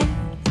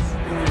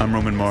I'm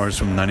Roman Mars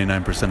from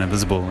 99%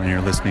 Invisible, and you're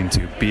listening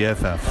to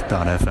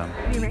BFF.FM.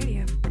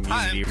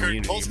 Hi, I'm Kurt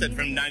Polstead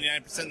from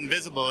 99%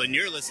 Invisible, and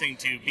you're listening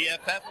to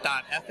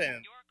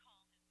BFF.FM.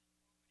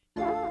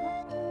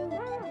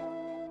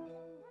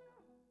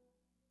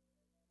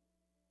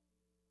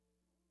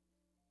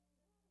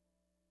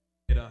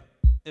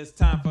 It's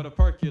time for the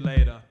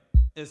percolator.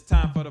 It's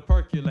time for the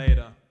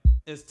percolator.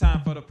 It's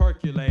time for the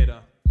percolator.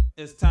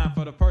 It's time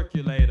for the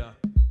percolator.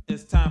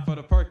 It's time for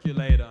the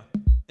percolator.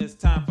 It's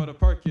time for the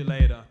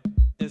percolator.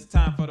 It's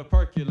time for the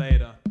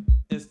percolator.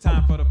 It's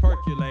time for the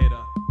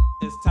percolator.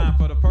 It's time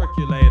for the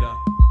percolator.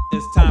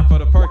 It's time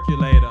for the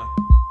percolator.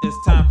 It's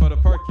time for the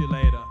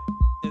percolator.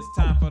 It's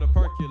time for the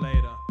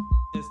percolator.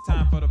 It's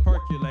time for the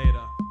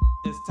percolator.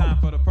 It's time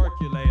for the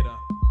percolator.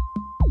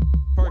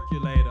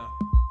 Percolator.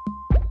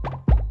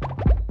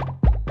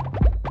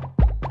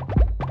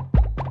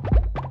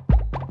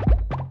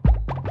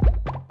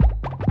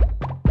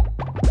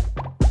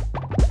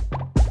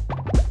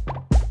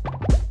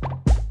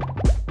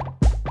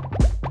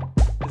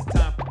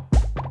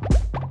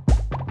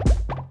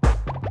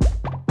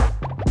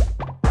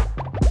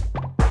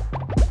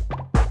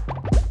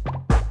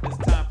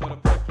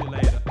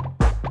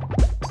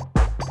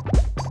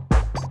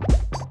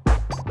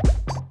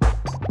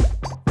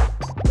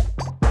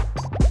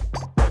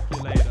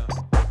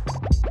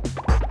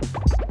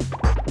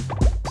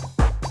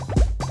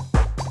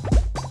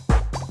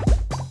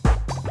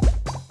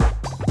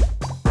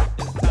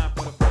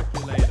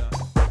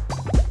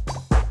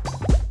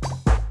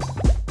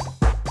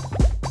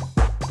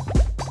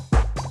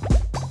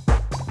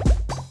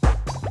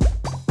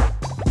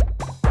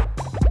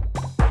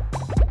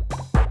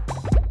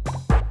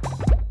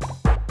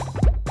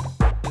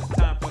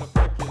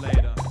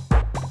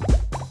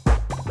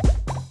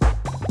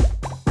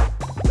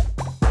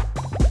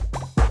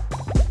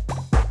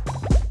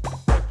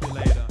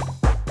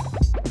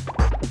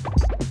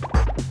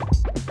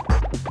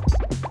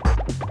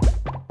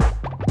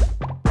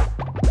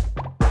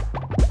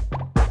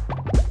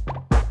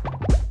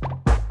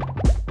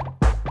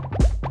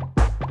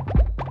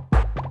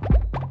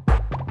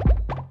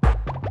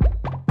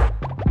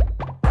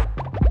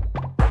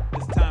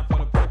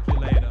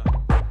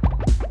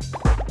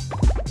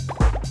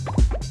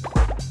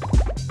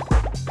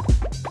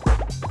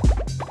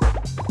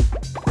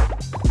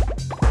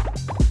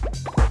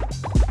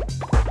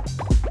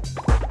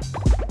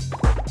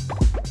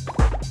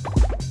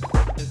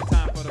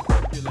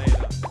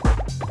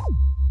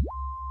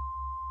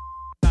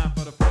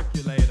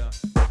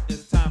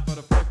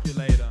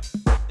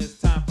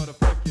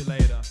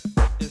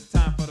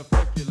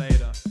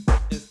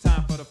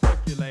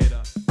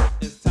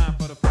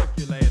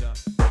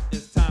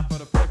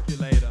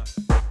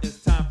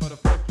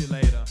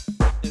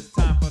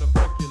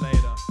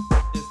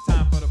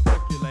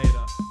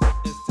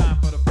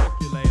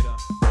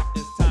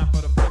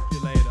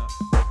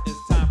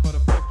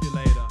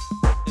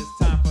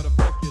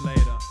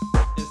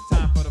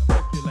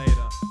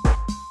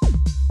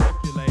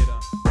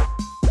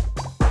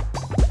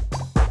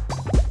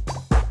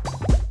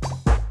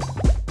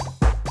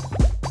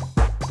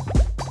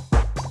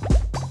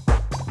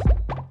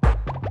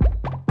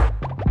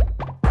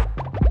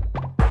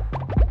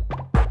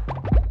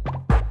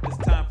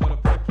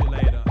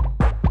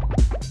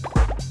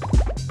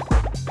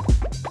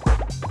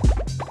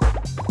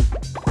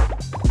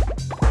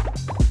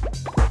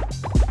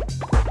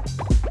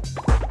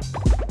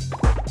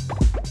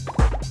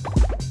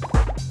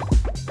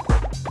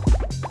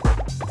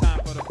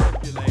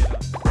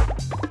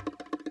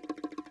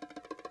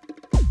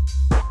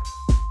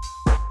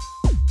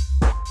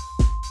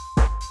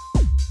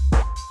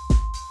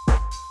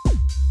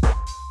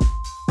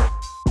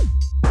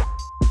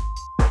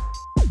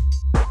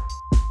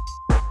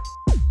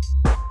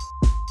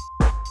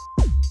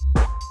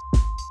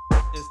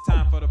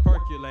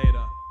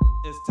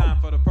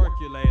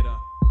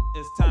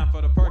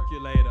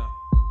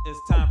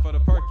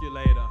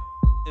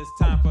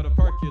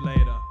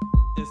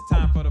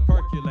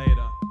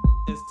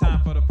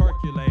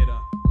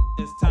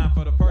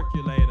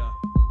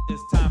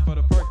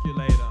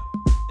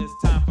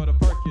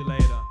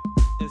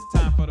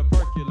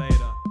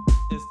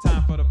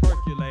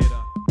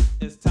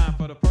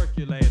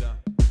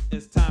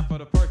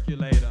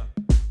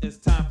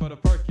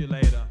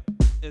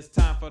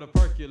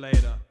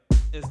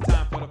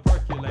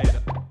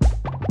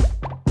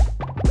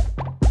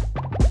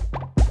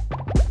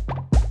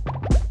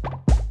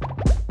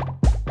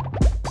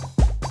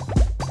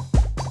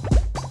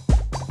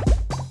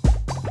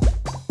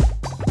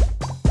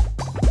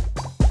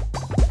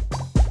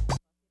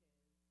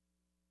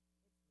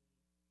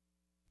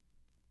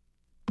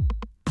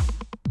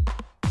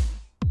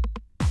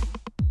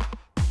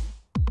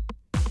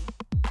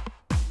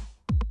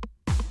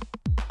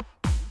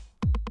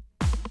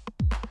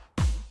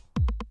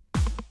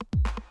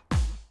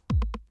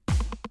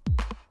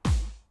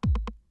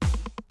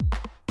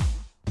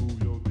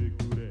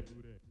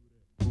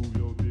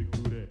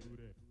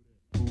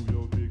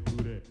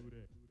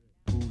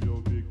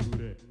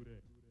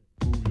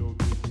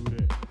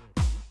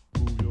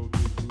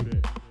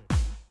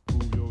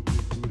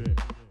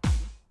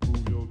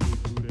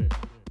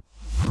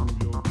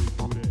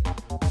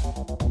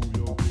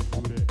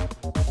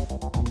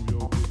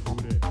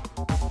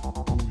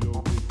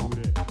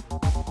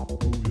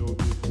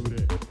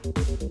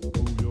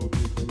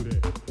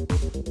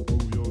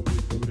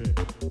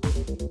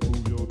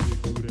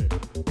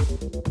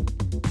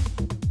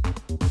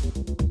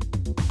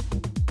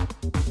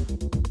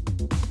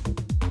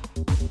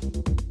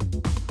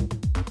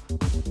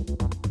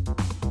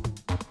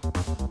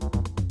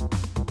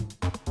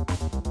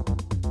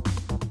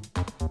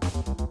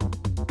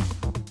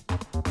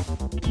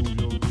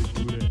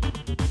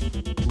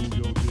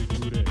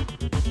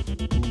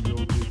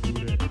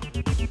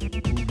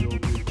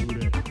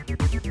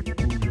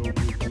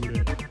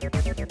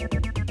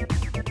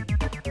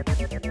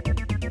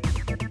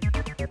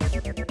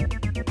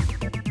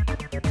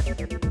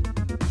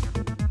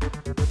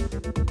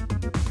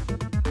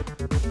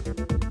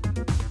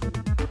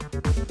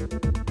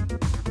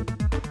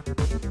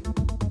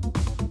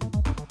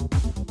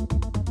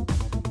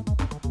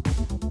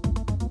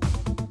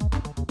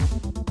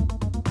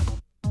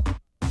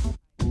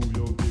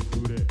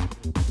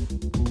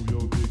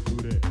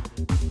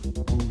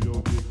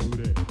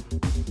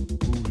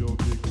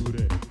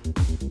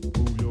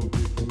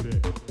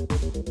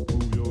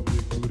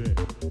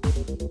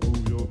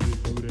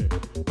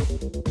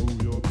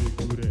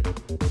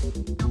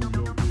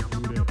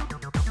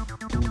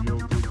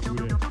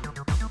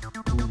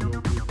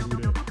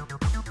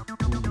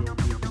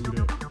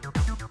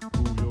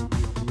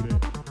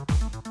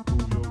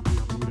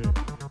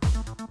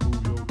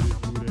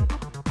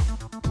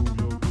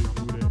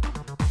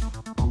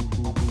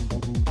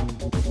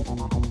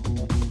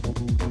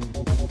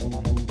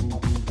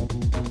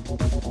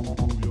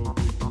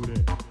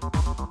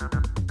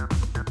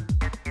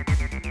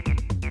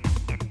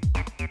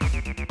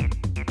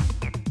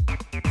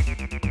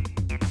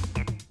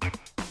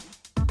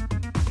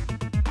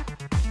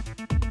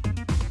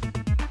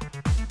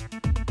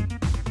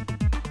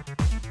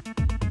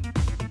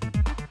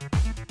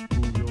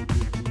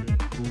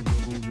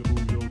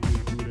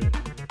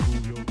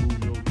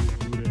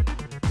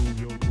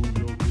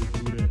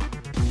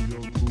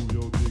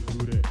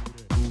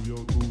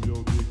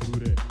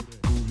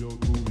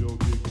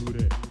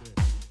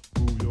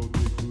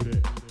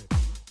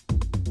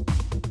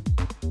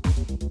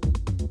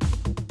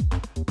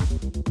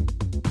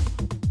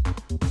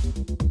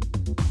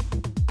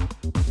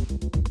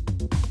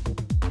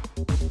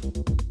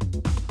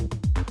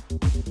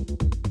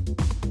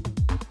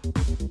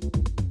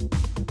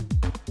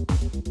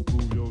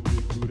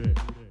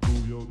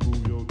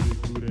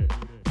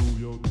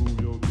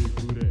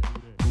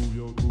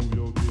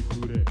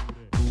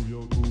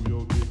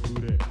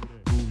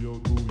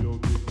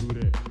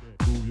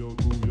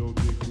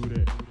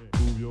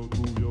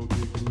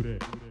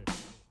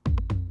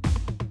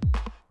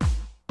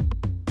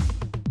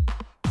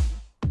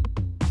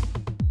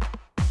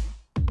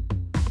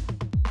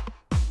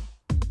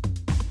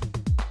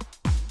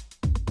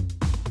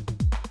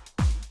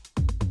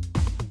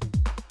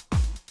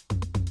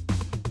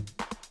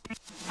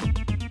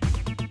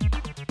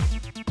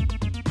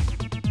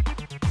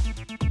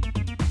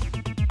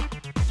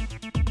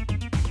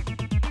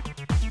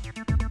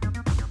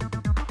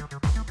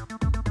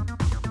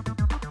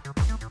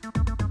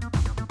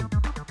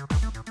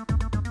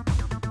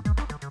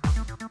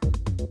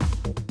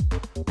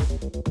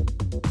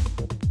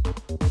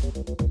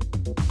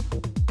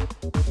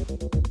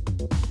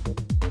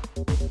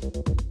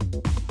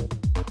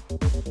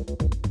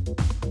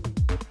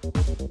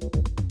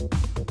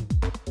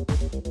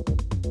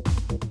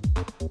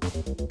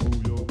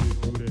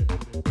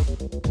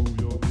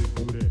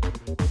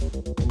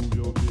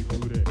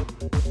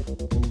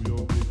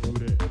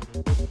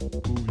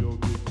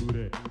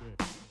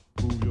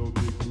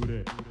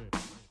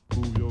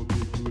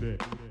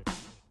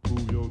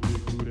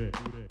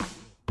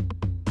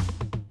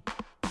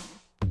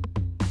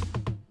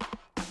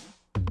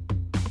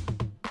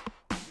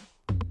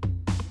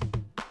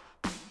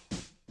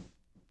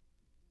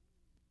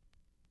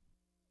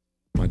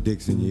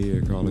 dick's in your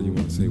ear, caller. You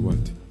want to say what?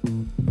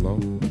 Hello?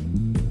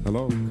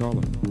 Hello,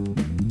 caller?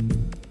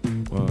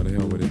 Well, the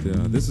hell with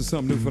it. This is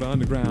something new for the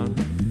underground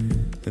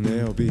and the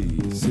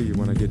LB. See you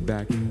when I get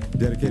back.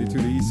 Dedicated to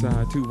the east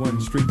side,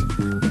 21 Street.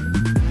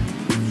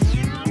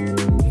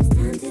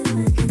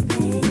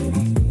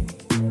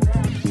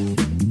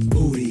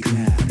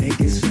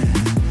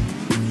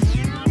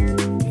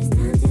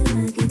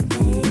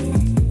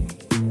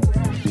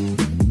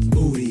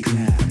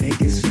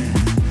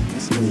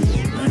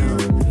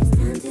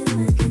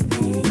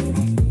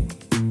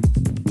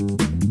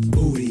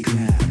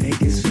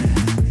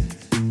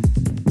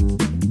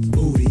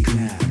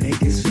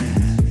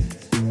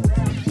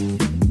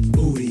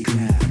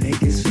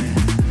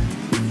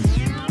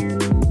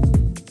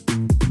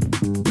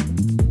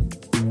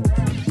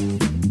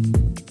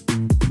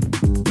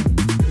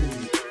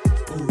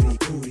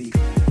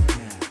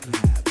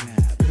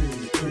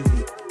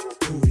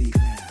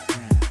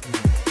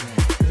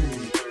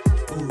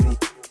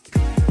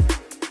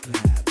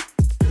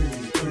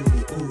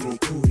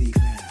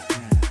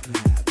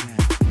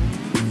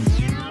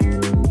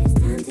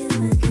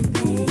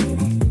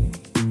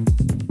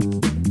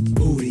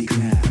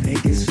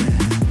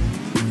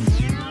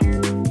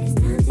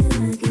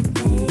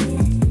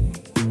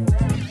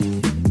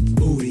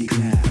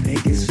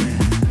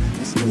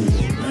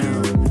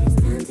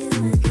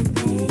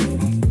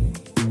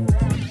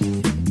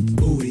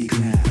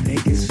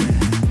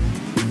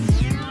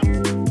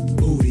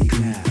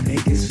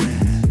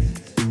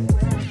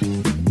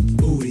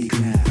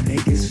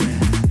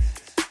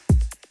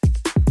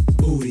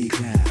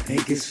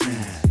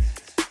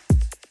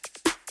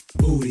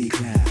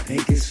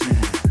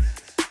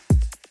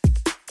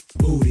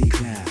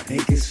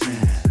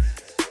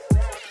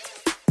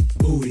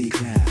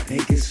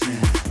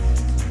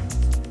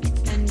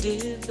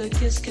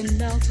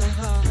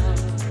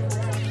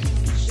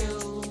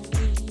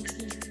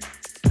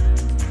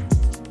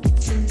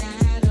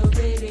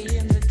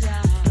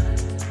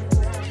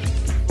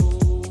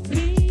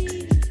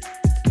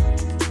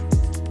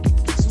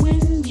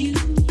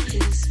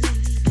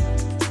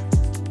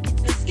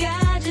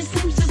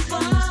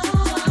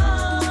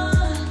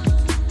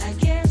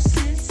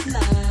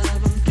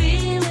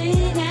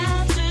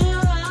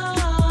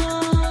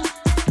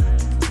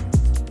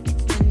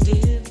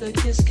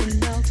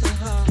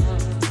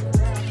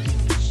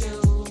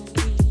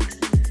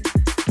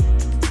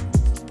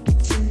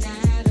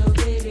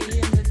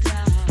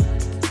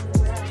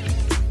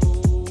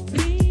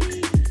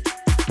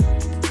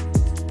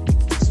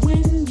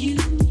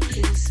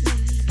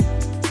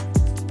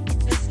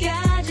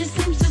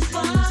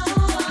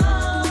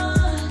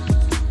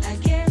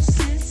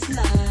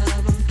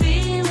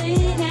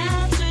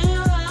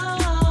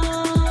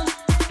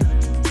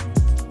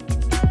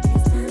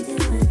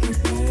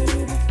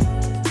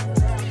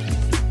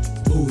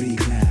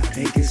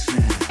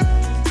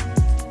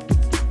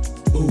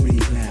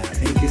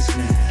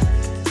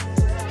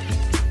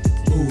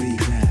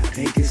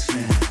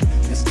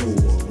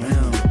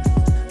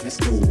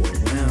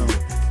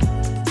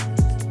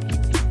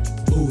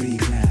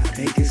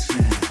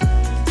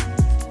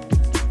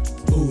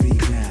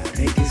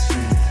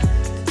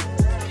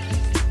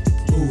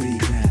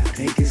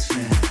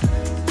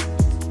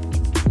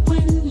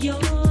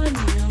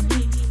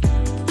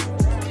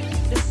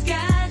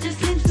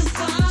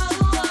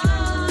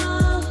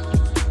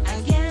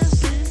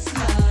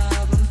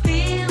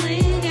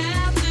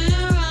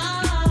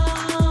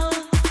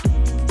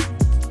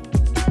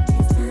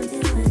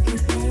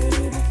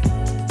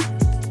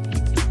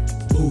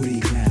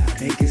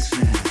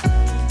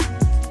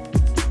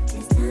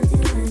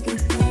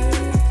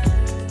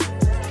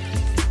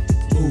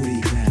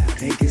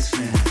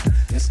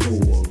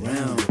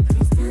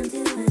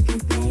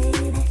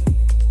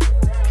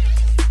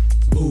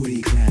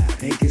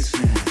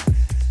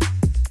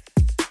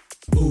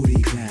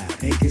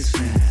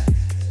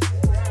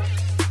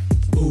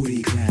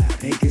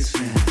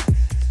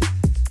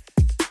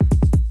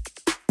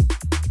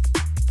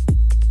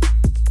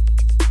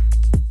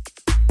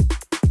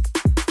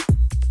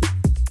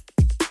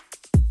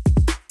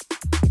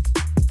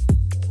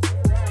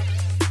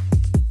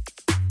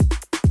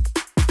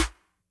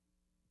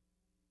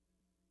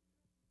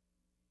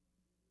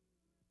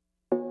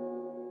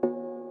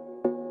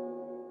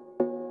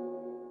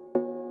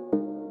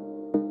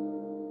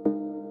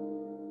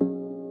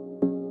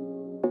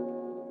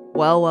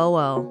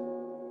 Well.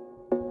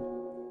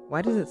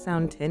 Why does it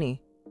sound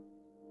tinny?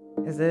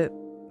 Is it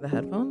the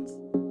headphones?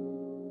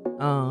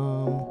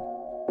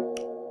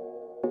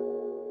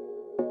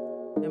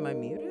 Am I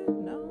muted?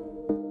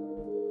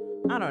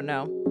 No. I don't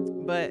know.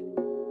 But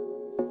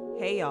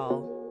hey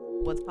y'all,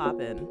 what's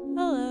poppin'?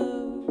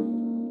 Hello.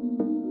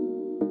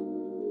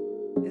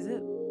 Is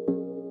it?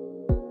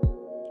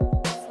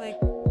 It's like,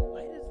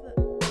 why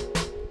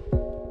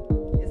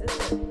is it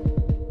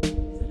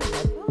the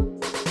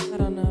headphones? I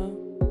don't know.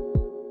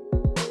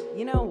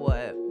 You know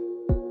what?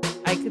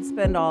 I could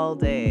spend all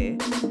day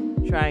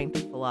trying to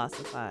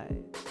philosophize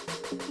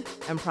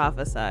and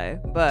prophesy,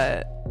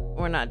 but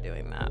we're not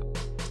doing that.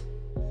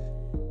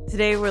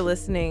 Today we're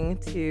listening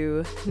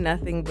to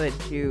Nothing But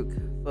Juke,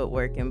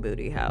 Footwork, and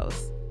Booty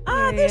House.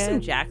 There's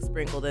some Jack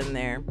sprinkled in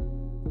there.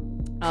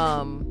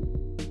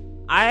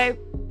 I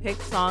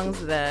picked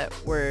songs that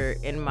were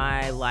in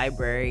my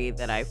library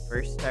that I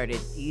first started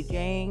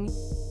DJing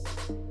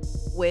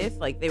with.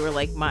 Like, they were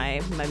like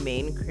my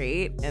main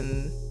crate.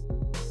 And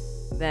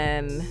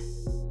then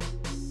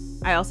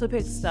I also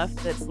picked stuff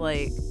that's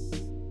like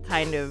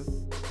kind of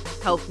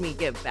helped me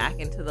get back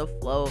into the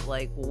flow of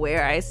like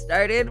where I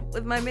started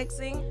with my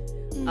mixing.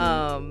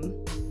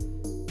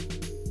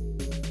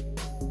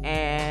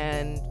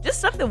 And just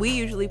stuff that we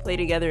usually play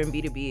together in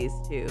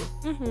B2Bs too.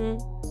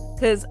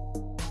 Because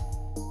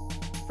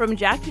From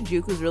Jack to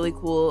Juke was really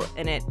cool,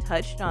 and it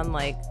touched on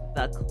like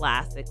the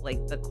classic,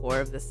 like the core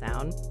of the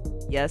sound.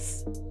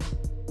 Yes,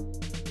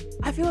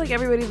 I feel like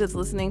everybody that's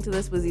listening to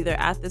this was either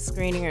at the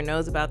screening or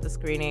knows about the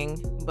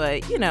screening,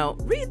 but you know,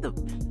 read the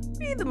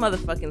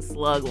motherfucking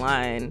slug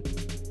line.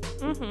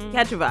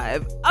 Catch a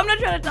vibe. I'm not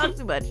trying to talk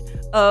too much.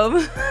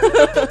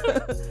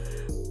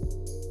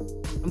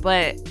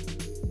 But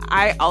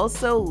I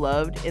also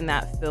loved in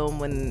that film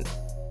when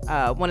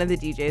one of the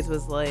DJs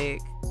was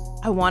like,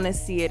 I want to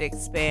see it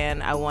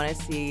expand. I want to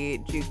see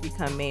Juke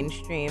become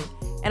mainstream.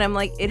 And I'm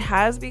like, it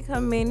has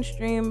become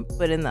mainstream,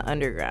 but in the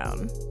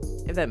underground,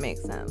 if that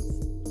makes sense.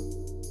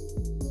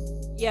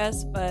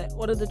 Yes, but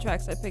one of the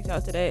tracks I picked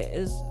out today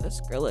is a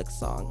Skrillex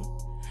song.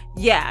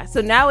 Yeah,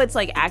 so now it's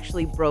like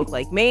actually broke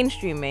like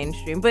mainstream.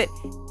 But,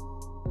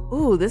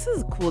 ooh, this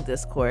is cool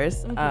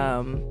discourse.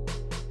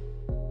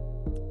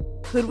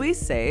 Could we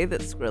say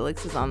that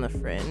Skrillex is on the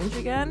fringe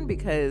again?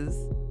 Because,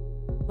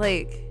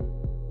 like,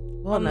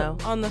 well, no.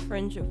 On the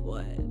fringe of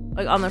what?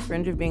 Like, on the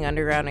fringe of being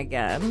underground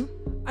again?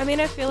 I mean,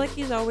 I feel like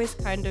he's always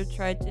kind of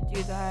tried to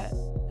do that,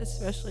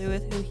 especially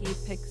with who he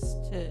picks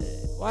to...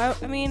 Well,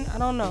 I mean, I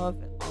don't know if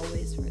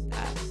always for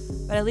that,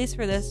 but at least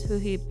for this, who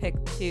he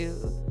picked to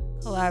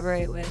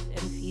collaborate with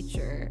and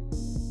feature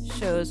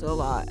shows a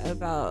lot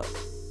about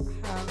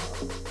how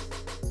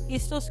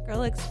he's still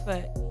Skrillex,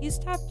 but he's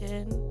tapped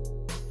in.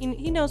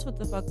 He knows what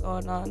the fuck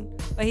going on,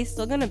 but he's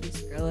still gonna be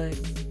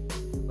Skrillex,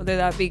 whether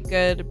that be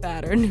good,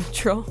 bad, or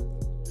neutral.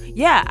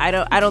 Yeah,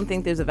 I don't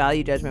think there's a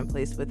value judgment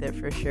placed with it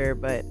for sure,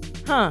 but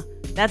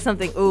that's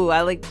something. Ooh, I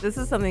like. This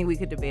is something we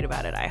could debate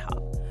about at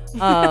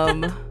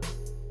IHOP.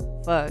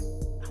 Fuck,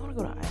 I want to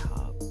go to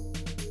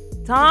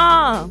IHOP.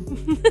 Tom,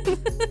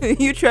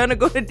 you trying to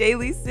go to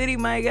Daly City,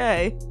 my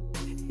guy?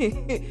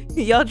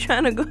 Y'all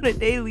trying to go to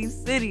Daly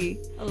City?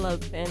 I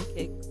love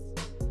pancakes.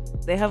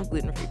 They have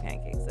gluten-free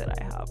pancakes at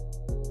IHOP.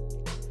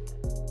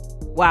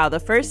 Wow, the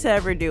first to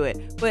ever do it.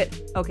 But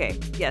okay,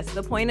 yes,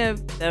 the point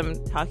of them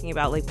talking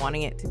about like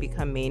wanting it to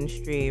become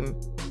mainstream,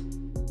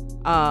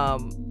 I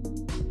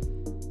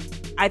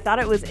thought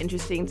it was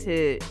interesting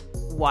to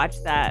watch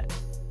that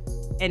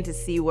and to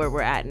see where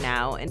we're at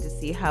now and to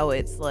see how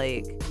it's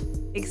like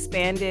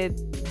expanded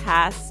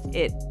past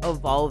it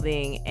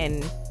evolving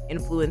and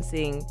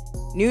influencing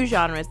new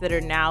genres that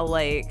are now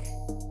like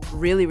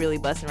really, really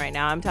busting right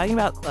now. I'm talking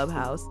about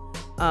Clubhouse.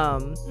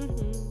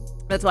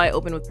 That's why I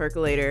opened with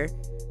Percolator.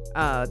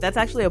 That's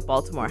actually a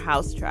Baltimore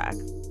house track,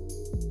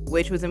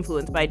 which was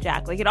influenced by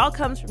Jack. Like, it all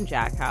comes from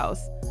Jack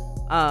House.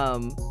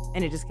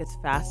 And it just gets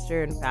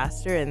faster and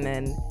faster. And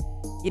then,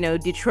 you know,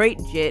 Detroit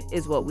Jit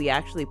is what we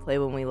actually play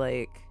when we,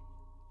 like,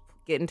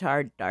 get into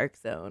our dark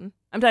zone.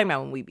 I'm talking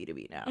about when we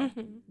B2B now.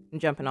 I'm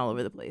jumping all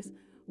over the place.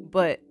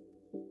 But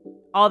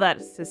all that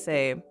is to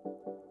say,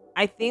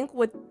 I think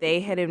what they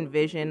had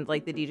envisioned,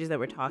 like the DJs that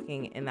were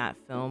talking in that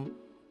film,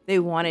 they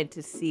wanted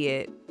to see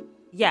it,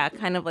 yeah,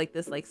 kind of like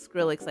this like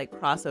Skrillex like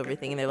crossover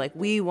thing. And they're like,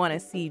 we want to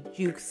see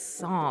Juke's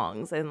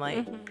songs and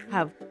like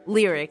have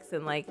lyrics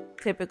and like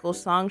typical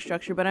song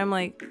structure. But I'm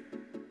like,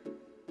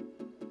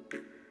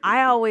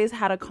 I always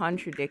had a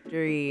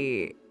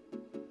contradictory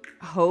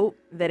hope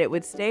that it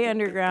would stay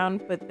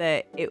underground, but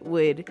that it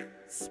would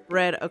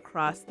spread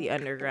across the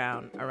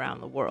underground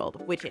around the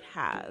world, which it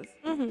has.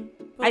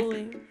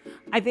 Totally.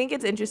 I think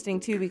it's interesting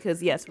too,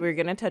 because yes, we're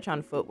going to touch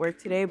on footwork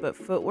today, but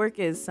footwork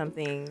is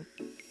something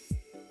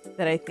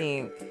that I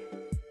think,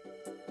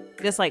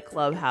 just like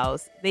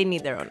Clubhouse, they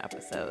need their own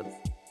episodes.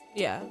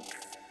 Yeah.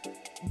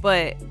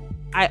 But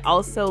I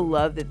also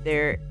love that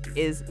there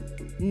is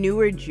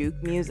newer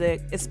Juke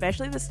music,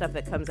 especially the stuff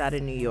that comes out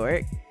of New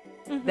York,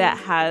 that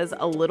has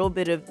a little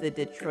bit of the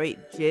Detroit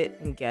Jit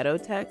and ghetto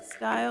tech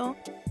style.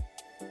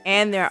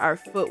 And there are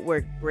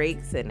footwork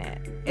breaks in it.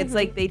 It's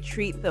like they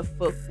treat the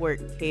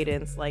footwork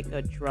cadence like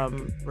a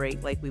drum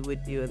break, like we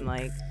would do in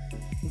like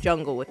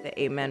Jungle with the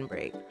Amen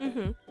break.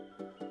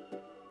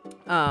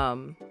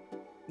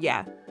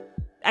 Yeah,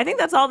 I think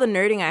that's all the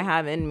nerding I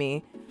have in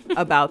me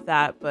about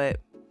that.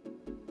 But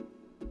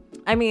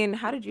I mean,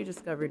 how did you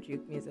discover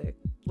Juke music?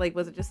 Like,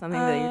 was it just something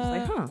that you're just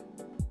like, huh?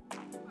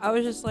 I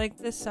was just like,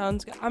 this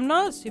sounds good. I'm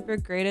not super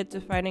great at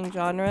defining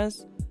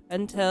genres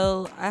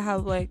until I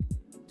have like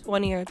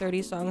 20 or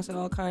 30 songs that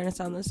all kind of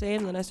sound the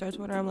same. Then I start to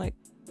wonder, I'm like,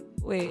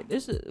 wait,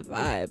 there's a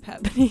vibe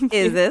happening.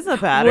 Is this a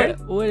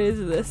pattern? What is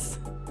this?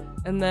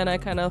 And then I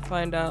kind of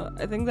find out,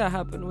 I think that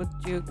happened with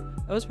Juke.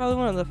 That was probably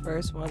one of the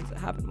first ones it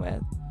happened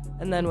with.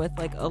 And then with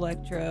like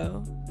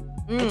electro.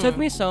 It took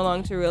me so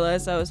long to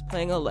realize I was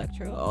playing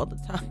electro all the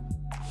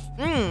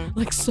time.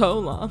 Like so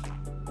long.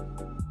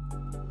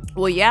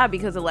 Well, yeah,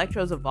 because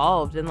electro's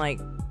evolved, and like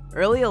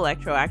early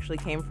electro actually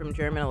came from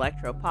German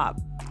electro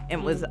pop,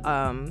 and was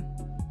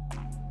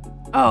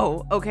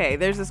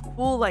there's this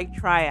cool like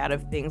triad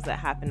of things that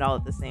happened all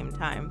at the same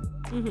time.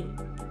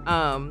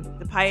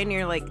 The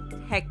pioneer like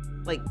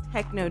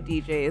techno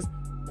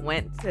DJs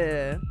went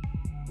to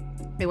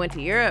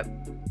Europe,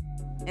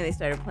 and they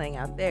started playing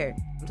out there.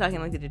 I'm talking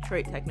like the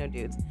Detroit techno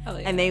dudes. Yeah.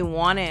 And they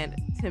wanted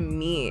to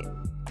meet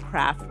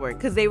Kraftwerk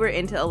because they were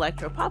into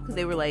electro pop, because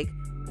they were like,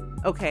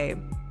 okay,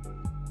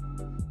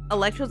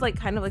 electro's like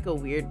kind of like a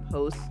weird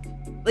post,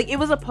 like it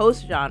was a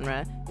post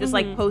genre, just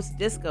like post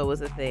disco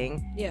was a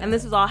thing. Yeah. And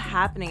this was all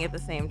happening at the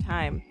same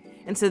time.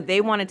 And so they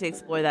wanted to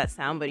explore that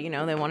sound, but you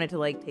know, they wanted to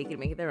like take it,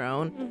 make it their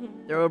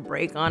own, throw a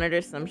break on it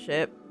or some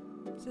shit.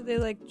 So they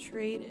like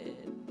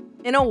traded.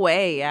 In a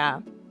way,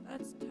 yeah.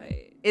 That's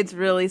tight. It's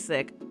really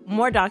sick.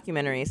 More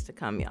documentaries to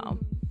come, y'all.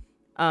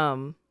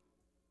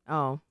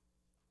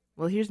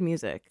 Well, here's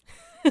music.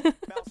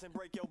 Bounce and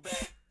break your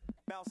back.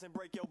 Bounce and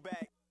break your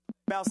back.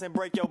 Bounce and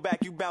break your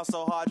back. You bounce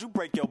so hard, you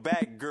break your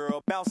back,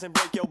 girl. Bounce and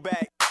break your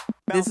back.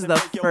 This is the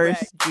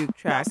first Juke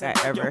track I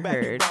ever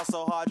heard. Bounce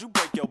so hard, you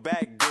break your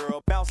back,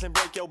 girl. Bounce and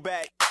break your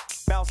back.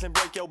 Bounce and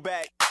break your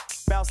back.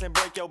 Bounce and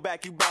break your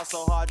back. You bounce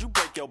so hard, you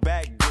break your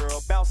back,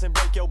 girl. Bounce and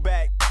break your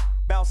back.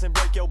 Bounce and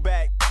break your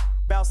back.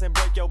 Bounce and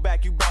break your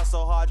back. You bounce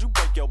so hard, you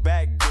break your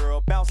back,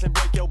 girl. Bounce and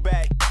break your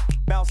back.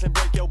 Bounce and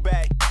break your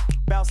back.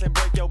 Bounce and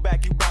break your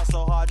back. You bounce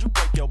so hard, you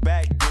break your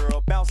back,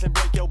 girl. Bounce and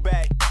break your back.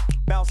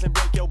 Bounce and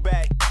break your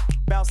back.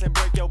 Bounce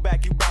and break your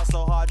back. You bounce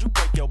so hard, you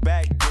break your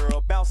back,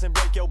 girl. Bounce and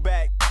break your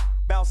back.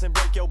 Bounce and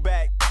break your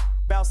back.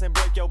 Bounce and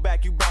break your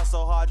back. You bounce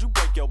so hard, you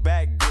break your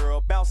back,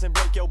 girl. Bounce and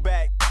break your back.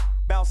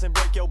 Bounce and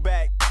break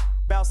your back.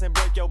 Bounce and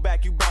break your back.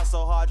 You bounce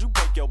so hard, you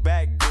break your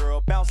back,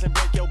 girl. Bounce and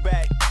break your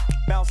back.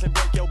 Bounce and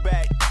break your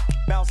back.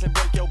 Bounce and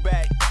break your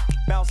back.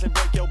 Bounce and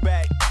break your back.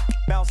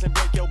 Bounce and break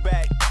your back.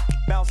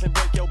 Bounce and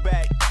break your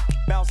back.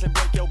 Bounce and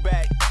break your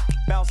back.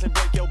 Bounce and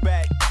break your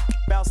back.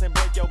 Bounce and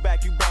break your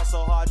back. You bounce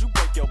so hard, you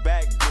break your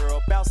back,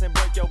 girl. Bounce and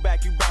break your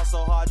back. You bounce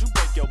so hard, you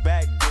break your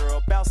back,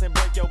 girl. Bounce and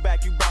break your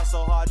back. You bounce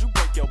so hard, you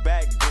break your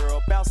back, girl.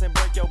 Bounce and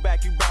break your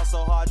back. You bounce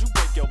so hard, you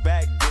break your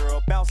back,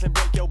 girl. Bounce and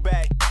break your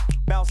back.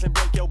 Bounce and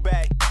break your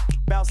back.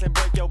 Bounce and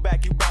break your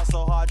back. You bounce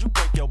so hard, you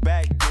break your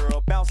back,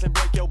 girl. Bounce and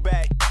break your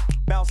back.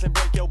 Bounce and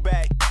break your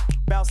back.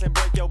 Bounce and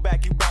break your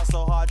back. You bounce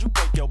so hard, you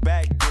break your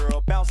back,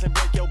 girl. Bounce and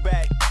break your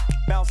back.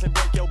 Bounce and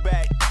break your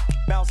back.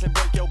 Bounce and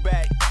break your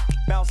back.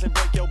 Bounce and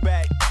break your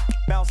back.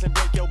 Bounce and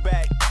break your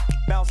back.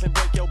 Bounce and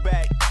break your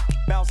back.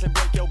 Bounce and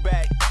break your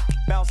back.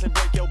 Bounce and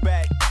break your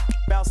back.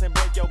 Bounce and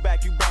break your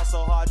back. You bounce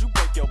so hard, you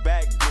break your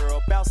back,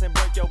 girl. Bounce and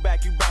break your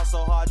back. You bounce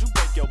so hard, you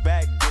break your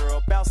back,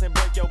 girl. Bounce and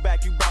break your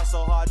back. You bounce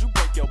so hard, you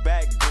break your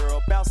back,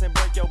 girl. Bounce and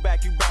break your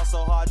back. You bounce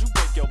so hard, you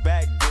break your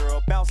back,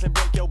 girl. Bounce and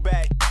break your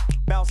back.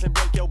 Bounce and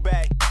break your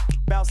back.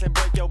 Bounce and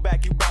break your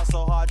back. You bounce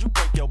so hard, you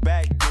break your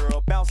back,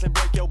 girl. Bounce and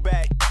break your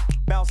back.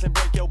 Bounce and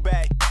break your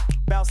back.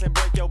 Bounce and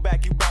break your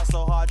back. You bounce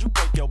so hard, you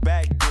break your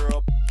back,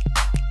 girl.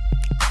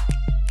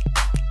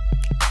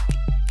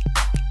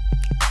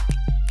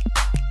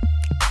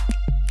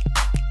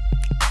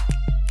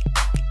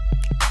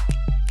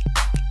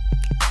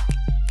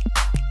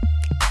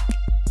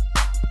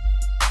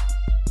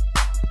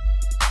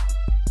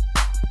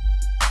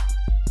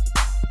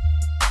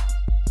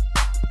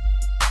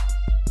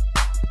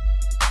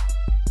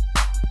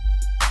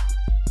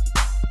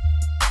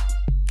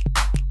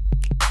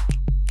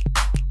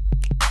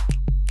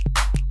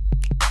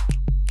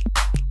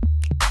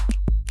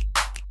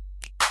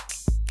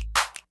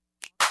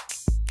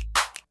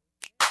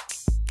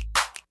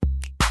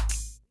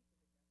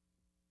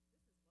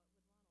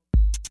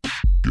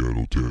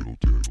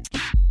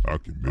 I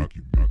can make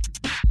you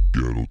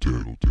ghetto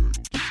tattle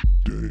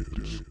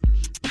dance.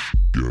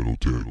 Ghetto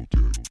tattle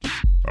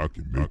I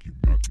can make you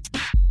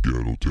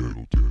ghetto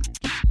tattle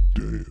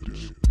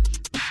dance.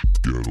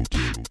 Ghetto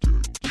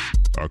tattle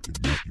I can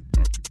make you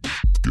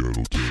ghetto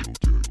tattle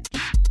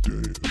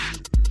dance.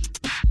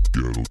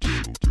 Ghetto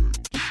tattle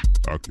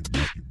I can make you ghetto tattle dance. Ghetto tattle I can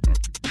make you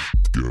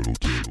ghetto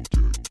tattle I can make you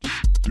dance.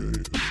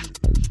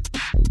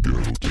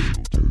 Ghetto tattle I can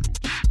make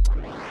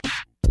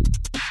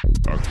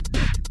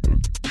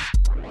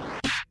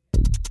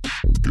you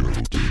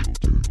ghetto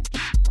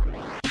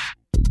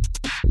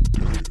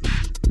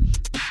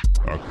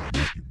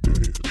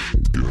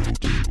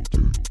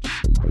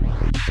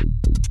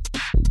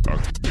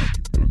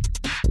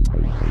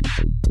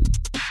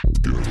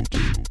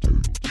tattle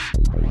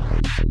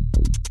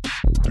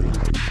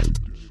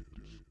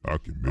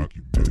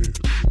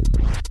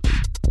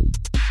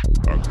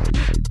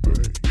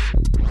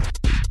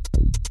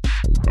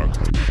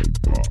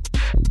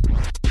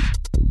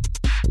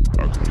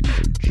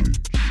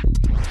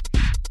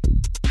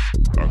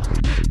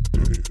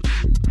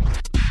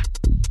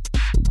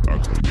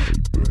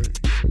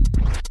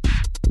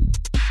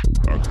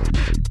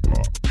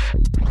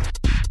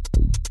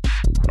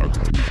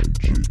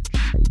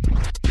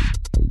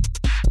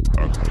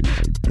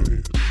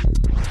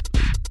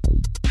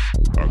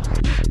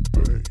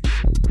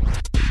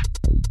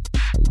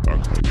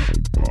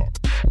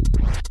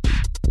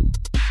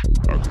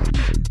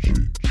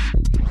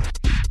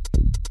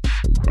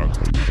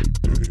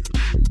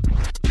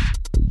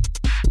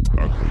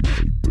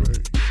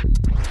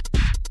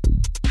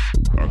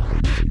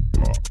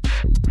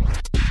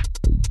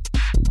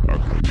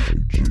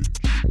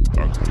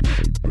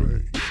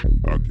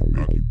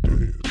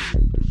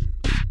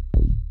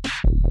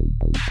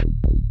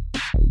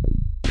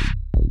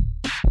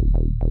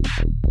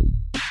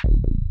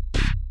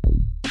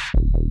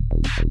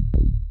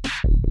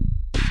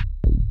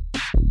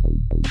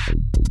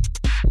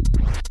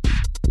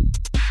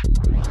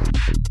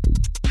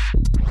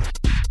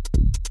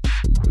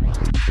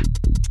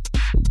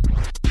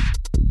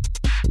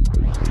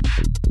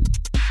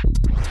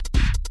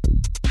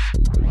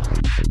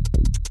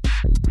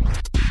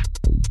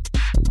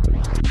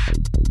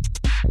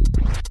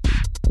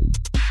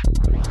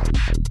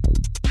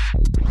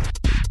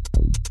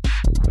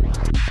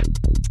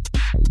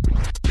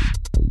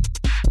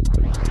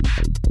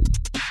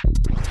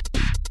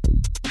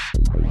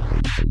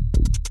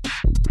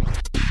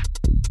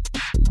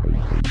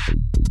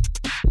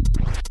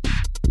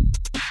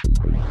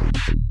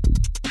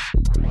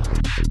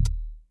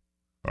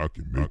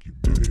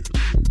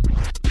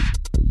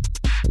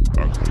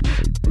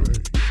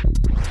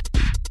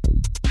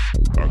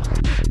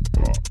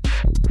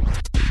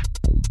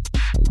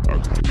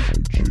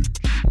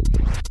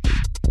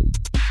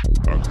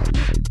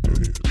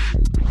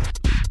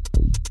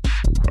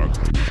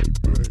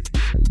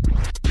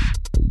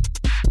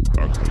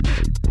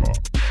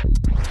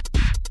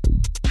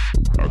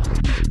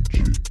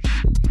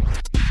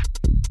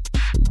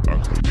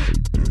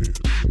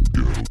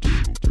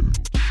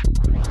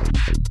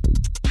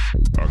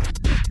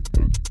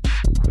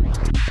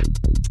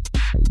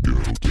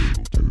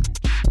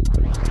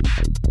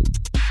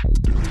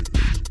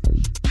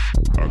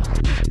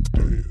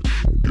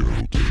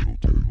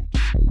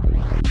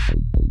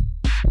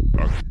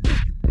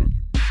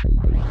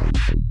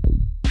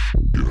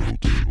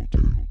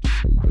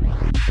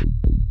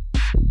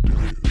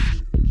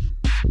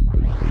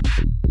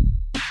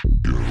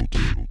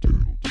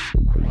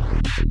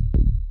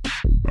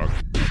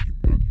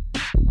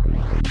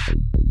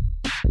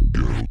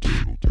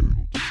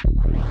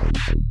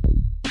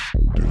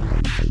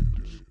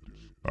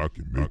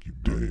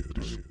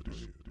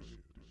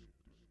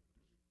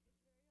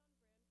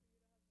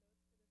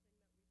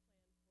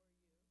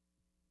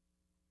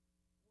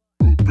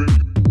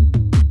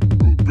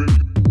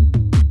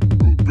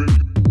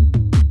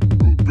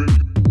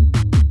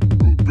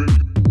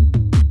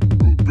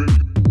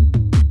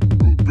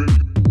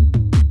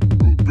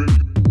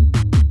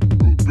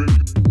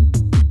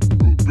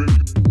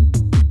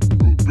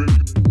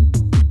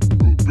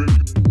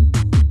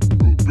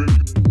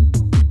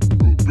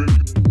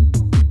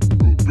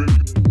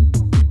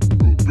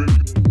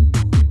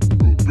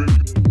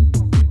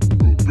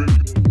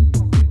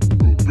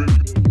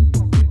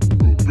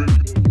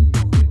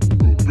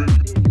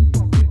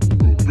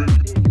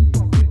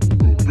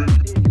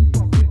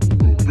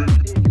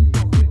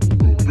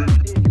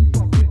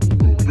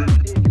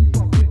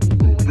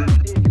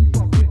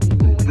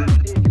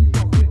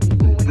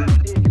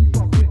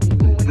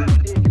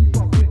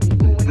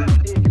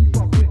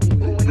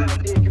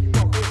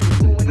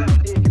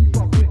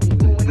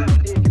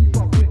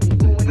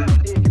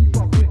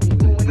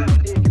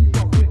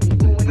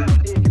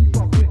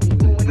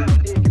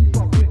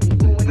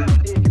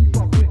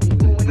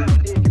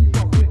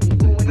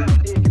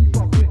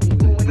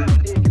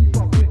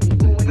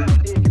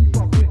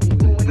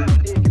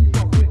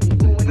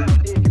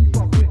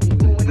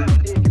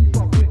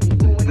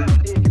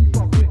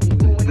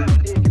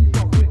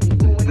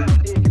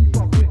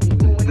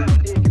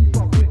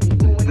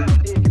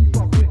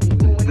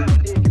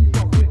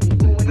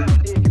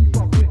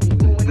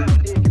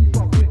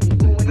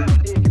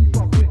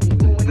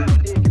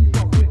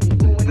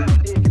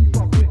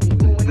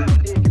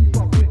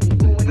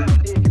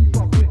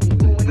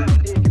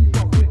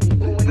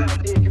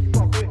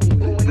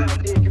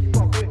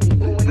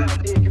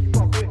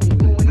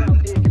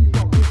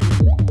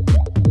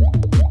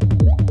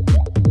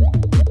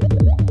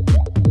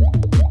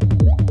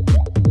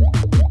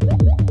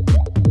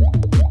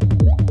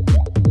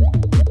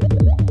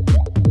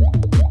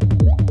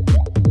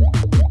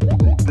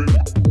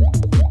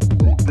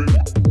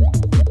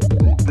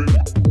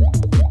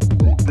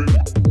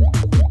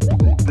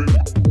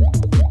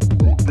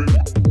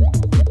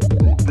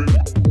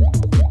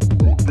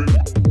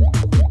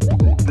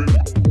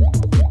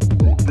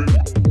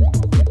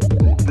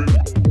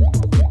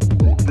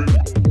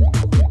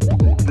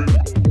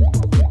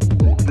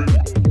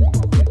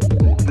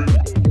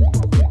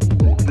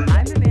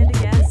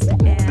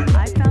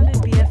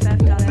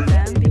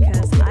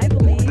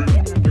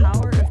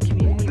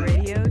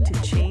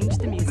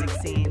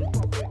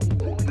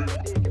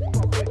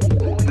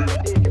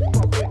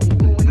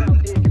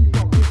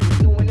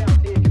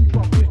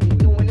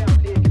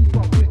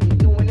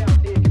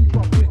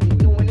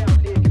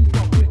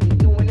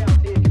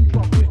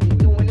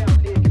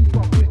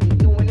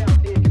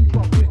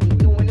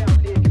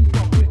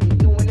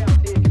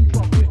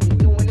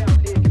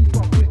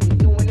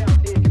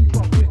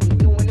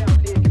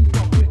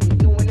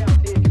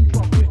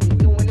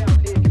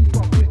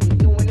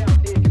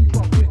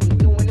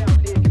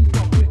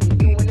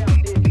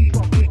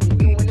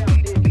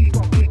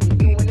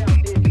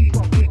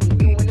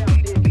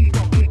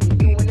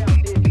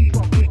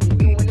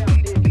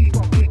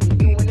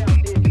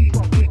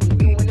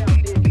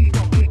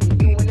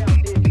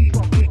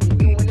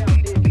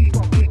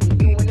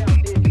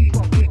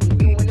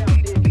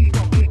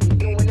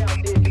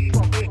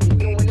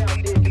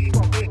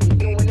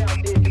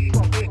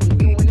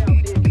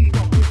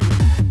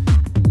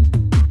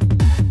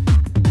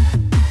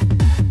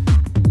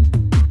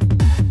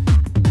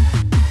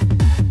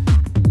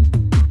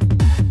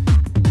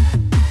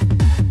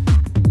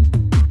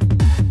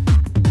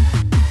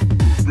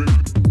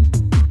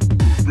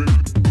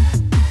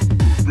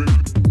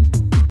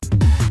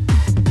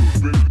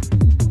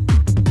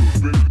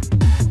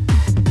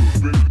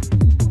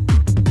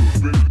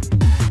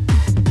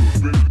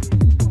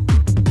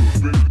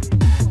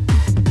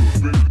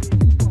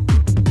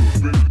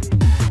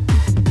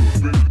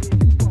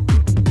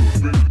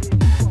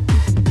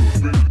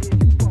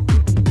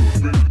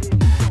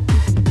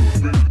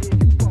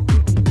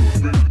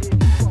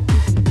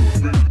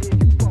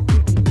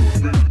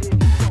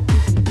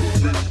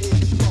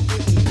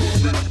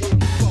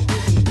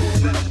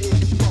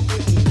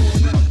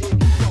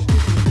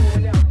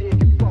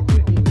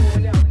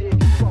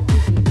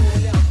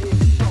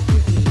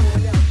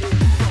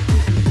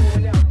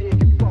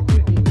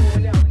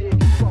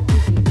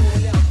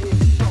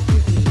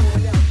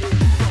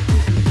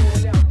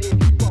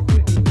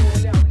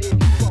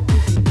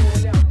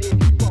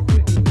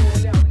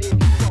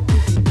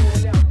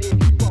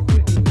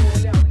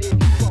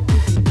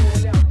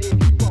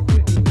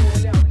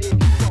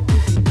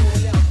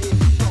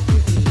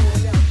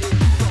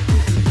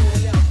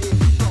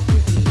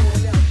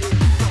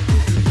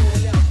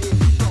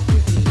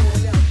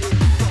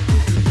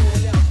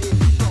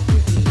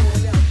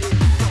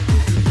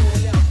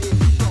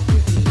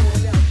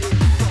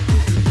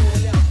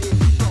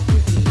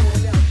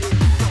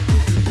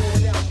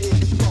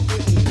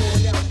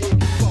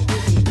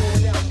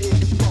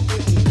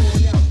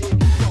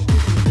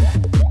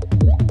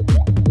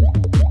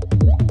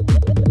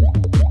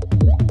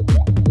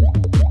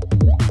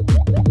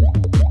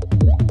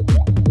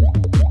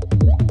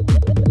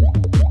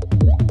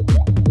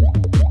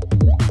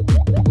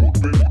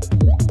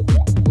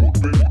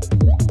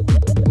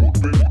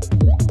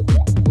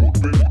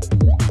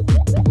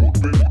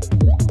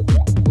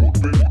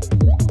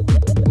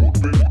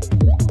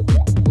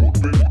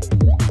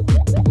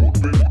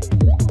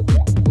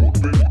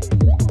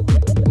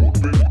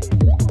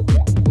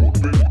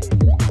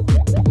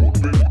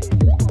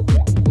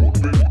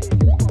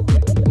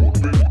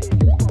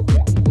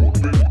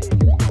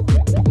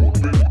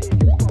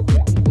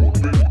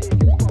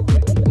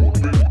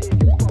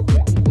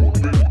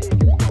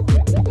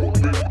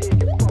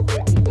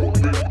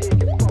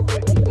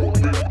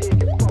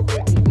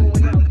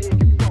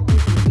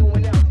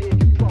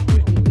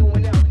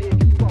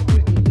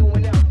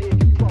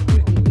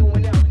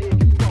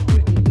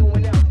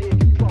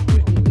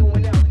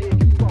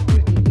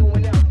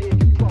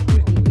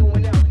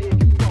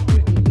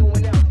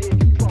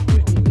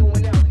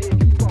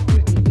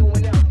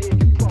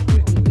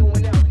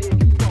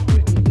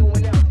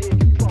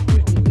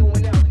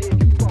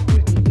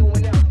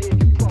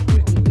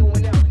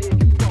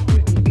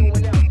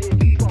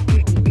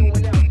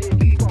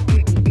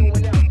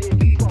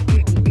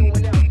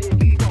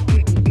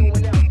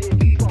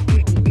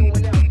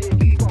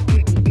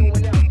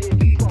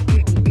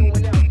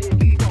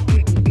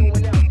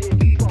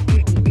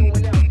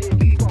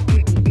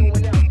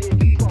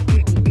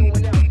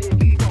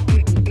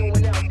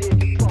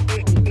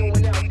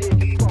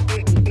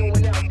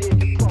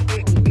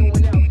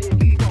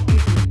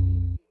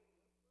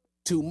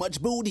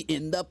much booty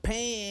in the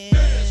pants.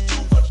 There's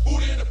too much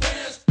booty in the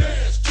pants.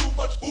 There's too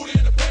much booty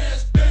in the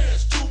pants.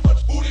 There's too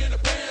much booty in the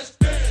pants.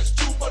 There's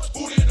too much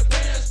booty in the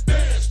pants.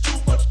 There's too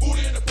much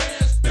booty in the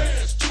pants.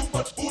 There's too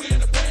much booty in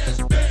the pants.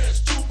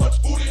 There's too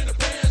much booty in the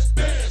pants.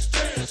 There's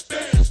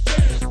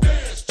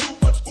too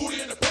much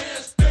booty in the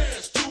pants.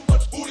 There's too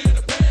much booty in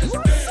the pants.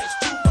 There's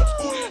too much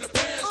booty in the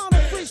pants. All the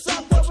freaks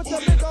out there with the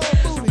big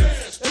old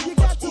booties. If you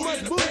got too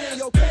much booty in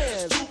your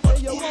pants and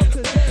you want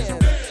to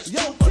dance,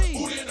 yo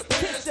T,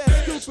 kick that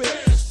stupid.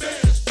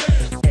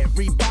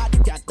 Everybody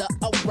got the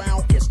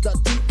around. It's the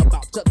T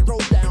about to throw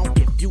down.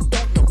 If you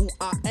don't know who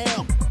I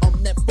am,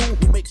 I'm that fool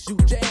who makes you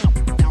jam.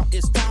 Now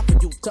it's time for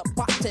you to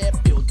party.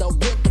 Feel the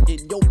rhythm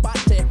in your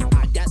body.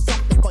 I got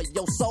something for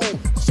your soul.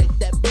 Shake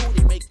that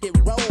booty, make it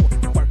roll.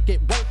 Work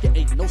it,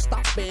 ain't no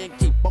stopping.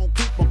 Keep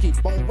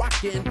on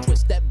rocking.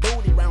 Twist that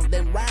booty round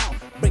and round.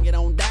 Bring it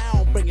on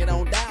down, bring it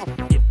on down.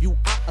 If you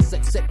are a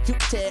sexy cute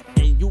tag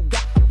and you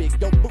got a big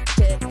old boot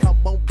tag, come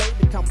on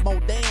baby, come on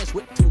dance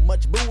with too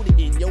much booty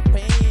in your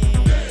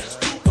pants.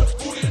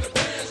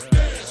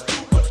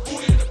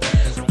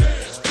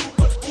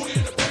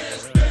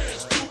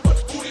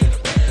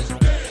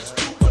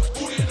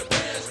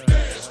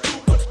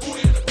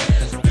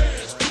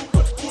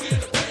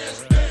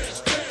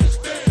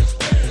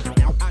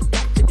 Now I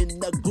got you in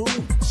the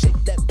groove.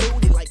 Shake that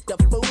booty like the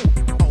fool.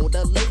 All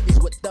the ladies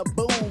with the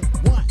boom.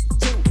 1,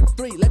 2,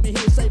 3. Let me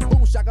hear you say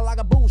boom,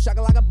 shakalaka boom,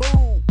 shakalaka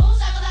boom.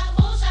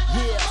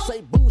 Yeah,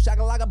 say boom,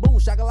 shakalaka boom,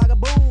 shakalaka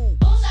boom.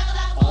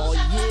 Oh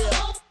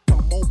yeah,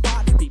 come on,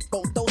 body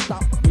people, don't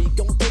stop. We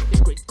gon' take it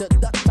straight to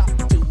the top.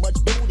 Too much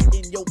booty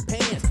in your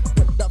pants.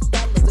 Put the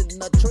fellas in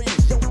the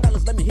trance. Yo,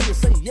 fellas, let me hear you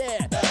say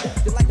yeah.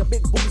 If you like a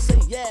big booty, say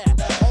yeah.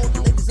 All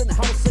the ladies in the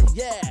house, say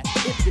yeah.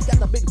 If you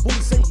got a big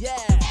booty, say yeah.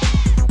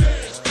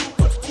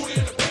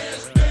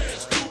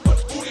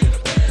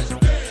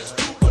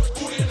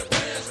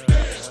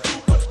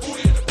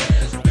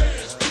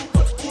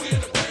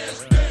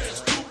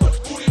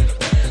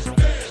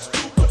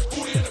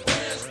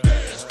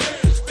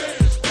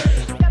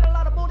 Got a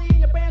lot of booty in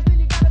your pants, then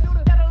you gotta do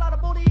this. Got a lot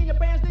of booty in your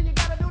pants, then you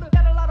gotta do this.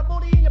 Got a lot of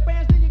booty in your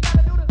pants, then you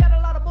gotta do this. Got a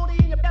lot of booty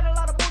in your, got a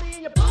lot of booty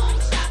in your.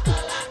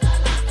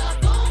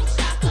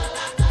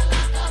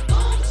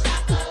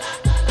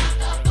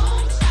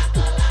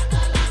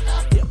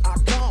 Here I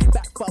come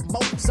back for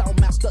more.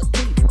 Soundmaster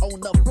T on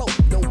the floor.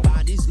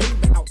 Nobody's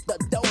leaving out the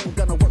door.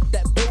 Gonna work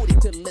that booty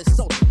till it's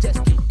so.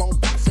 Just keep on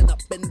bouncing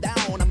up and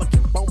down. I'ma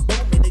keep on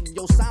booming in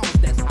your sounds.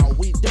 That's how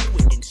we do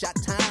it in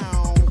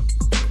Chi-Town.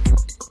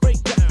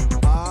 Breakdown.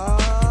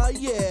 Ah,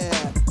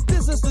 yeah.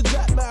 This is the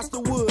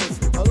Jackmaster Woods,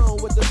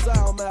 along with the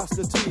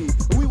Soundmaster T.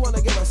 We want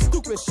to give a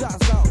stupid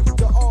shouts out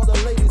to all the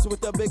ladies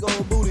with the big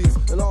old booties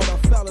and all the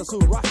fellas who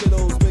rockin'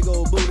 those big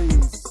old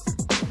booties.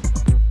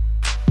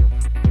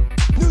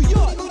 New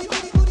York.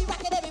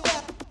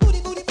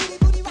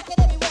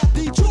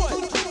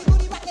 Detroit.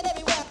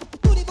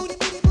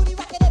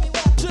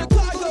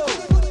 Chicago.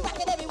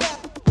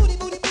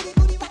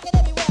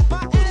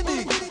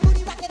 Miami.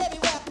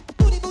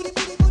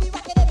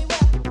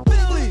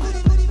 Philly.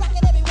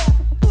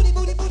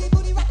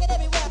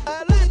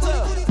 Atlanta.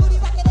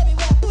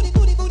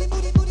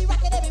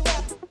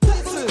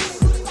 Texas.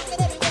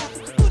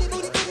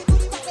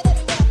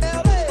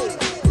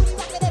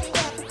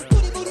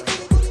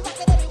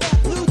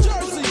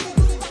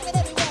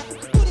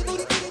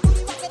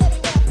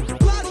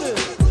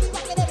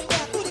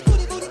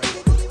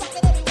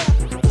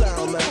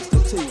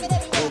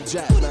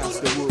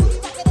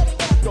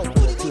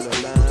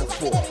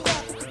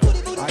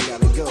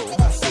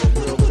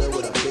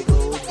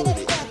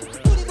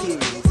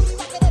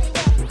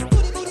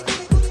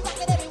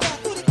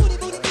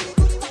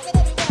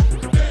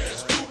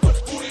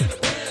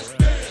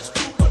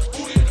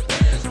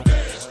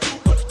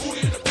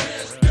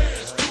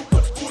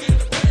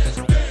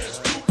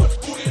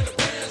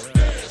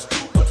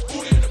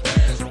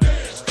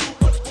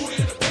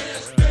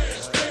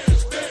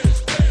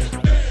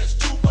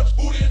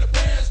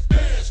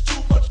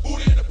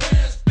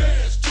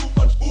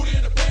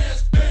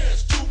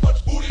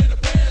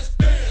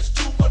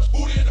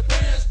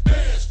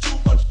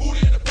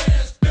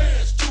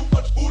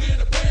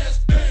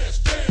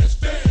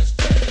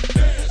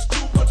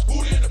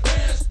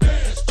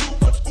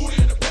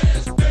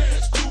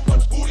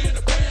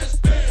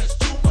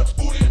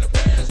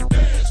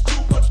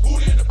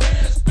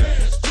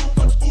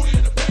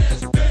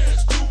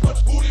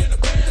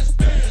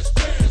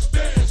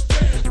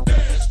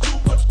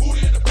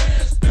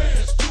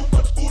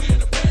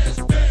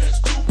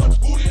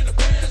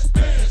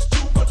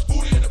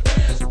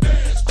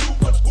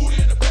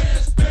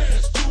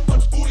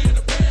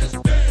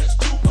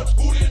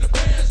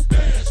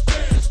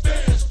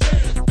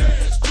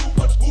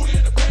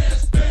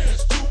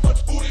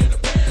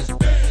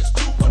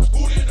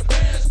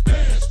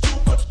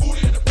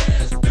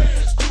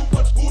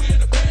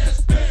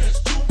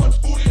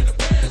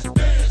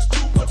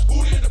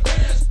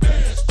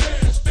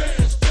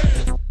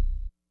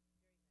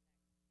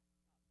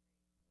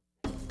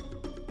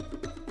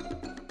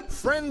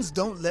 Friends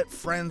don't let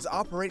friends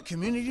operate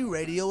community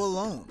radio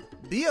alone.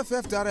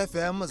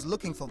 BFF.FM is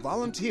looking for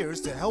volunteers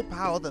to help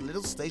power the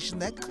little station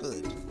that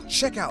could.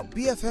 Check out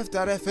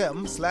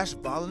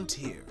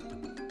BFF.FM/volunteer.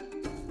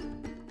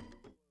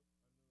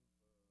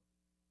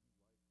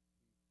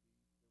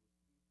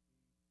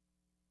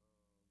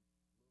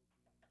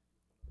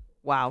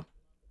 Wow.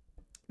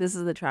 This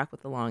is the track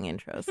with the long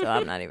intro, so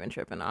I'm not even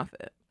tripping off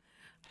it.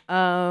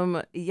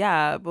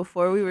 Yeah,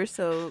 before we were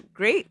so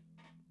greatly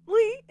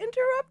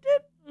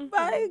interrupted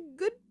by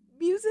good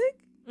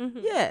music.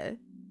 Yeah.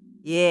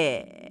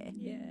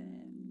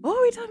 What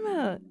were we talking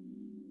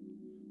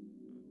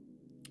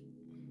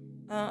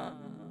about?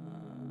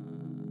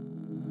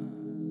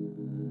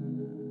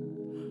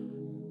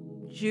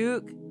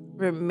 Juke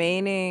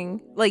remaining,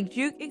 like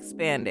Juke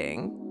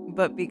expanding,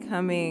 but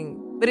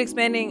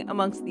expanding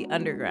amongst the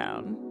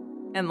underground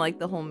and like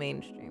the whole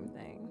mainstream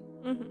thing.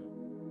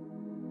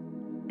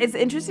 It's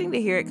interesting to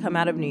hear it come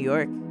out of New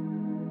York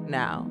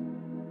now.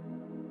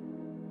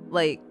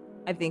 Like,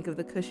 I think of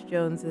the Kush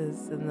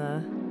Joneses and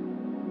the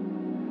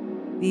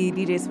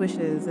DJ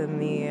Swishes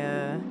and the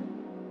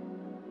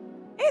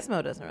Ace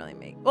Mo doesn't really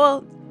make.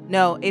 Well,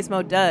 no, Ace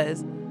Mo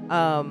does.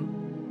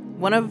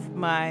 One of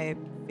my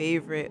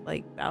favorite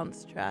like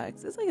bounce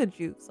tracks. It's like a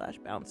juke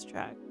 / bounce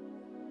track.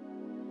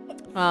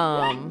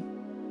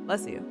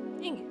 Bless you.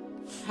 Thank you.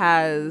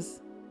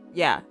 Has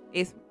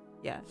Ace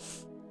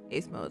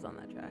Mo is on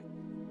that track.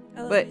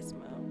 I love Ace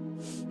Mo.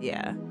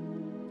 Yeah.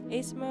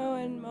 Ace Mo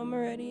and Mo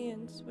Moretti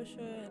and Swisha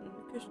and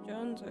Chris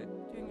Jones are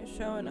doing a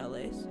show in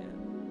LA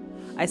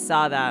soon. I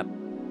saw that.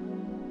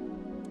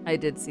 I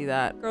did see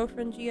that.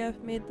 Girlfriend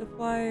GF made the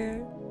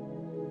flyer.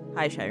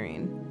 Hi,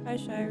 Shireen. Hi,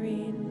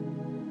 Shireen.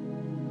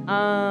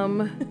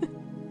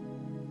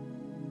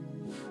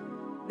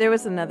 There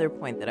was another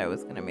point that I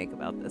was going to make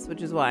about this,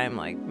 which is why I'm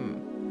like,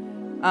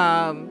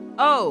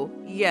 Oh,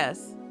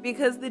 yes.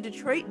 Because the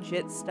Detroit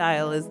Jit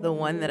style is the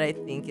one that I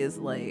think is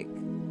like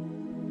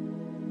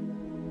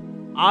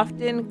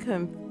often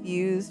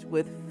confused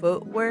with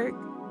footwork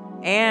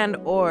and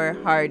or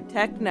hard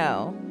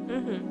techno.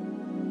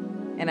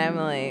 And I'm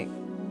like,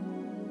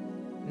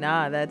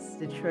 nah, that's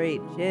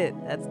Detroit Jit.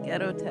 That's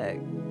ghetto tech.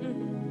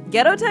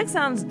 Ghetto tech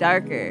sounds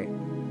darker.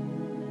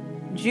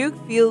 Juke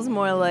feels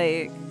more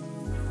like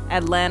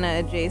Atlanta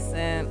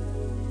adjacent.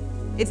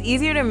 It's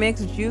easier to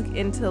mix juke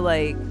into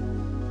like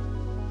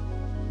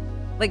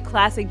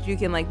classic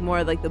juke and like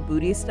more like the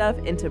booty stuff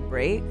into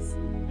breaks.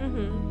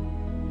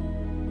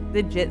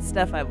 The jit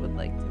stuff I would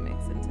like to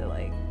mix into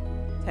like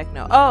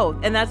techno. Oh,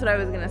 and that's what I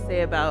was gonna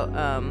say about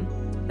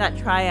that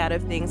triad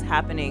of things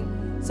happening.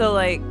 So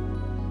like,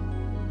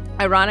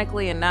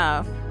 ironically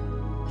enough,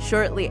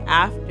 shortly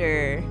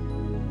after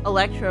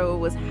electro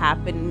was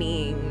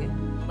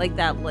happening, like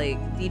that like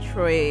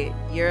Detroit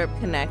Europe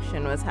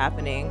connection was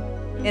happening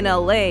in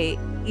LA,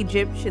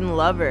 Egyptian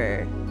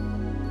Lover,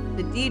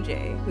 the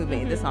DJ who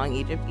made the song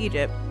Egypt,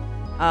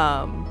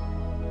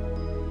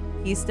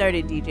 he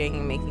started DJing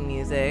and making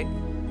music,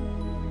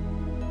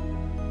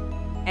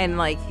 and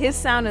like his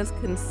sound is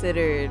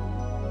considered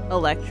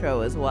electro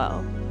as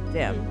well.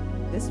 Damn,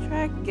 this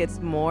track gets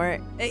more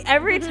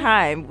every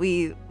time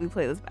we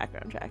play this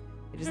background track.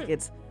 It just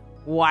gets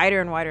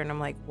wider and wider, and I'm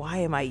like, why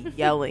am I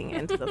yelling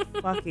into the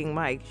fucking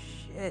mic?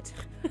 Shit.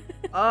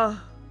 Oh,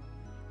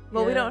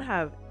 well, we don't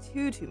have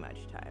too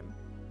much time,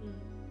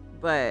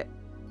 but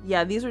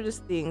yeah, these are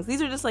just things. These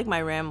are just like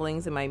my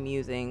ramblings and my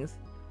musings.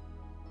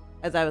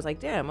 As I was like,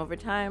 damn, over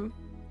time,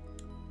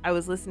 I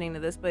was listening to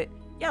this, but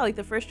yeah, like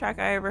the first track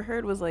I ever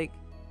heard was like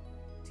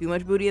Too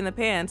Much Booty in the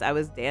Pants. I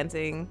was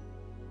dancing,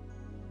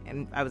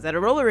 and I was at a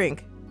roller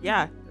rink.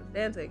 Yeah, I was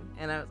dancing,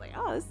 and I was like,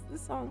 oh,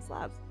 this song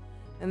slaps.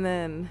 And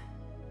then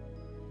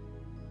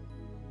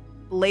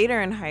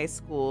later in high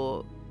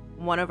school,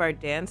 one of our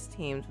dance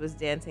teams was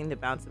dancing to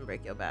Bounce and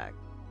Break Your Back.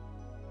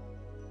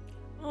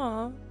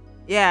 Aw.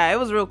 Yeah, it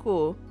was real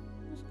cool.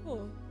 It was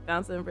cool.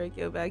 Bounce and break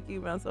your back,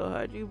 you bounce so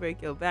hard, you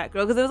break your back,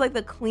 girl. Because it was like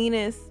the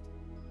cleanest.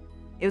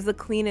 It was the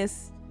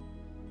cleanest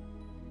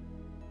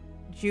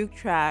juke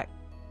track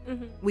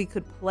we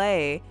could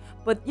play.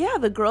 But yeah,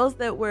 the girls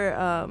that were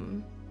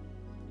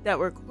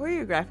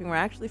choreographing were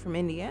actually from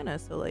Indiana,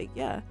 so like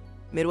yeah,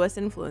 Midwest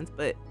influence.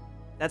 But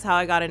that's how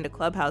I got into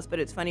Clubhouse. But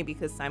it's funny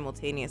because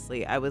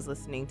simultaneously I was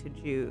listening to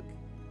juke,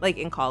 like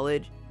in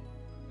college.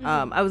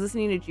 I was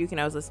listening to juke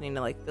and I was listening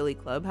to like Philly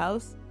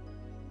Clubhouse.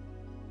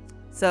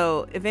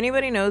 So if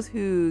anybody knows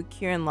who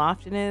Kieran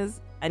Lofton is,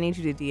 I need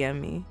you to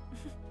DM me.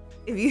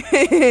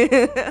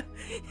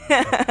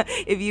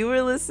 If you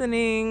were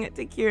listening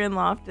to Kieran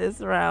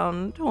Loftus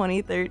around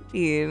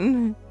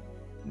 2013,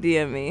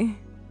 DM me.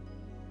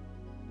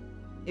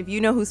 If you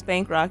know who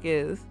Spank Rock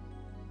is,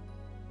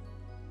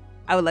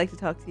 I would like to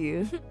talk to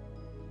you.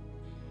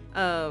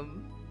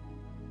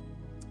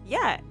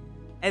 Yeah.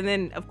 And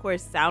then of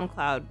course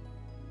SoundCloud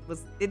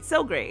it's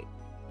so great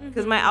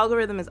because my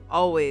algorithm is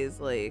always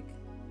like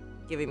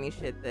giving me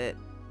shit that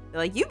they're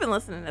like, you've been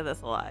listening to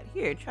this a lot,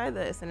 here, try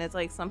this, and it's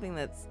like something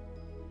that's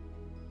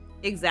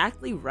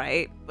exactly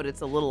right, but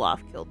it's a little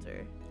off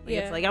kilter. Like,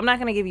 it's like, I'm not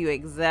gonna give you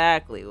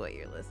exactly what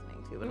you're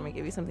listening too, but I'm gonna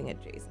give you something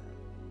adjacent.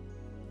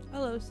 I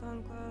love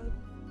SoundCloud.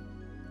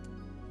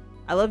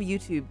 I love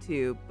YouTube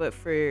too, but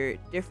for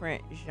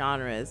different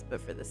genres,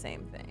 but for the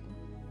same thing.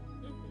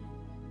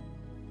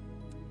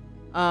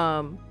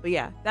 But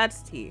yeah,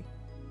 that's tea.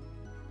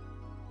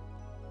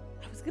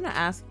 I was gonna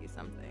ask you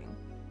something.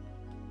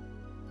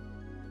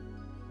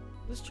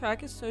 This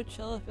track is so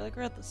chill. I feel like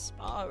we're at the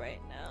spa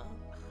right now.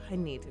 I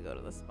need to go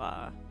to the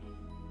spa.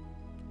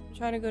 I'm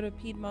trying to go to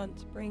Piedmont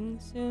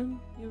Springs soon.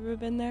 You ever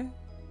been there?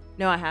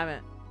 No, I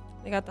haven't.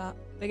 They got the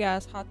big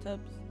ass hot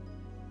tubs.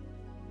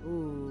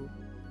 Ooh.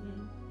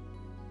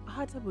 A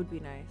hot tub would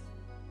be nice.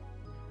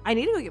 I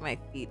need to go get my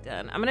feet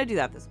done. I'm gonna do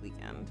that this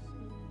weekend.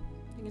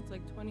 I think it's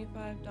like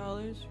 $25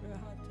 for a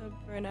hot tub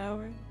for an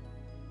hour.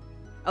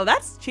 Oh,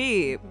 that's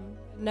cheap.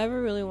 I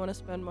never really want to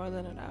spend more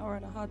than an hour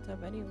in a hot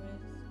tub anyways.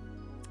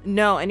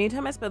 No,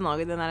 anytime I spend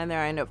longer than that in there,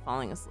 I end up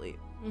falling asleep.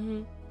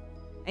 Mm-hmm.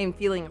 I'm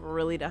feeling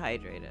really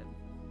dehydrated.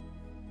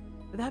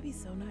 But that'd be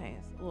so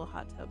nice. A little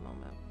hot tub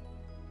moment.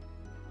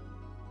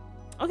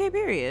 Okay,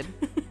 period.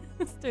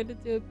 Started to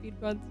do a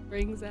Piedmont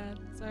Springs ad.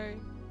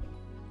 Sorry.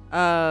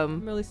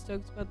 I'm really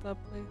stoked about that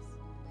place.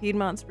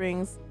 Piedmont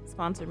Springs,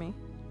 sponsor me.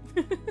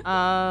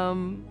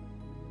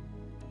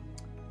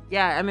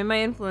 Yeah, I'm in my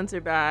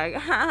influencer bag.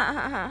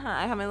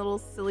 I have my little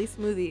silly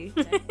smoothie.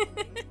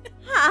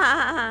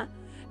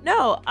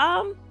 No,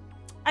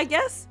 I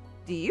guess,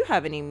 do you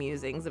have any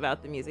musings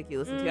about the music you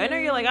listen to? I know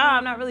you're like,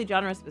 I'm not really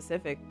genre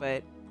specific,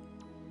 but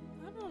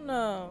I don't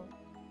know.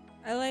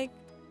 I like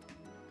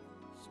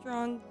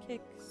strong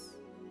kicks.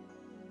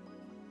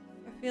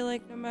 I feel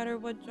like no matter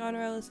what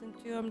genre I listen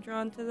to, I'm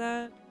drawn to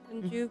that.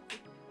 And Juke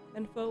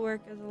and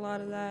Footwork is a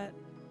lot of that.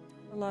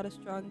 A lot of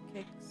strong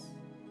kicks.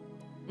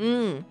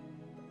 And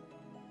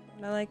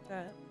I like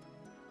that.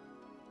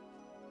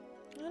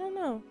 I don't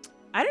know.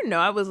 I didn't know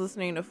I was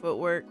listening to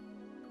Footwork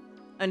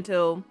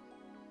until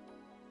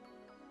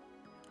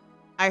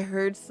I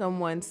heard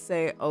someone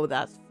say, "Oh,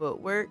 that's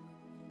Footwork."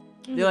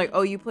 They're like,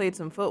 "Oh, you played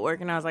some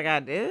Footwork," and I was like, "I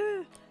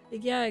did."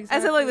 Yeah, exactly.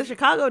 I said like the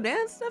Chicago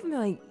dance stuff, and they're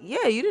like,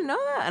 "Yeah, you didn't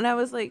know that?" And I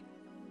was like,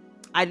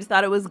 "I just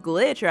thought it was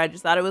glitch, or I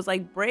just thought it was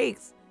like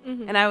breaks."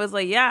 And I was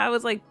like, "Yeah, I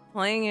was like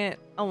playing it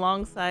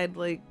alongside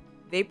like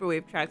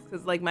vaporwave tracks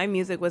because like my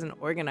music wasn't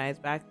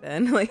organized back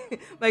then.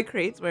 Like my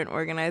crates weren't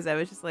organized. I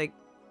was just like,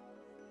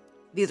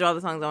 these are all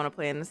the songs I want to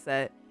play in the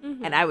set,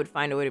 and I would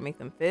find a way to make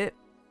them fit."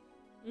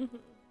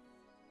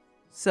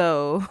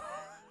 So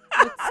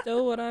that's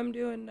still what I'm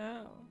doing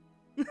now.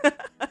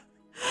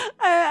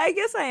 I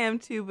guess I am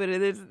too, but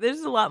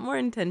there's a lot more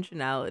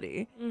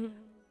intentionality.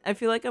 I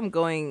feel like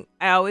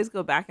I always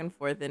go back and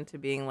forth into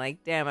being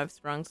like, damn, I've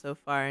sprung so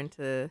far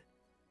into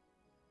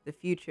the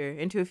future,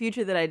 into a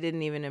future that I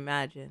didn't even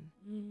imagine.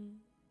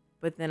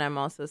 But then I'm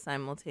also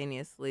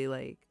simultaneously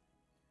like,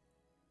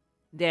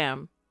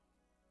 damn,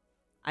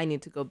 I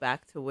need to go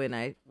back to where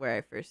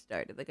I first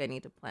started. Like I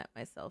need to plant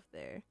myself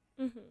there.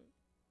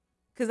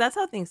 Because that's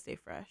how things stay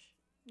fresh.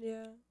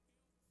 Yeah.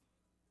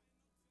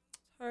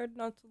 It's hard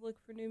not to look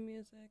for new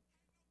music.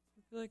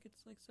 I feel like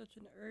it's like such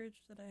an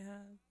urge that I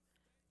have.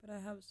 But I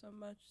have so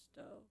much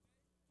still.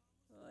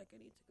 So like I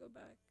need to go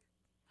back.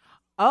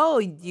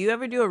 Oh, do you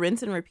ever do a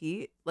rinse and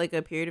repeat? Like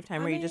a period of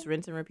time where you just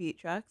rinse and repeat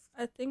tracks?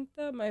 I think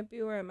that might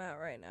be where I'm at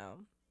right now.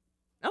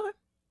 Okay.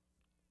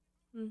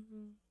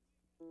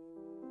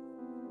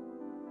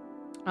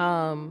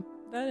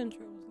 That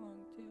intro was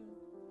long too.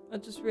 I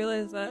just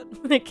realized that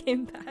when it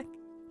came back.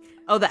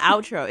 Oh, the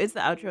outro. It's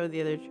the outro of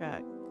the other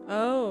track.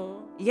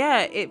 Oh.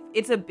 Yeah,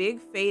 it's a big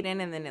fade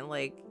in and then it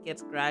like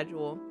gets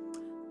gradual.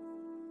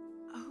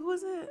 Who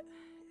was it?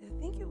 I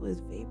think it was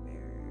Vapor.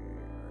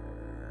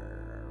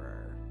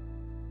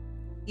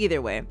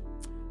 Either way.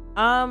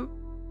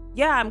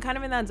 Yeah, I'm kind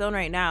of in that zone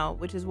right now,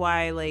 which is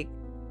why like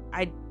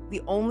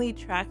the only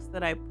tracks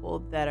that I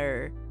pulled that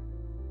are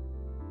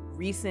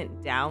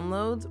recent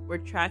downloads were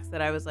tracks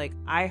that I was like,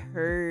 I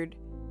heard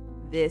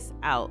this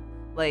out.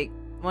 Like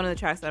one of the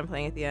tracks that I'm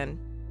playing at the end,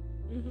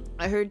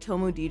 I heard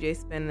Tomu DJ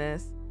spin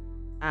this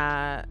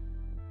at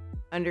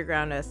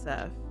Underground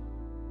SF.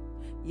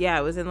 Yeah,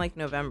 it was in like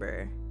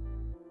November.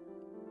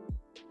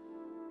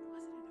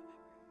 Was it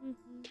in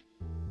November?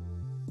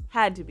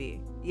 Had to be.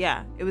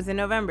 Yeah, it was in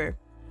November.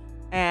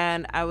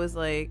 And I was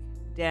like,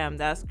 damn,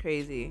 that's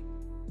crazy.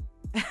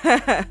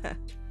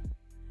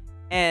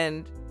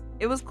 And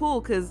it was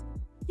cool because,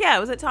 yeah, it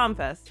was at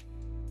Tomfest.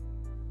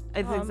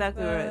 That's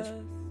exactly where it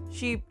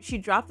is. She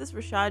dropped this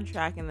Rashad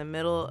track in the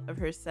middle of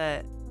her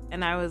set,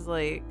 and I was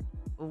like,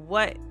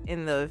 what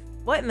in the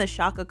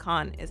Shaka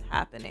Khan is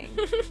happening?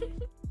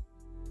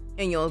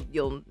 And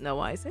you'll know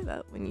why I say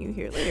that when you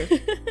hear it later.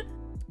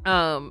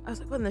 I was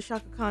like, what in the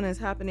Shaka Khan is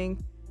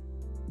happening?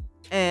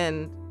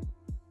 And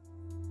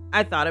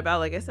I thought about,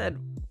 like I said,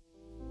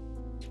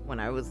 when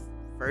I was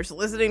first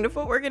listening to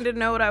Footwork and didn't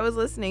know what I was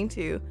listening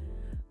to.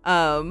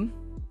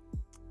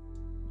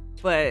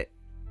 But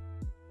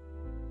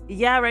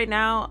yeah, right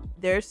now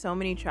there's so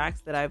many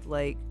tracks that I've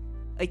like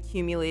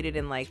accumulated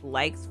in like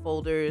likes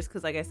folders.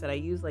 Cause like I said,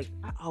 I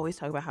always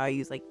talk about how I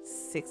use like 5 to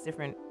 6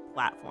 different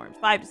platforms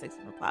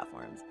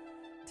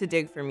to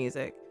dig for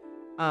music.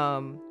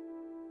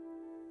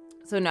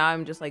 So now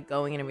I'm just like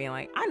going in and being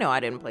like, I know I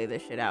didn't play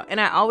this shit out. And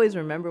I always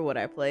remember what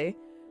I play.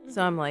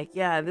 So I'm like,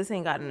 yeah, this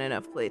ain't gotten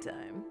enough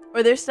playtime.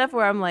 Or there's stuff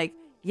where I'm like,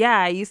 yeah,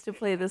 I used to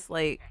play this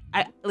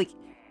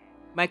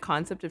my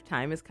concept of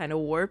time is kind of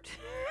warped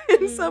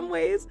in some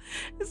ways.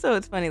 So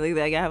it's funny,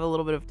 like I have a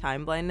little bit of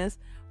time blindness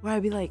where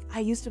I'd be like, I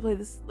used to play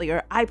this,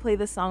 or I play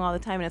this song all the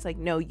time. And it's like,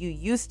 no, you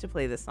used to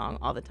play this song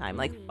all the time,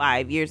 like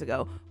 5 years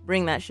ago.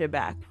 Bring that shit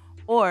back.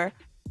 Or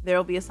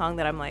there'll be a song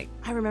that I'm like,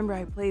 I remember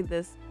I played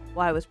this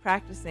while I was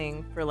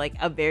practicing for like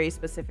a very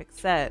specific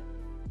set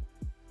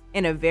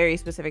in a very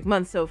specific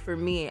month. So for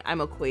me, I'm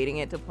equating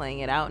it to playing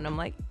it out. And I'm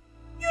like,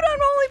 you done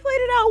only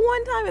played it out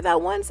one time at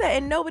that one set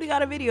and nobody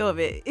got a video of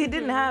it. It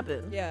didn't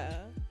happen. Yeah.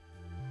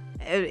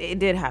 It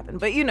did happen.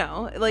 But you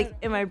know, like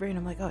in my brain,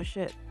 I'm like, oh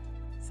shit.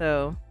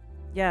 So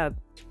yeah,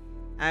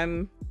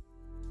 I'm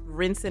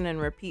rinsing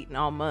and repeating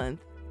all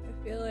month. I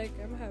feel like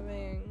I'm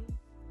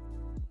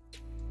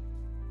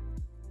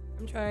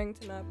trying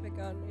to not pick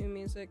out new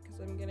music because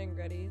I'm getting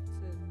ready to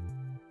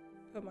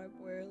put my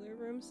boiler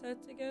room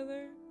set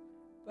together.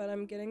 But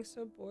I'm getting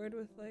so bored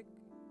with like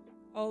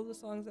all the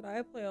songs that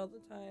I play all the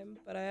time.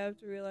 But I have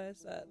to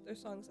realize that they're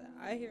songs that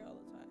I hear all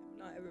the time.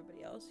 Not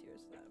everybody else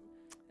hears them.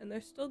 And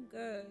they're still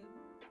good.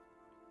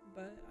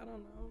 But I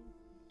don't know.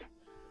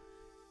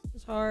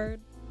 It's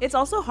hard. It's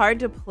also hard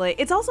to play.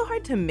 It's also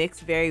hard to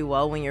mix very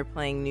well when you're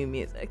playing new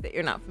music that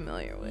you're not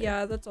familiar with.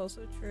 Yeah, that's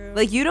also true.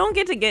 Like, you don't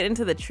get to get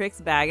into the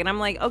tricks bag. And I'm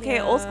like, okay,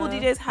 Yeah. old school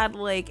DJs had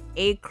like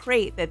a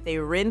crate that they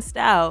rinsed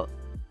out.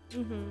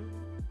 Mm-hmm.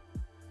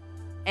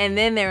 And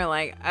then they were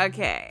like,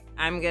 okay,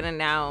 I'm going to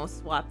now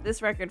swap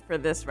this record for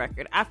this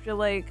record. After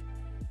like,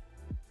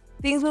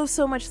 things moved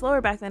so much slower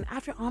back then.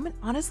 After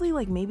honestly,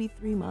 like maybe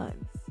 3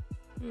 months.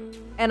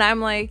 And I'm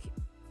like,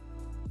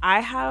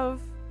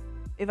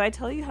 if I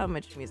tell you how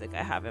much music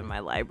I have in my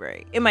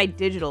library, in my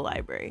digital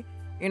library,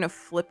 you're going to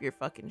flip your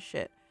fucking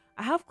shit.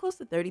 I have close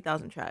to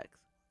 30,000 tracks.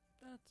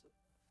 That's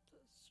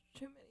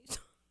too many songs.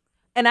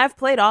 And I've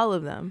played all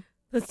of them.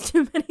 That's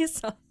too many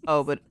songs.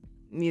 Oh, but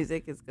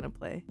music is going to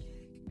play.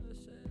 Oh,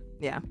 shit.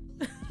 Yeah.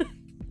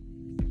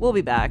 We'll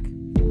be back.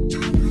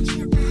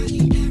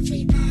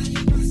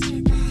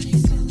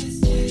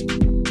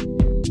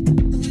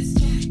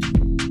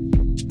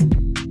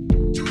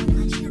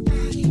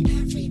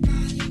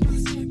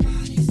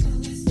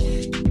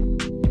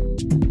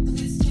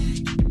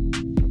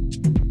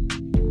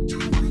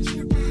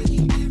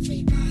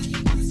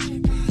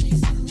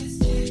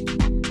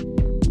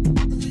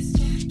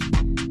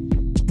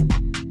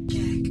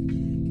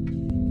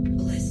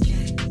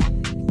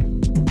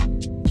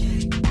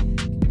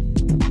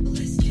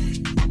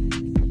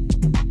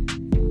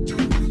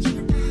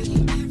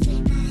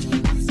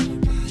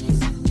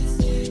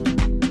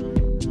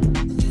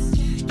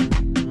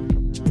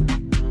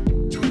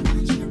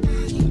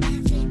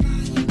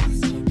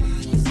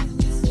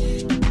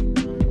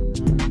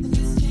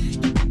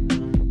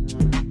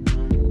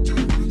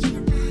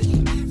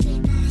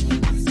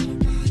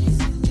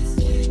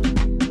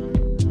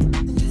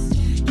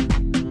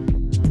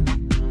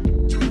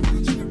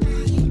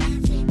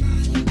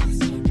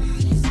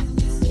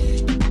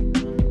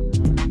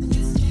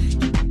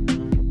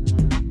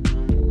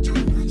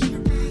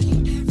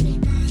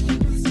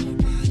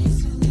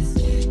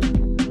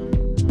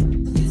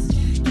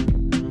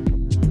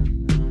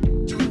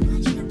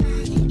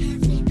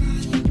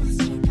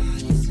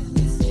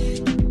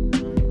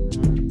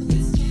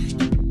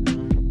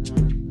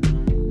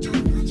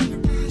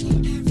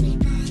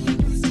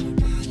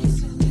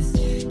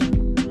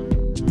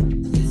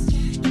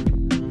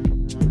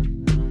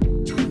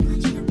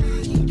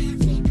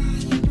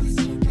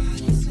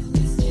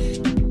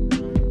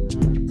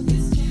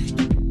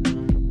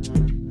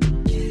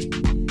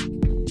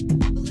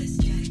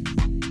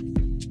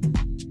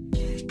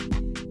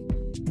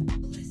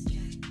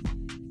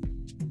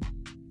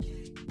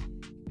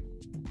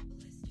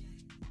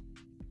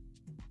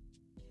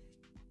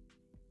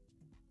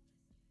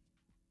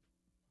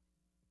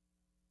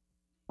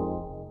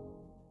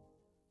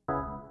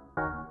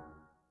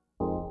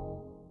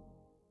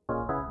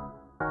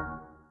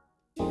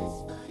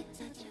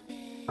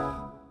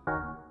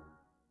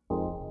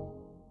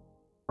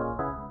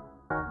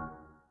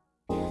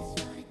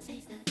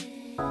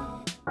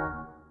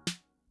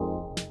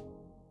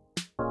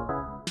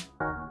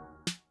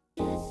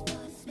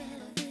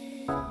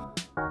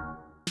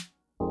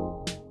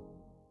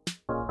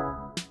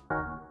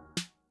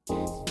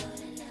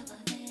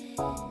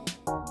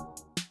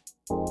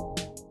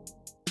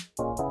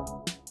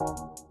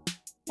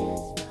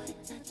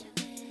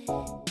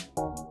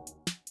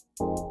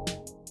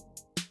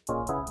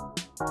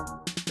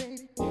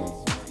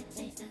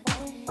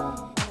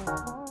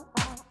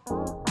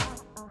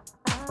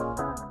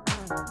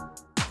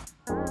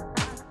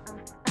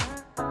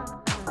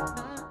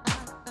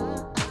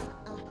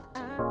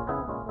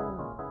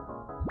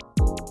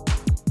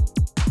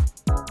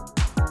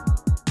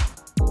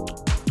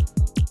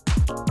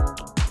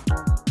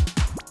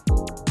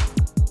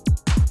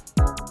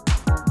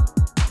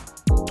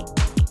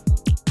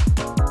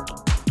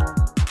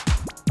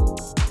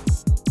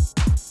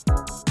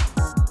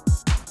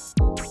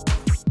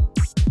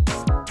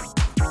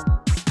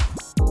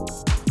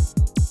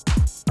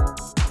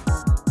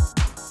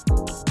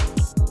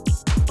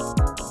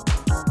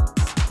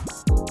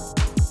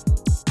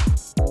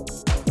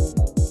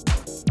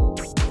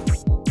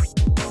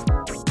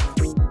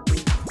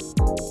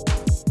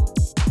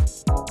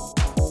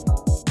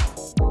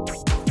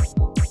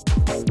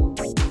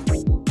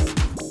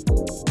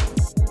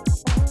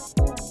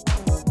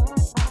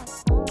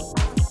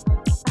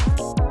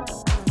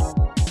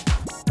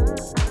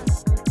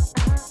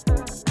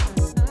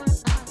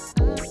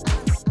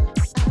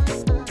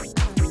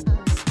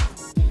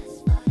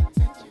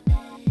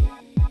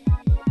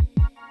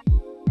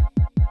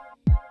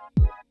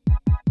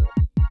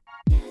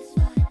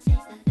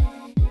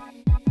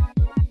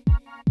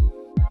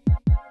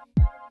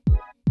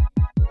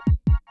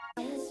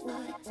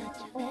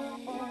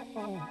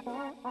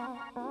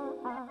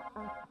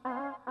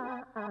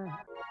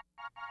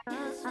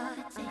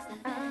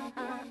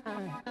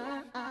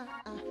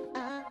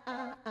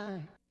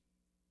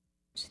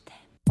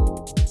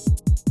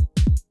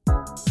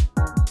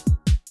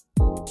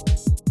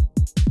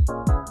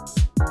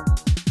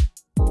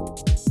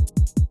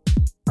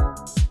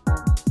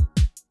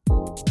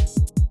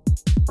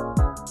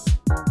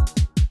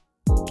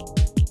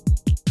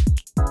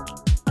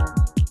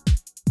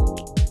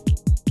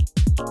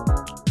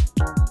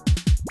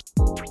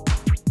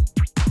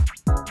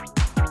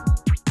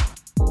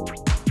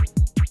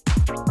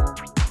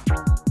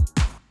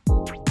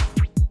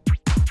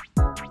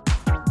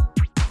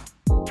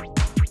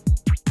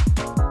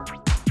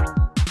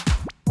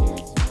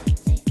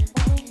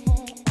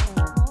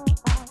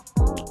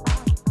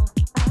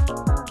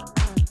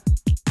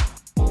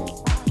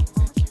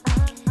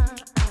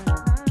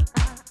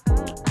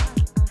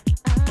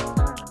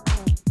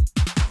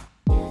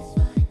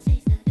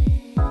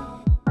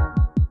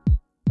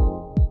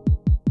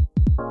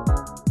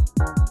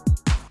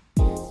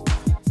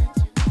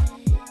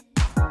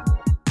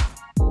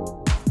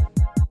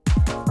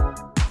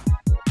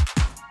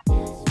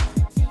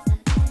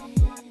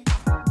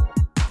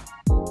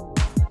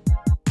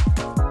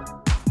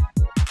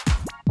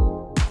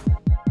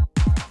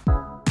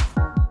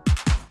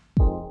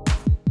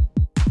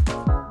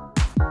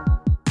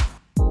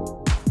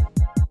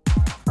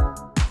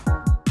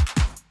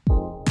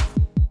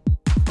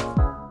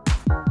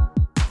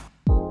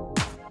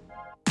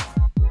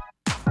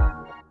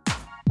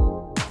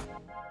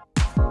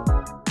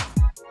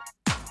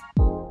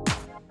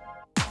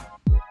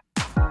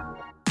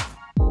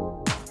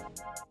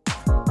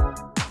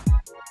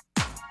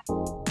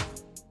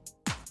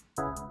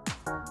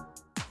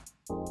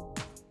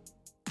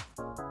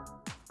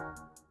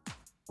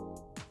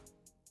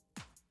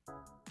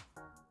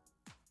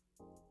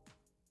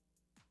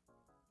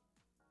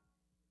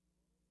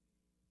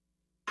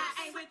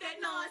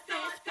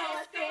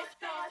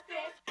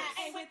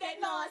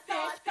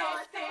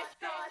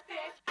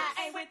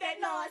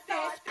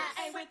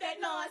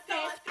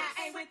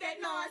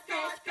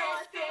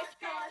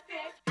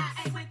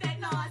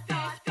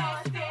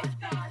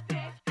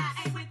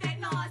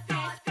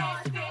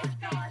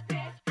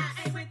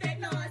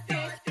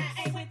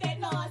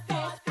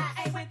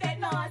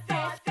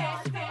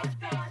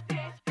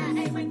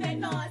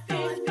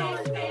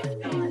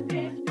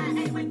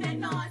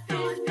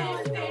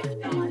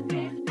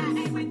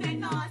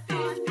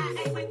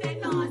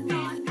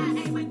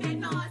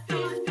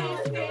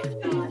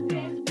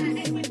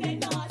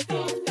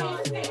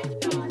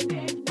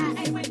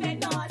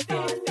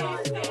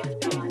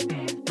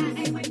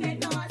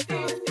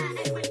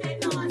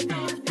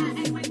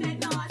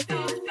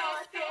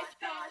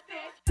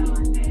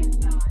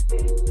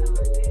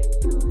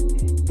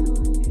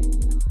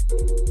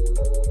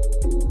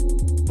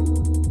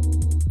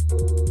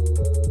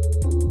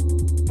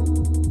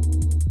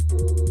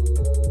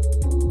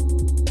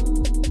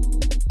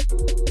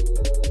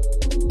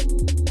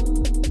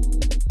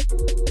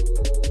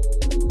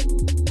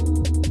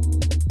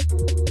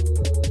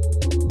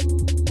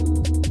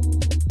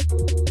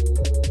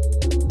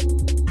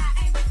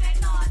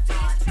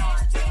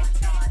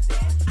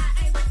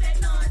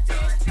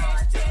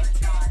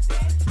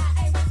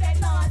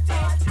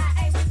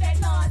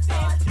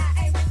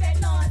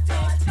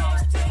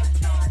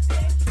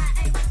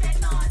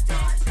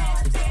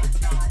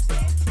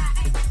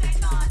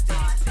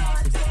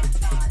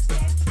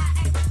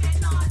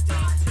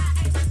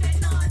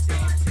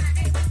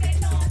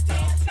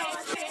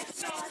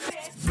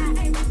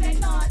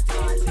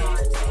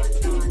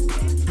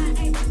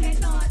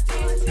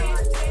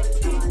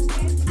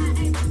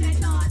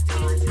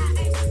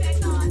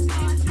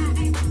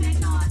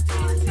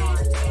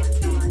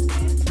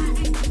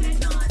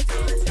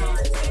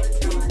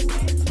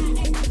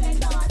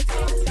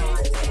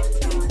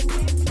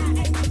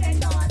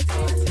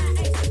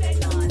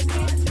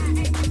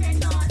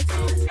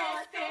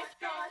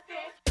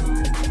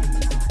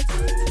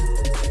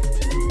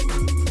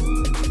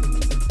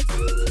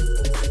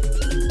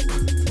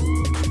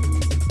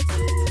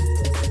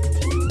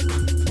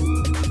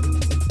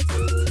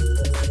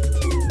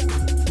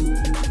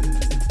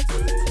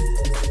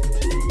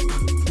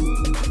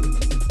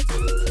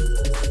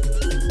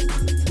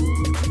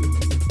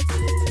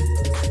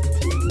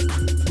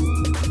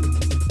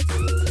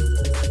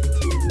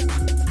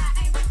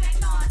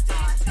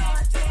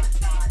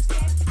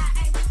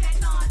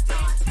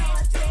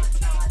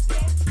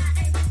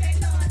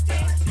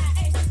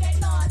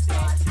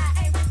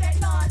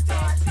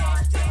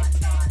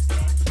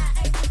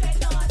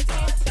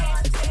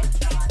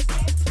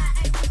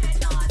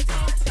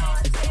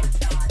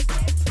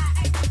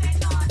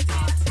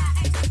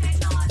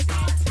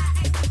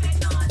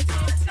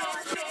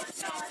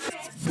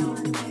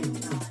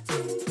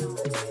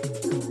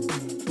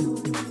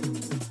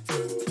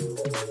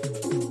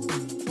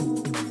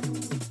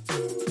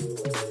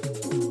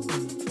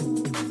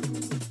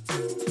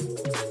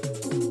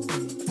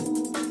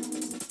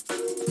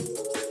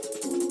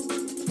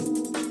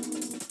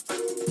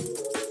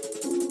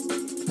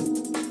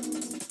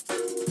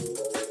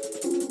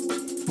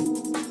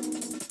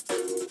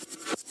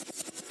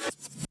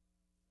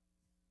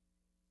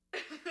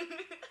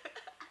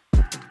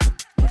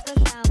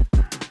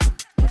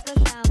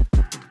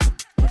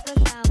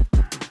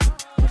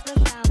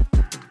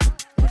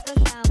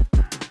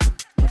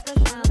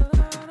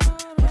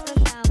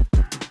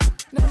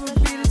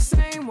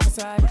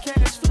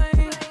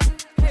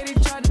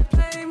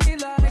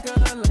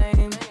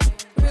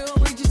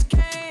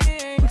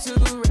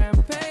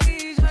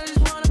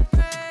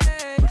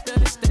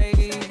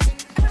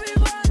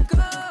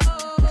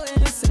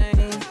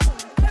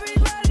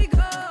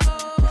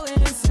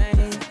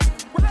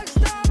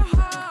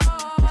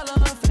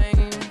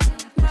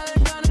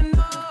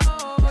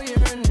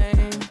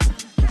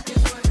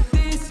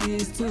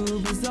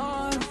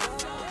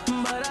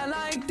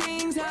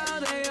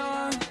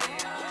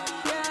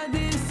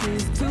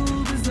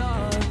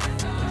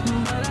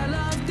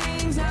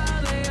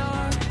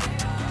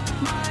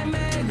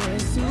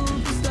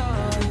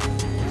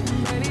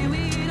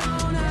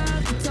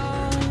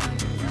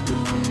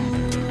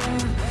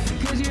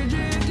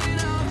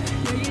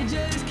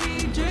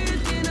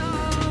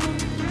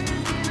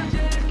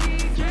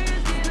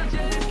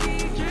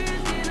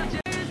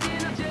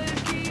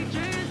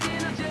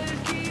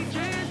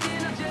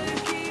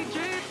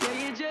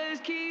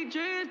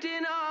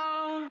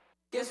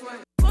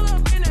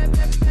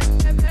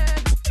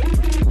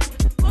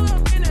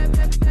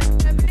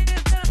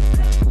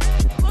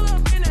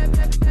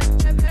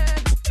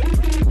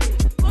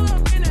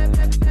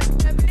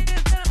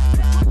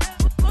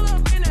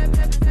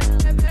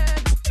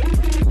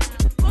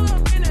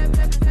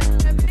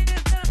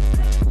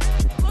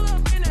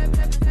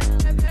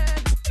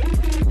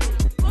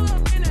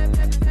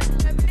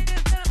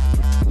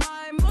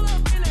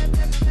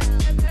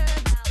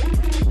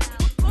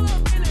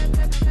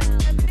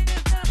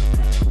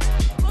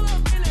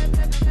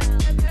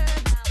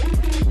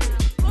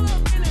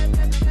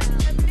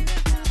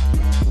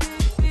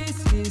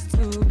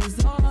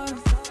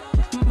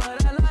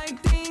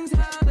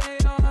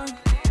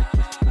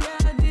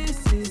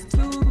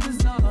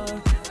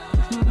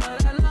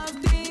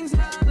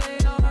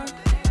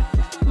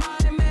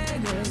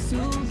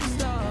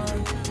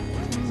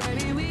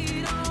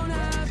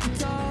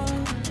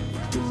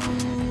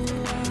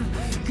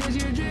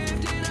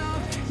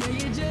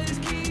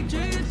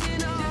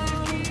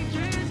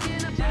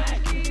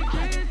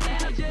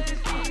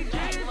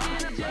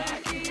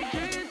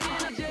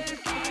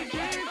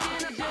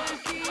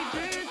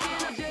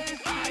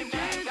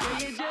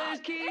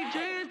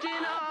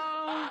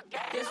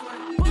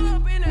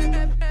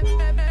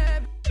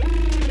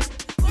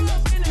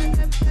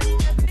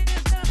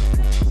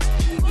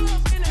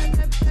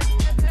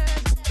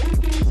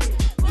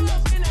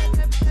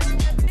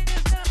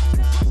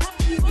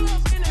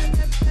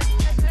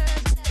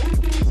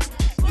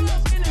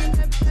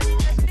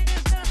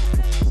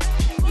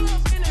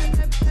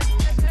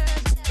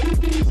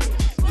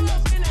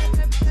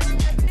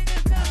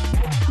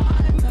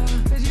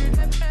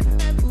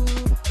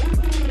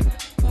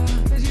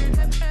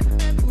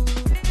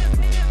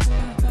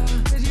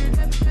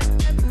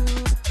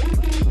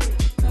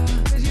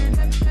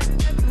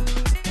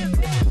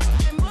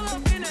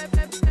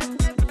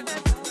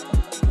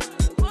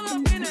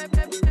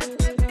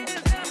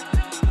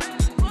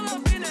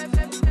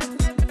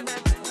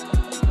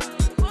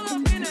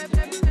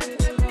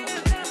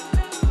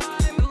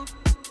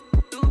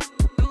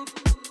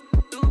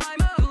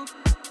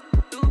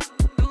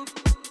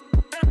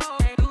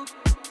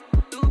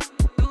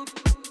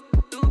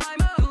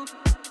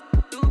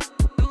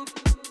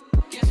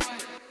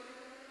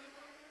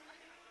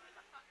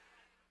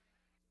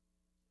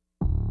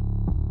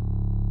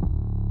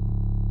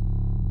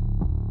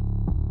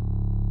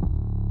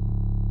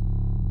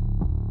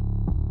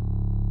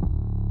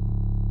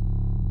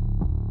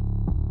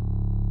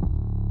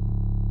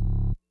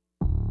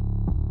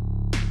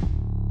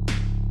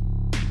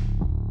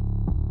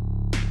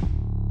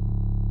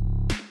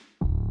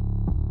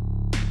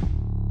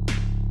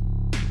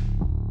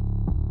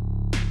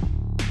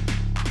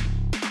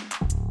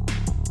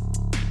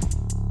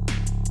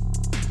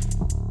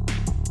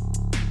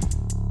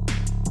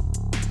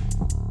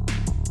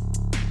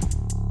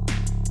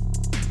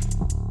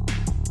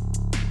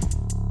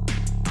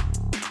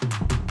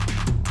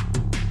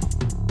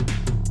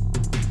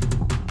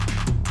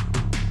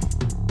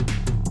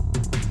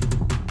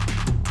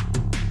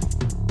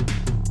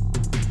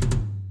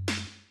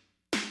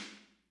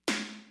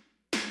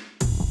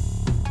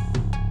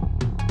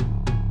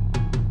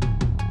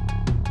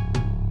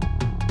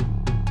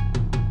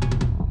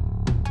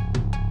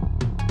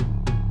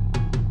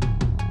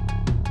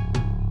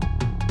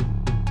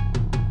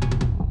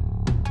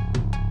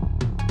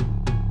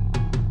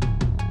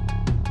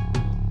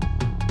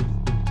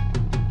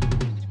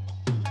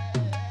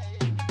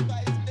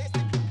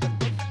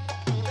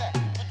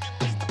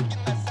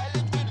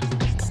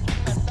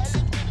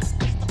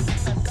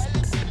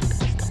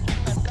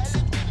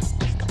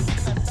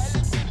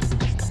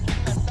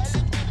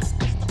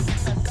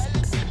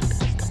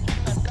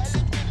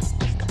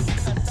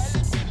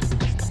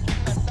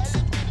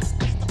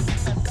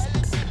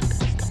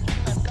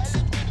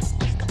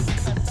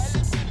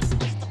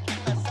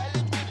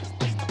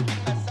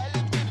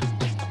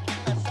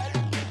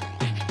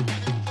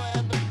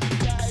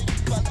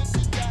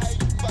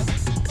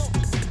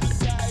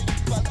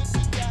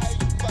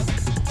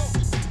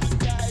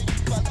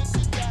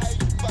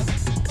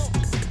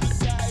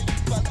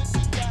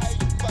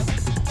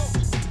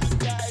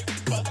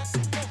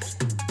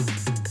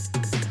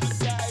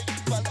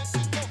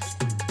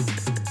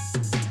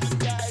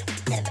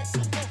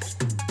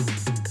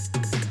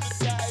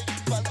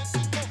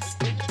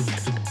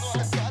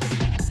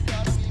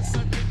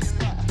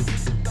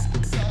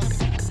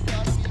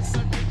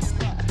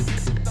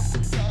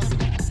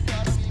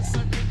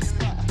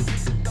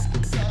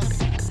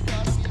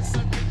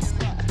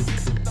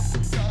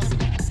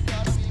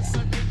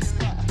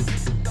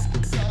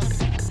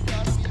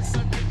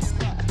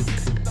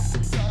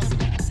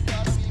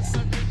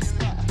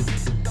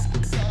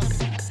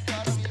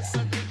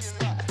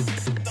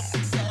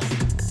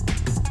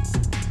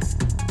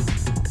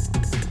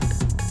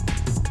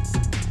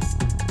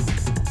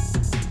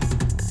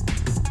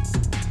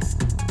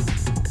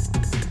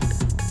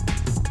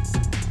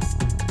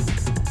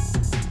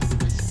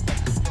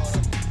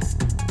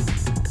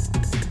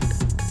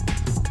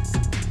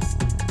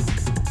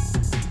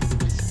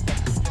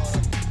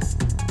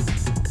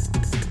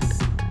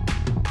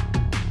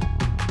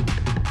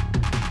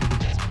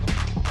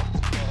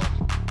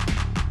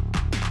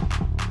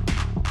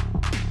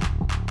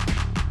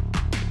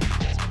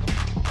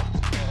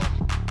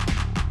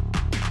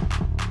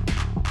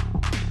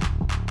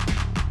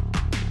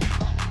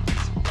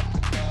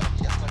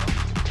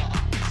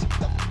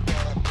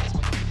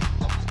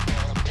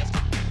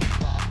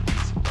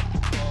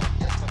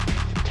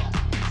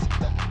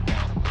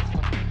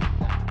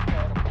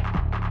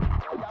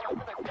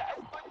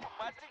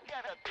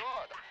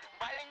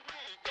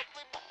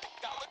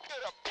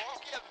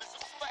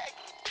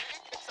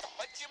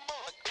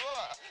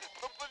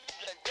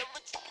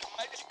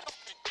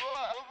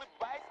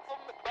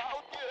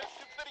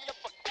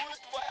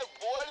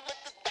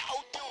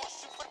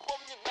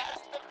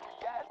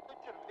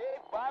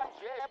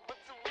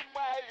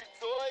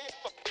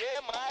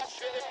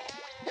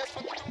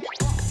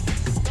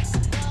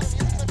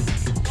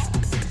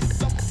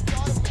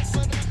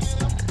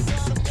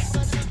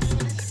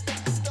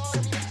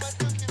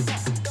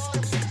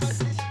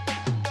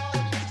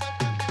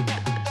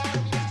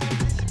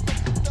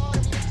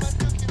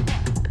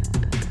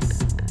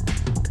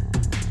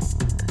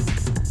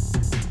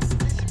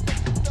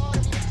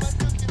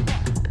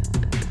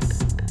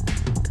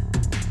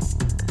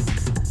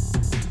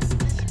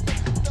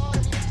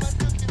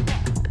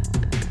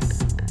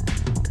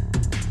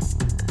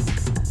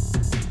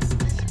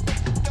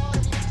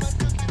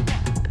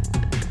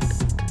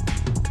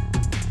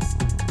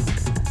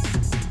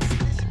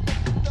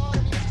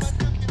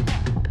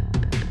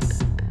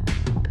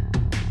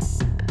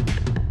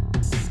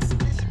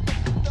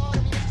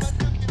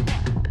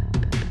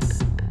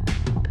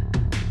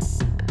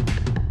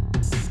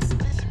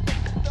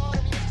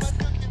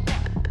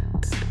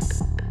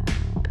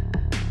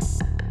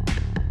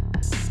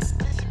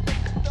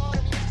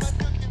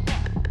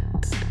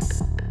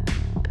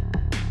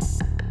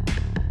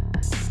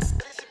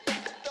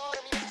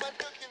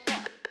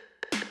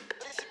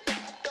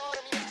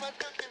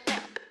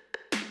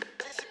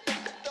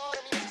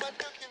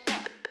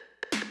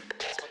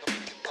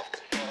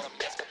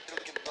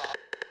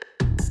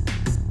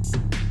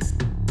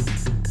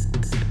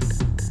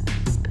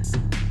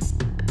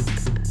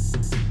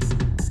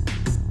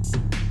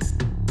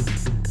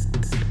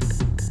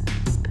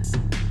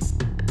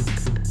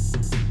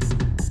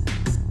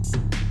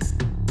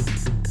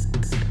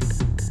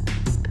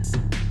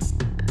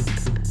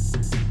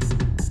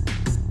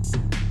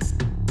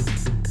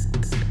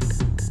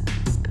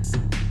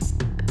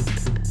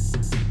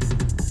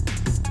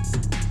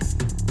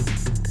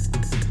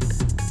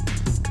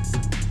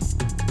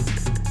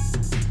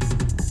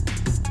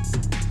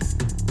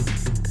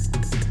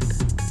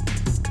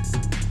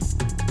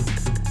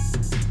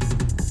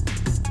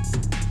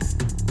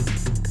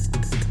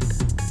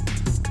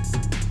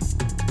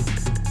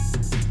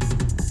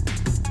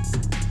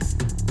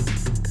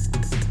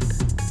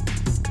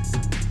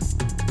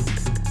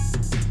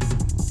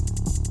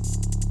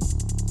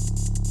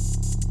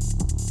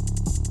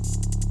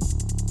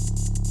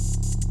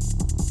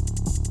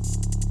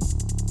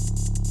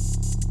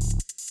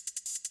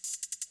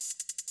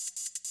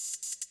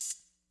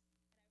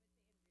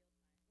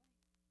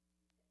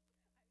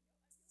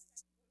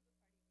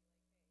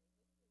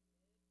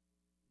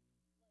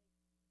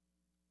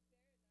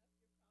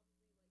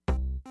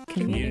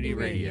 Community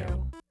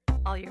radio.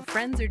 All your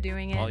friends are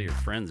doing it. All your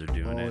friends are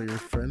doing it. All your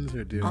friends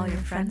are doing it. All your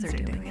friends are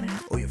doing it.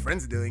 All your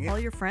friends are doing it. All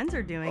your friends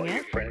are doing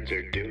it. Friends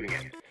are doing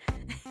it.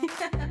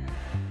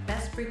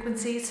 Best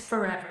frequencies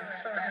forever.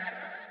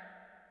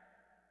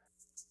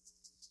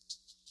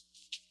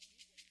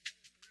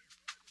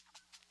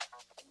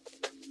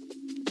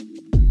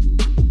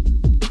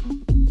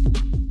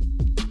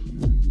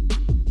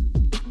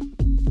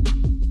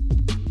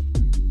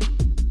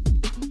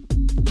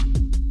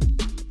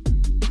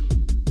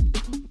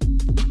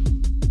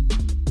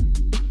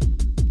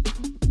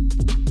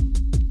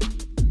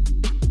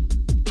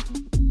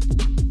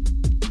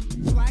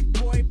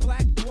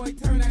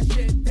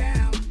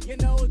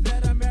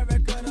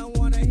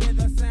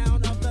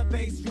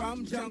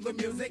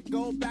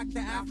 Go back to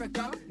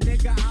Africa,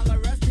 nigga, I'll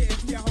arrest you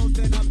if you're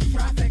holding up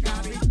traffic.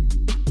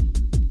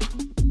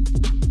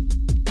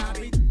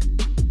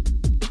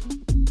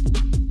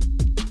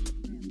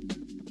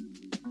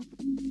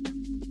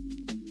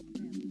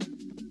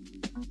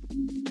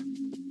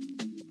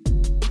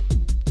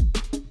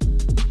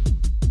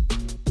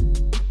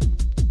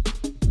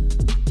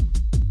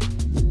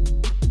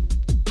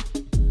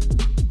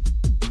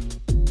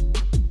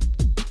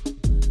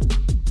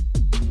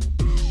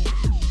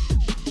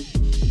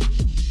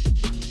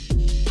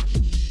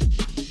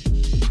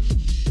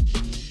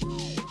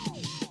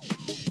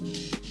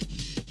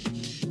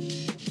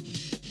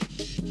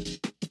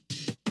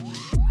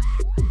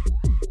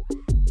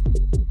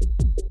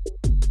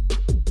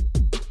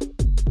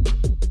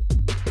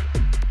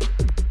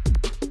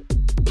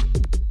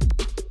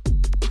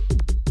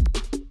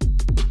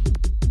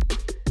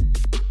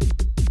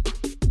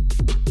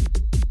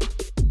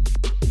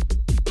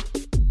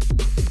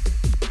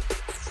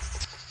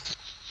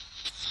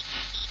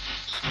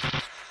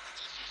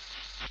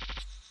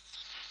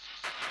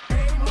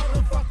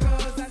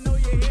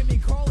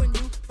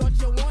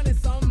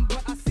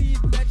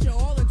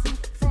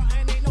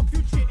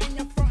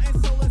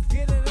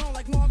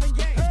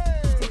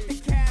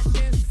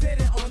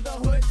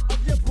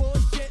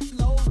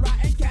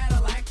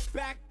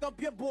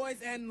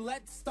 And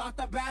let's start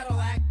the battle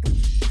act.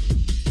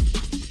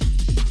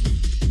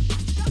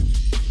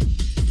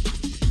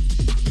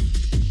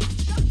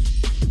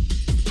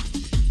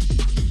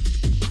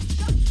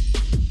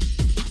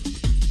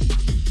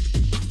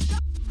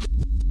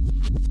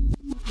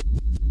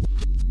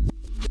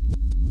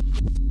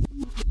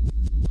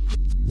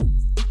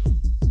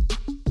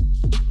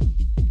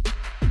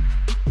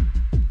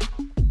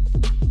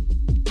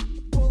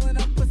 Pulling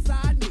up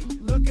beside me,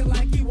 looking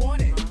like he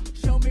wanted.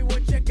 Show me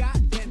what you got,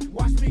 then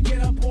watch me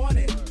get up on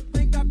it.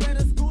 Think I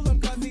better school him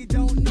cause he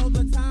don't know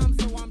the time.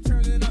 So I'm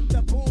turning up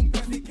the boom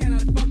cause he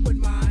cannot fuck with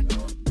mine.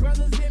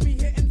 Brothers hear me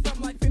hitting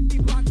from like 50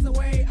 blocks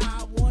away.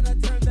 I wanna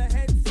turn the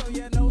head so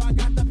you know I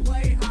got to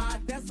play high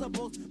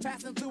decibels.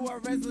 Passing through a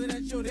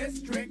residential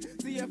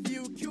district. See a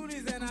few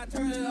cuties and I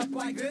turn it up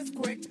like this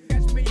quick.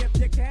 Catch me if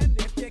you can,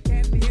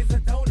 here's a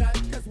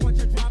donut. Cause once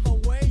you drive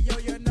away, yo,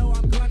 you know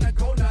I'm gonna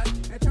go nuts.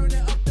 And turn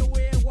it up the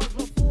way it was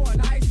before.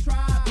 Nice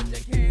try,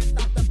 but you can't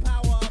stop the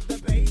power of the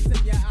bass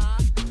in your eye.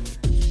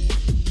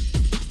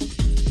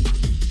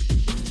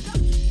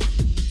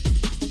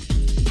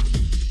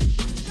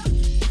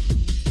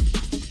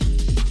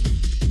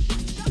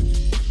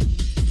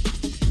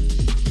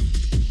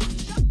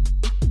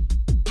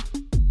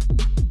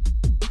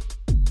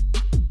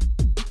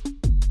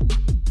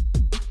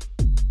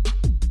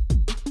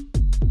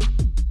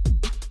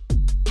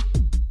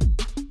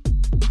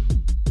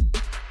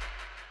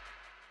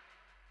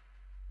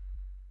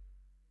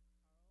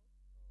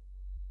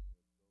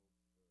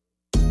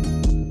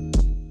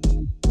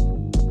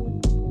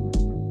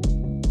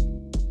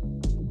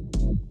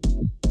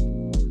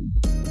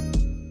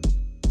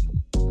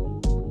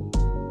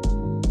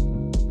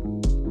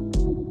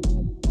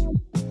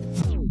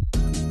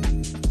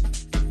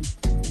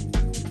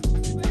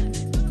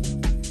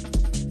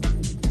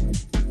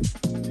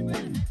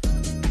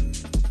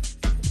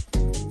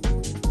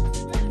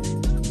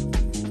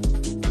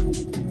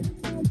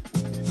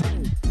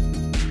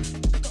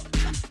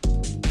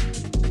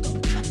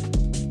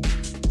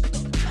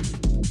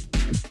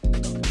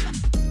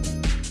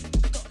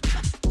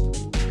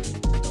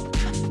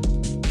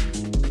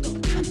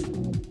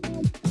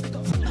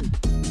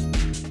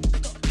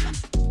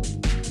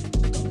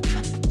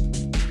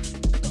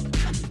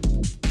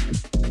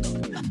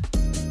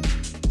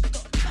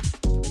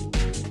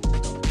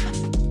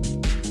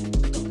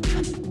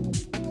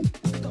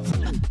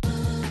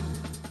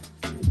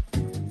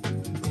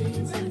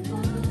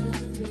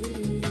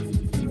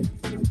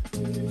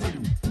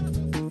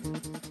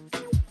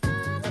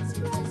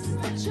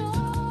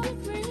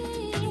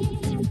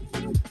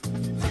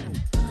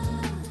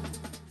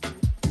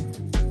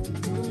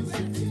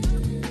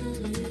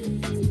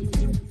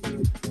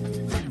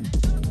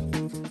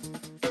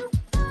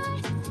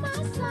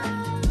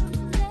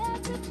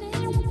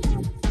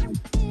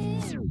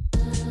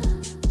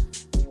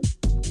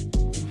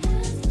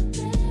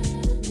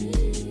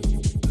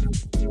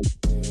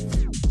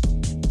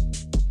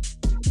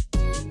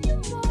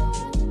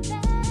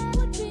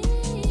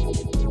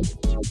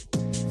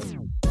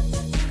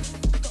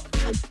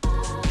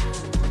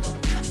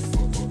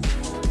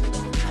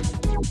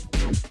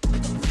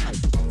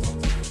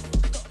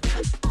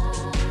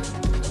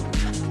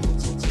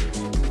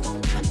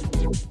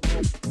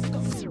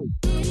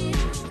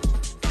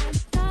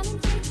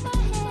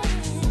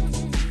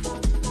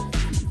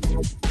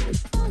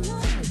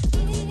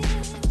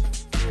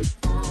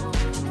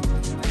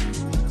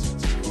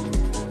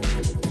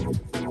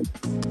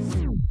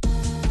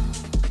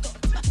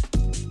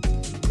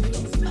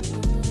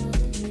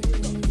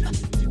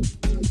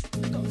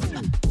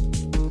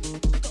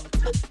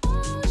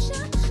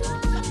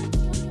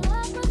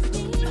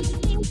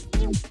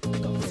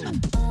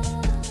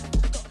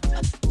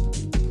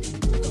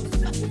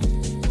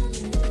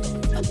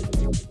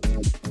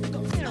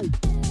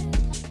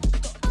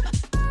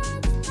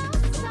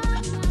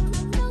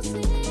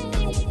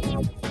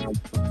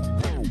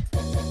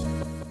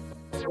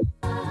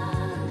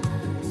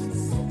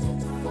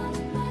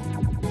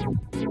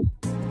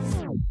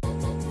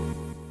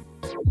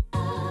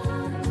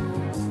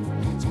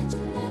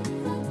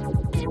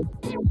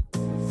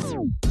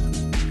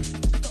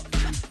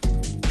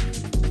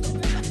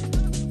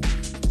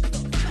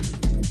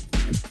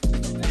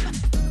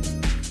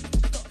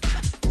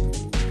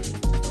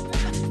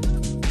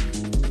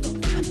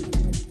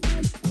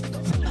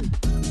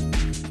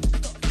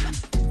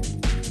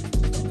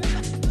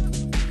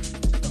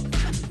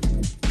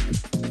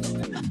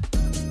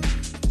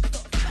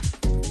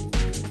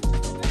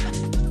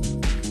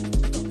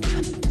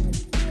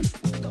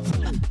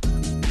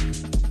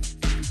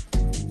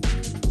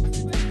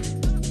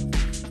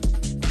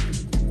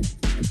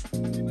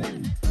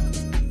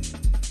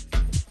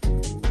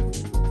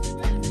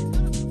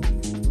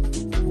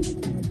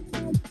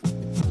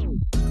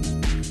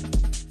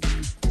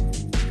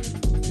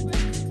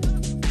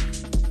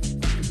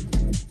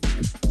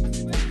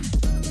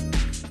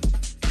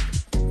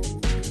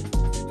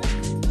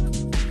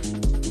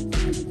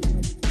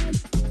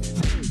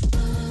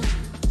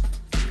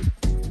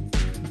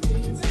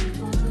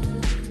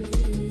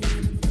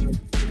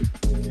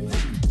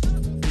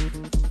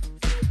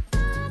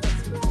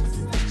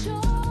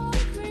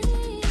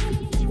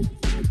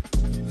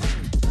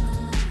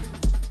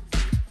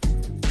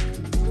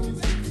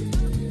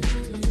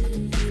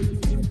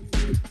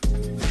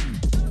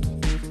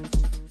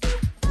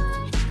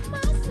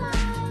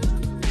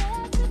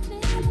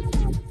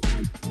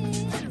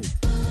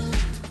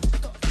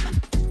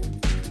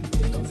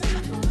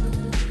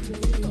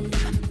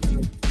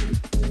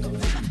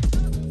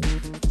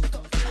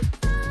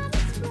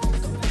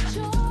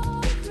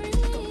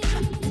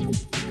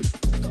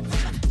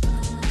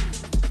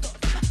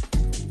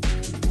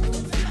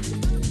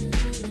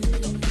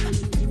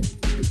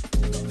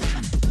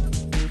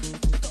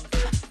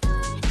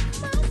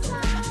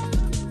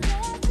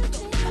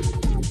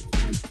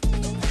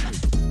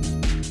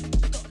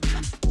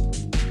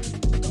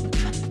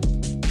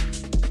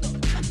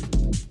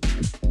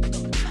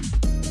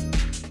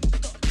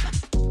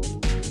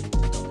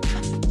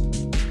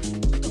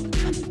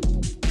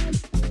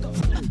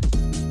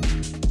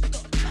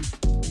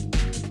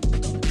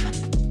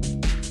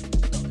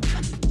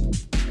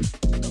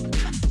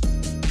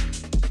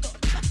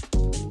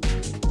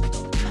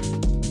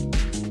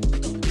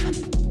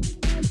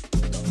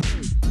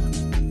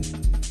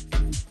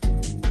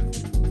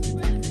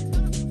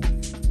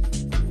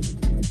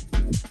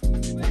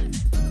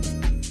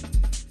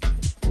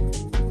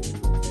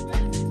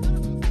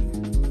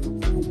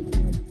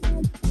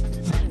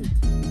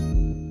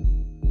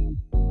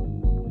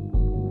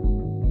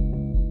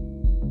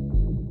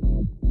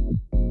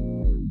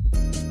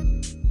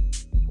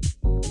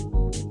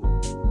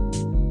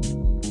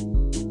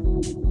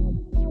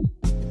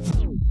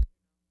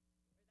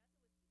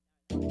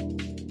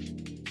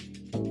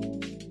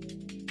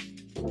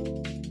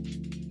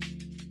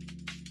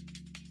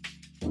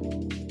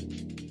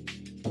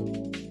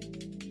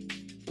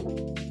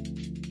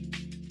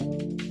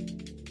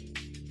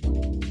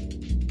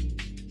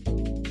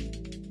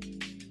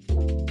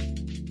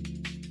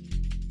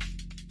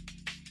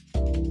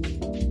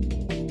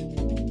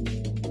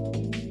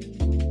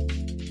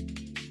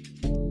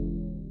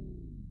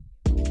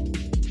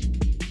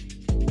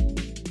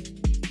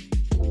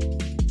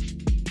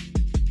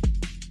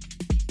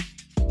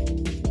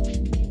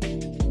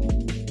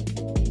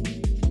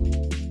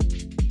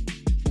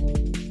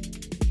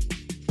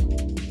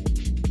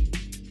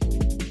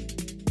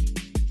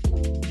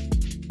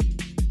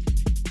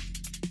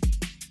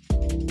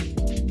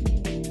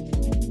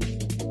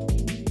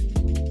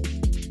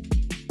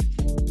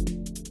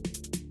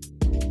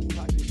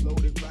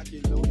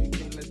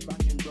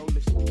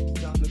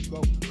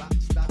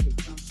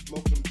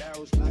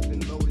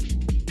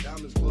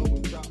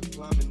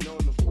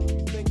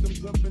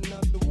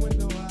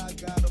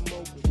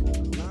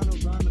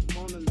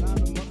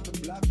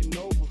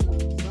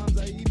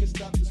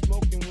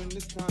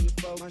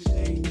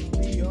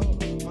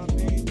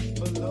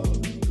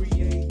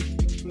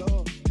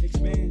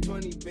 Expand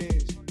 20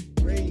 bands,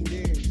 rain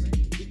dance.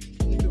 We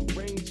can either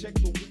rain check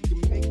or we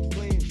can make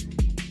plans.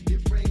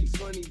 It rains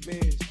 20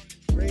 bands,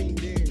 rain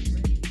dance.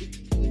 We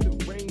can either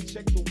rain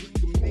check or we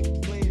can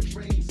make plans.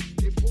 Rains,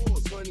 it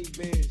pours 20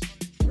 bands,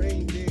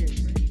 rain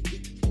dance. We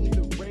can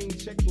either rain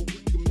check or we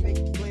can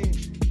make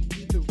plans.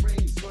 Either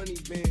rains 20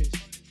 bands,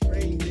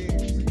 rain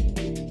dance.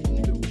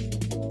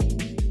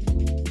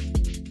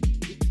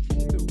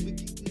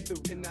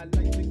 And I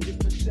like to give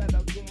a shout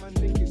out to my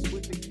niggas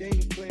with the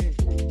game plan.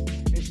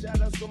 And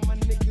shout out to my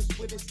niggas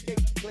with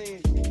escape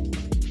plans.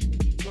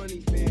 20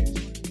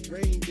 bands,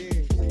 rain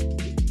dance.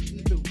 We can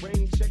either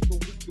rain check or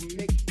we can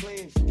make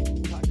plans.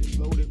 Pockets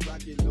loaded,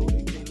 rocket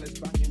loaded, okay, let's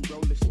rock and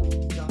roll this.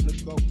 Time to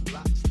go,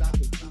 lock, stock,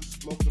 and two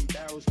smoking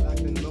barrels locked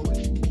and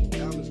loaded.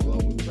 Diamonds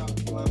glowing, drop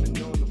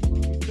climbing on them.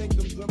 You think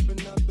I'm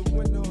jumping out the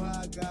window,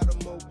 how I got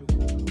them open.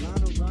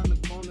 Line around the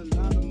corner,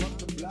 line them up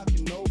the block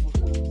and over.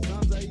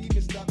 Sometimes I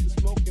even stop the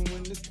smoking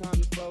when it's time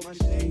to focus. My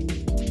shade,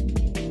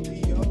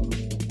 Dior,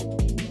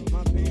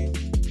 my pen,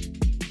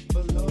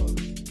 below.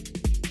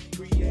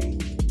 Create,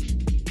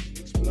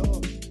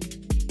 explore,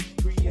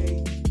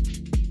 create,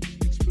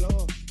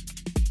 explore,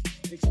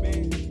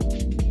 expand,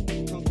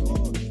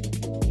 concord,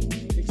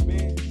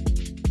 expand,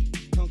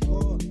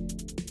 concord,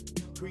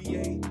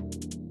 create,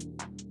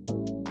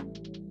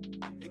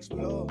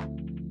 explore,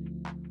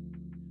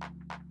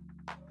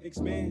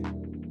 expand,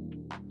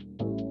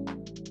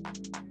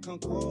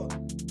 concord,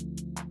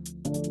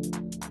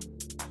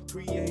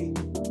 create.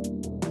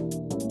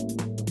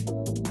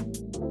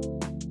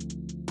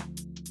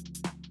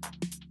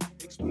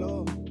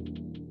 Explore.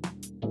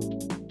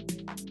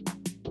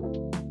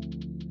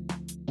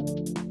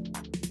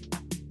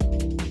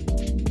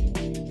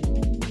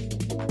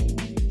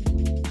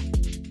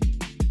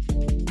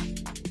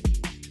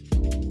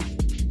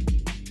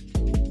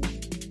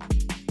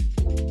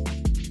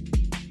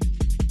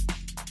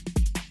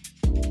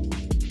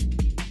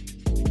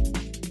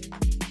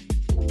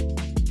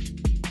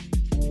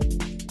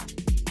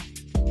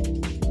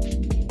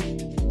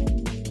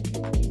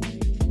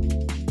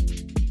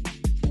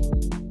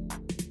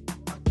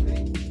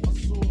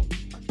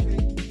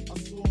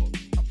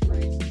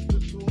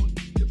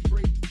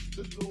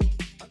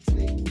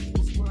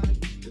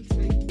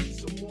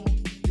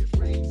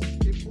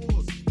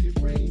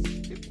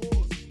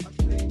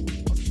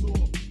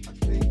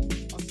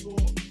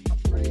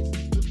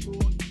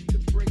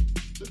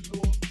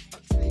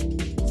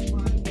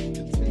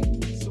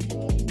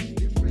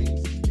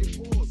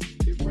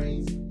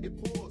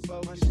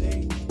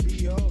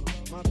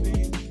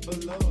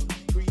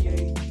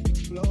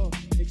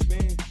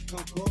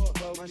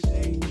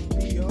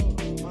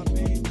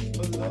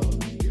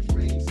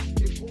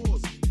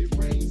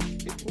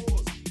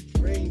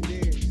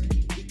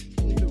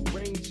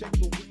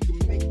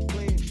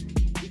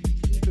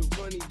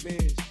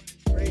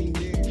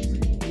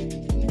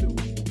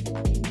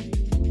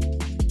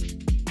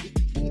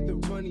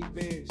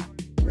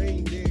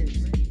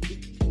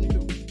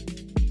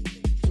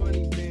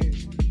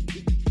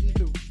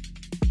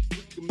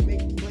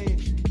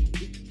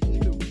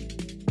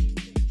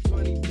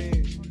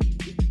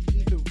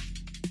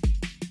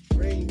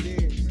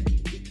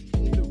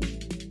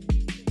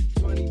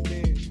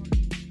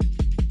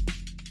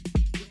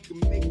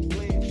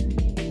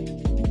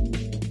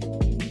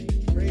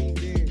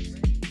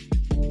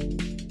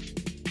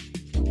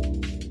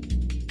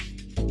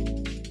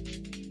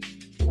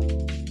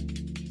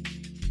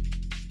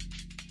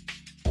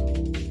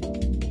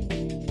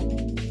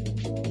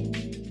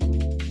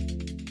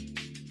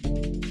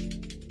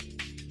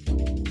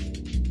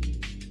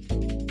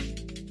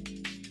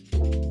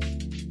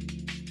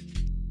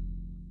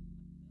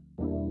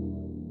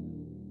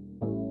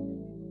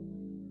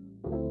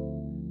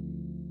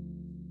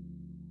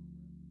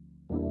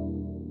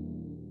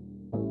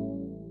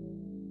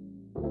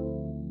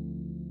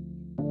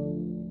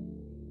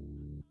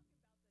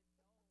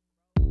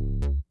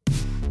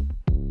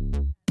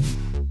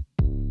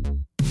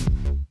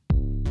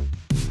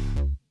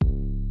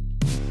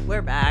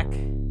 We're back.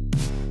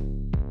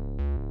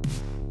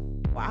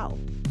 Wow.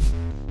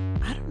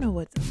 I don't know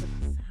what's up with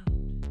the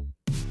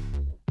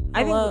sound.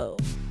 Hello.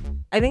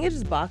 I think it's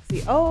just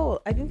boxy. Oh,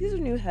 I think these are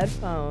new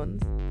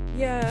headphones.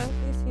 Yeah,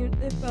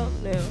 they felt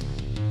new.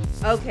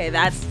 Okay,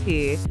 that's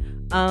T.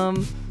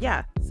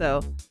 Yeah.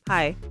 So,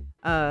 hi.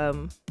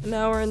 An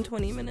hour and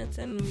 20 minutes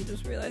in, and we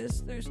just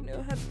realized there's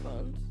new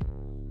headphones.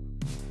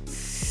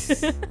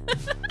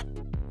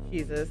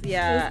 Jesus,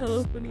 yeah. That's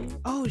hella funny.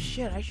 Oh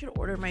shit, I should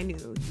order my new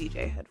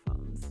DJ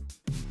headphones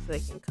so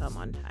they can come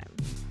on time.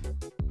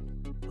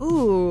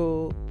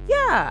 Ooh,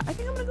 yeah, I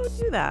think I'm gonna go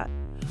do that.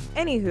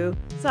 Anywho,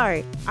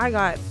 sorry, I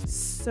got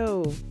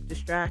so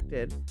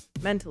distracted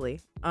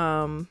mentally.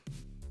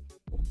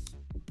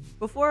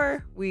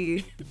 Before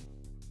we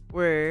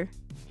were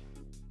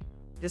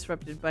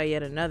disrupted by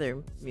yet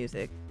another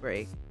music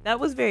break. That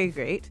was very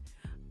great.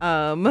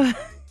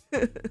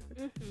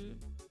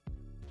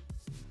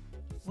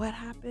 What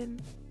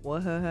happened?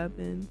 What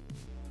happened?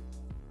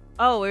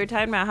 Oh, we were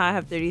talking about how I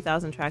have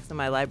 30,000 tracks in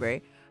my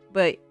library.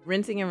 But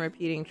rinsing and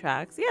repeating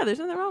tracks, yeah, there's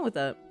nothing wrong with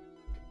that.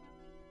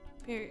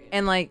 Period.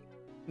 And like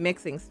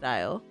mixing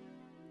style,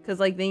 because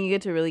like then you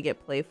get to really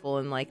get playful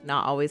and like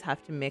not always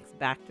have to mix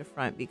back to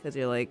front because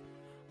you're like,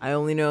 I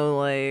only know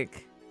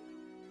like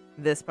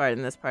this part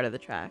and this part of the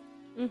track.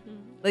 Mm-hmm.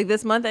 Like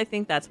this month, I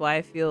think that's why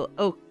I feel.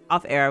 Oh,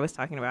 off air, I was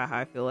talking about how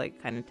I feel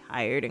like kind of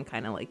tired and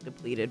kind of like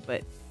depleted,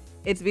 but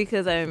it's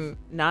because I'm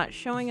not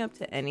showing up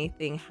to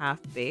anything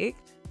half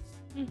baked.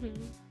 Mm-hmm.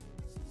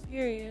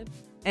 Period.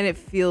 And it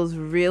feels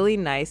really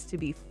nice to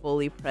be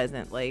fully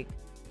present, like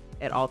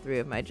at all 3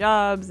 of my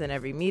jobs and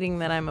every meeting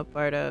that I'm a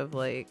part of.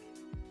 Like,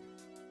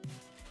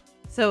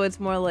 so it's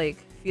more like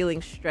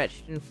feeling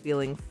stretched and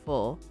feeling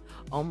full.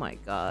 Oh my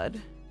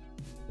God.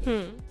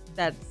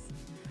 That's.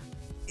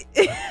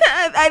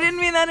 I didn't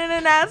mean that in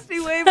a nasty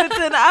way, but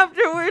then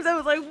afterwards I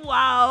was like,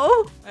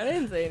 wow. I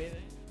didn't say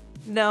anything.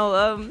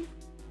 No,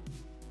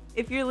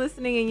 if you're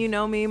listening and you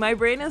know me, my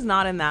brain is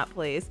not in that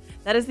place.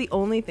 That is the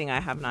only thing I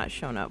have not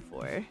shown up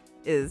for,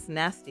 is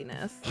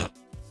nastiness.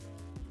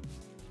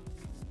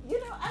 You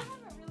know, I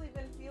haven't really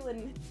been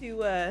feeling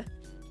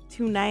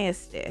too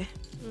nasty.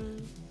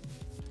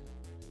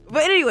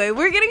 But anyway,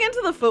 we're getting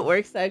into the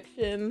footwork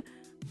section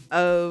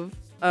of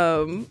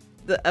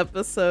the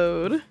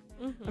episode.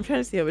 I'm trying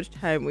to see how much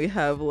time we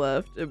have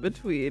left in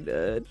between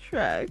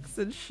tracks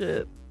and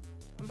shit.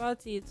 I'm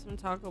about to eat some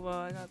Taco Bell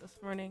I got this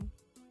morning.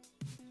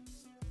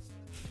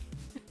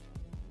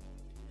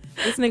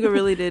 This nigga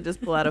really did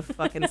just pull out a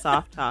fucking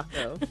soft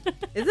taco.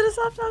 Is it a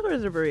soft taco or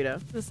is it a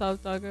burrito? It's a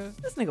soft taco.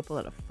 This nigga pulled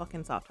out a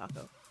fucking soft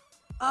taco.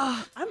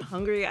 I'm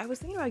hungry. I was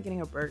thinking about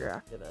getting a burger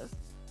after this.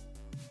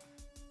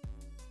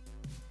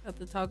 Got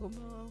the Taco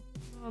Bell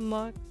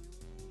unlocked.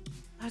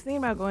 I was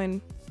thinking about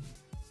going.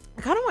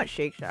 I kind of want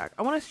Shake Shack.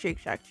 I want a Shake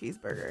Shack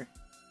cheeseburger.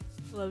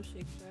 Love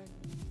Shake Shack.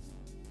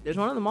 There's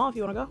one in the mall if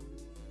you want to go.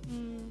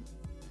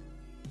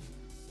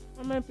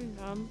 I might be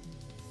dumb.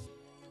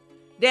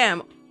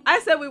 Damn. I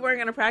said we weren't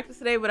going to practice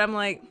today, but I'm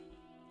like,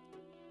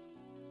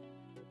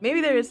 maybe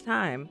there is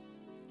time.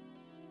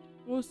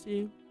 We'll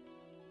see.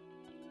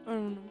 I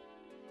don't know.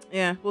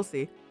 Yeah, we'll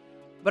see.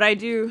 But I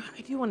do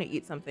want to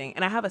eat something,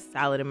 and I have a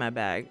salad in my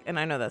bag, and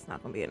I know that's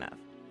not going to be enough.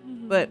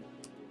 But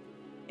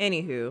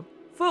anywho,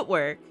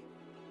 footwork.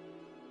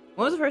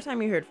 When was the first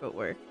time you heard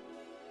footwork?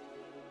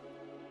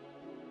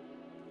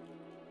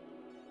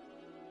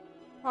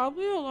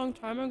 Probably a long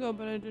time ago,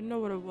 but I didn't know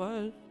what it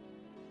was.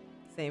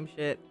 Same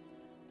shit.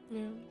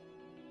 Yeah.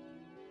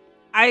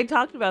 I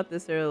talked about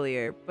this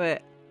earlier,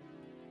 but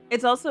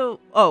it's also,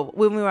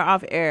 when we were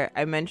off air,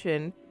 I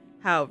mentioned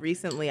how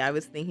recently I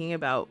was thinking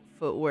about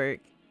footwork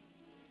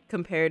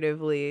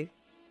comparatively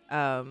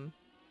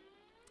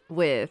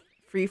with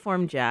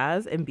freeform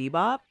jazz and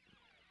bebop.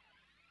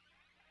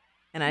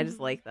 And I just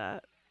like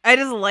that. I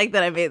just like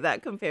that I made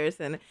that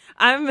comparison.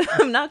 I'm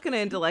not going to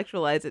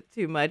intellectualize it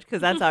too much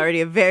because that's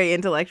already a very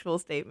intellectual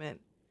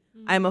statement.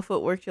 I'm a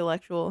footwork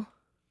intellectual.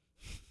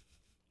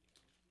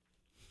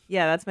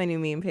 Yeah, that's my new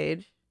meme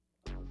page.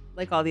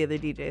 Like all the other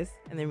DJs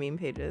and their meme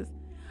pages.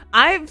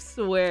 I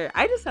swear,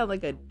 I just sound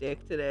like a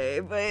dick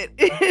today, but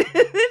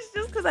it's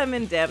just because I'm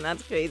in damn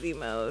that's crazy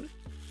mode.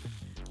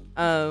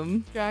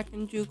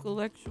 Jackin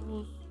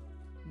Jukelectuals.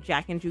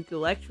 Jackin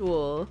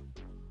Jukelectual.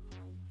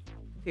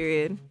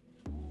 Period.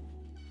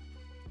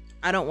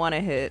 I don't want to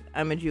hit.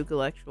 I'm a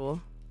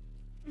Jukelectual.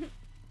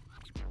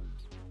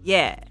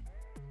 Yeah.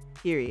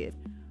 Period.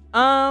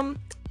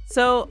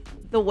 So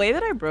the way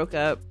that I broke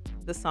up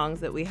the songs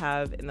that we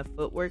have in the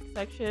footwork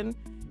section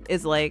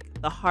is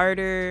like the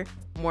harder,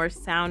 more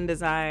sound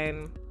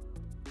design,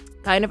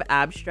 kind of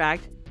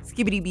abstract,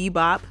 skibbity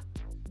bebop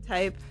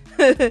type.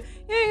 Yeah,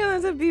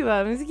 that's a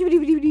bebop.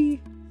 Skibbity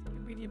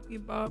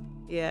bebop.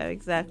 Yeah,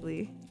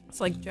 exactly.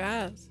 It's like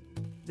jazz.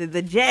 The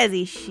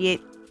jazzy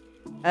shit.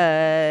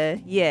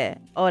 Yeah,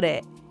 all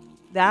that.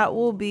 That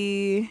will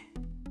be.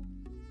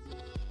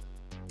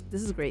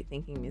 This is great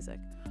thinking music.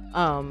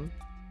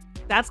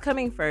 That's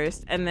coming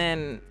first, and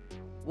then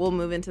we'll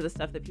move into the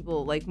stuff that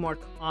people like more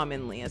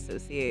commonly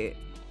associate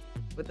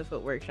with the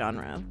footwork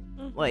genre.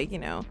 Like, you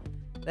know,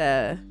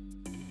 the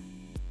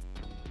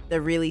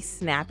really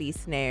snappy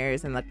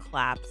snares and the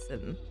claps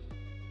and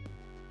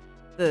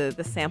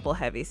the sample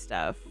heavy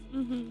stuff.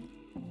 And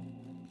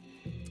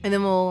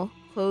then we'll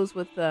close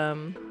with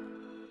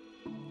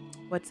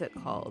what's it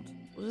called?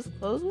 We'll just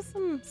close with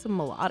some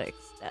melodic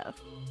stuff.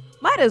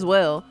 Might as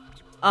well.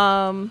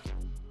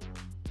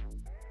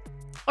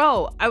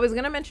 I was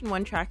gonna mention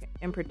one track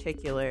in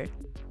particular.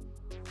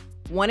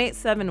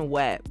 187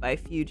 Wet by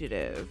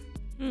Fugitive.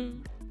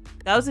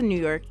 That was a New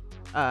York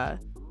they're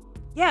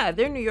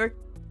New York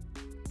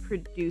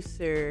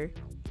producer.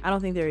 I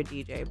don't think they're a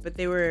DJ, but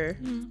they were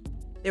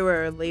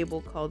a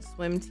label called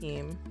Swim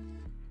Team.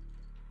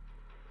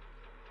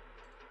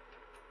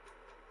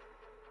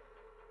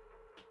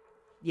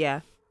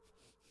 Yeah.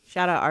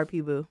 Shout out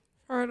RP Boo.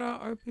 Hard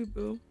out RP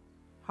Boo.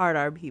 Hard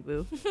RP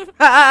Boo.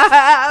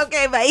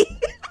 Okay, bye.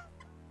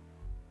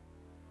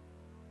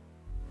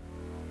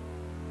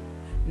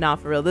 Nah,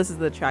 for real. This is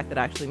the track that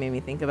actually made me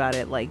think about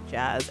it, like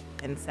jazz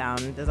and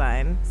sound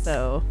design.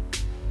 So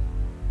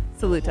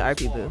Salute to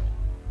RP Boo.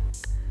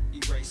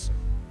 Eraser.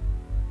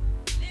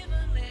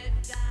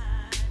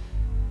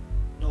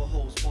 No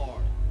holds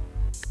barred.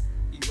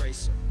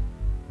 Eraser.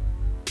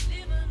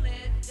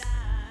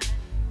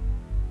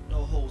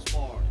 No holds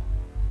barred.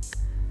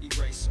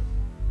 Eraser.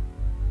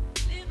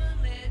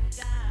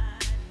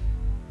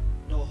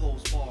 No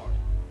holds barred.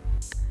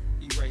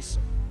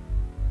 Eraser.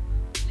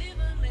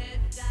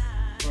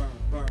 Burn,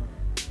 burn,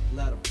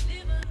 let 'em.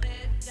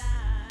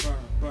 Burn,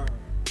 burn,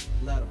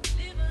 let 'em.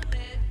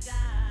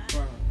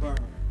 Burn, burn,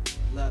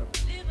 let 'em.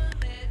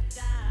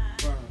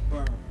 Burn,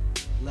 burn,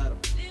 let 'em.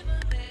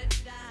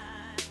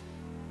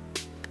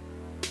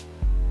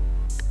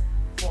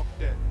 Fuck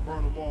that,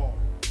 burn them all.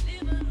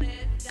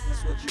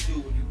 That's what you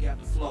do when you got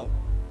the flow.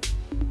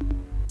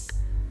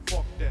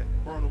 Fuck that,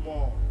 burn them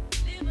all.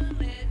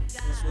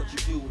 That's what you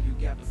do when you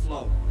got the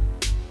flow.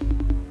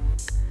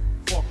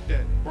 Fuck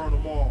that, burn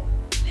them all.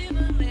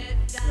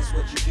 That's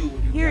what you do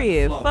when you Hear got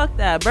you. the flow. Fuck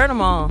that. Burn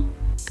them all.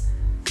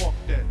 Fuck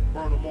that,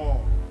 burn them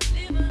all.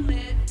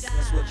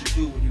 That's what you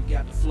do when you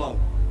got the flow.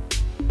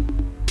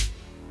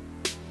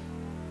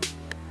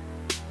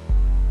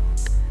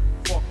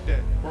 Fuck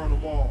that, burn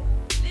them all.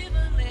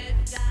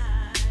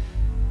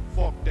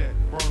 Fuck that,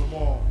 burn them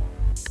all.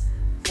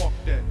 Fuck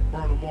that,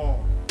 burn them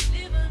all.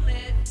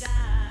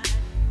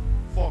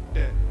 Fuck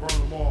that, burn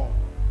them all.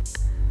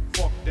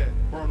 Fuck that,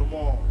 burn them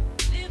all.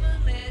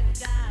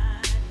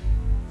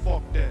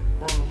 Fuck that,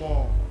 burn them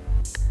all.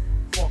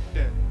 Fuck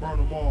that, burn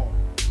them all.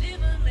 Fuck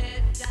that, burn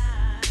them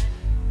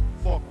all.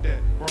 Fuck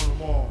that, burn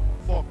them all.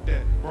 Fuck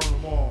that, burn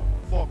them all.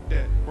 Fuck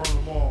that, burn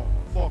them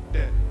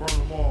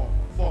all.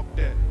 Fuck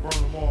that, burn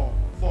them all.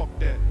 Fuck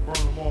that, burn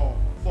them all.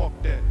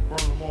 Fuck that,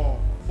 burn them all.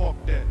 Fuck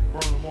that,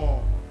 burn them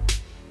all.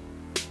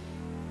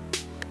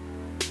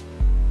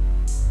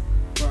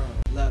 Burn,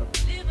 let 'em.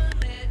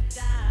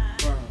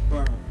 Burn,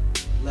 burn,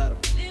 let 'em.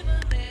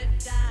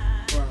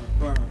 Burn,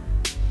 burn,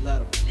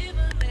 let 'em.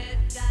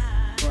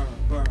 Burn,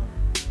 burn,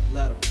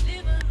 let 'em.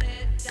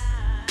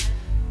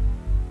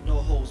 No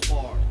holds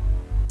barred.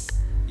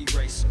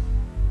 Eraser.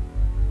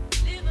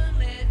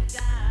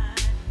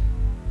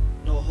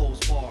 No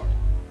holds barred.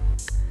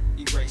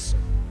 Eraser.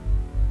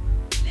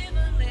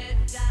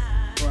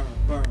 Burn,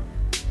 burn,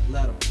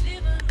 let 'em.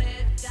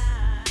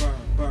 Burn,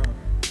 burn,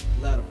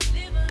 let 'em.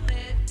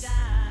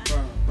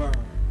 Burn, burn,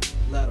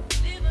 let 'em.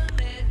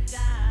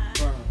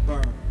 Burn,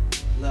 burn,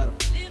 let 'em.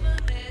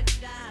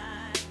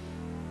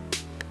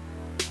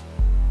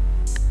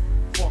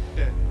 Fuck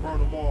that, burn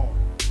them all.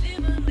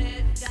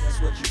 That's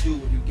what you do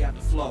when you got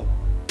the flow.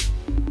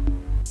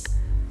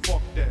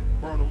 Fuck that,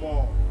 burn them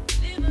all.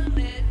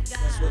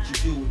 That's what you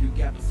do when you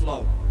got the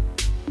flow.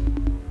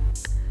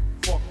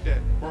 Fuck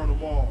that, burn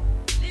them all.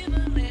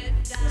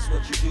 That's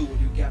what you do when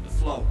you got the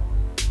flow.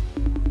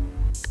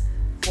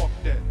 Fuck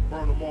that,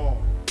 burn them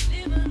all.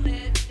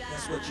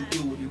 That's what you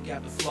do when you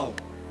got the flow.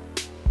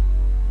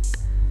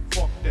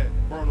 Fuck that,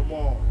 burn them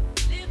all.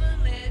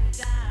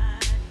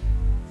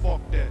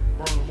 Fuck that,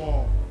 burn them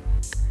all.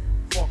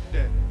 Fuck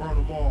that, burn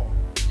them all.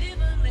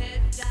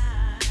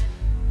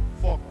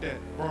 Fuck that,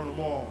 burn them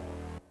all.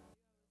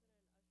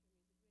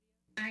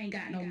 I ain't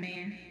got no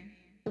man.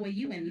 Boy,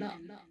 you in luck.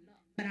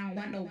 But I don't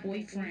want no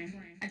boyfriend.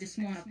 I just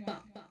wanna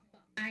fuck.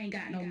 I ain't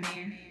got no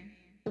man.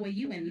 Boy,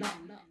 you in luck.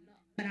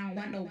 But I don't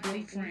want no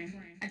boyfriend.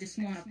 I just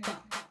wanna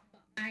fuck.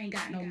 I ain't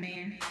got no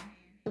man.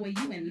 Boy,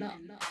 you in luck.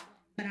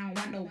 But I don't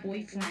want no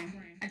boyfriend.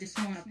 I just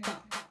wanna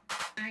fuck.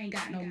 I ain't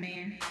got no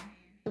man.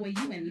 Boy,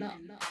 you in luck.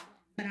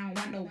 But I don't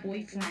want no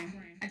boyfriend.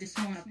 I just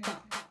wanna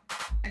fuck.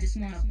 I just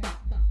wanna fuck.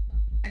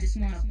 I just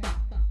wanna fuck.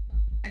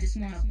 I just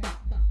wanna fuck.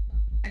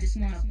 I just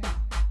wanna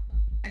fuck.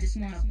 I just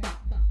wanna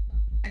fuck.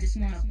 I just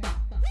wanna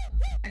fuck.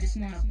 I just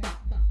wanna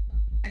fuck.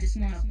 I just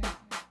wanna fuck.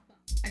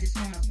 I just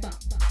wanna fuck.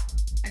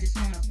 I just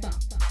wanna fuck.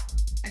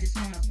 I just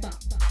wanna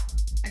fuck.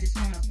 I just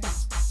wanna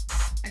fuck.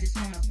 I just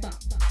wanna fuck.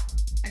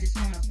 I just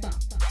wanna fuck.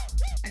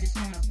 I just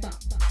wanna fuck.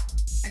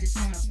 I just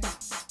wanna fuck.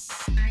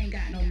 I ain't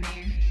got no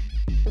man.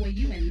 Boy,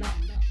 you in luck.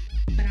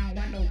 But I don't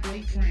want no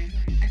boyfriend.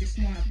 I just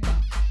wanna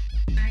fuck.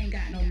 I ain't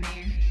got no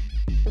man.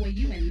 Boy,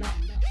 you in luck.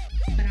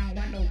 But I don't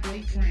want no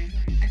boyfriend.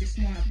 I just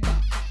wanna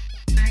fuck.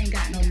 I ain't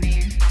got no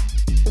man.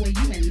 Boy,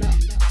 you in luck.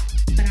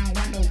 But I don't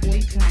want no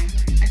boyfriend.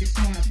 I just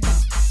wanna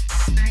fuck.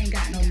 I ain't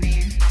got no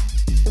man.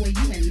 Boy,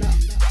 you in luck.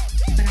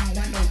 But I don't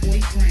want no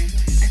boyfriend.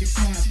 I just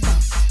wanna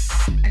fuck.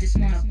 I just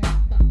wanna fuck.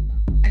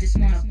 I just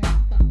wanna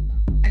fuck.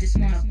 I just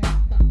wanna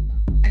fuck.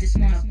 I just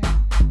wanna fuck.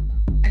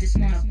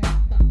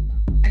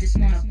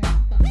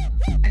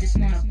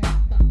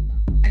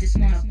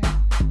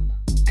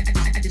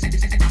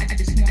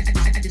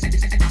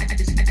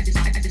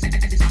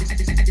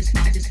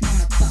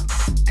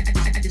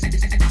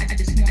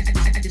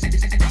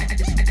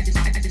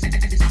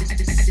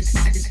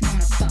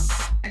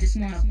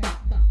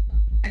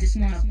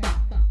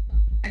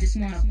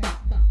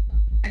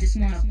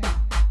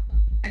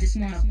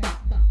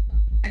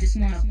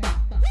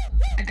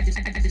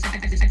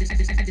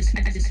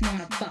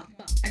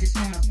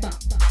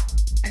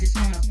 I just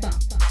wanna fuck.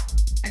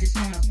 I just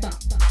wanna fuck.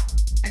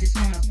 I just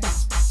wanna fuck.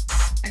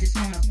 I just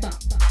wanna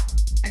fuck.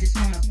 I just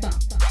wanna fuck.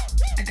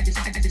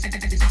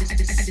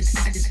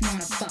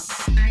 wanna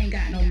fuck. I ain't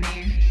got no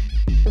man.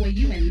 Boy,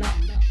 you in luck.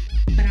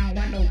 But I don't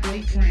want no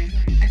boyfriend.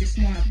 I just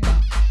wanna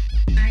fuck.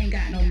 I ain't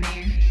got no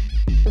man.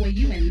 Boy,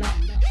 you in luck.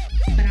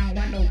 But I don't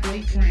want no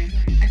boyfriend.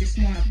 I just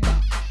wanna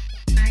fuck.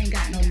 I ain't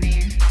got no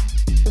man.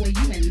 Boy,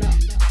 you in luck.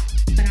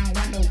 But I don't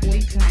want no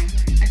boyfriend.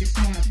 I just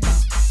wanna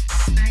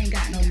fuck. I ain't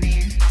got no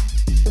man.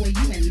 Boy,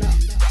 you in luck.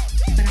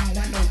 But I don't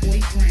want no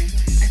boyfriend.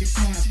 I just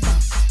wanna fuck.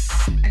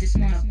 I just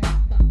wanna fuck.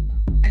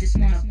 I just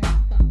wanna fuck.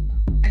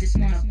 I just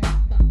wanna fuck.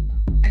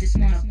 I just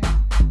wanna fuck.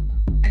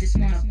 I just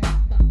wanna fuck.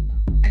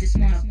 I just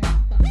wanna fuck.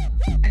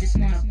 I just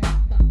wanna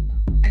fuck.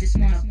 I just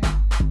wanna fuck.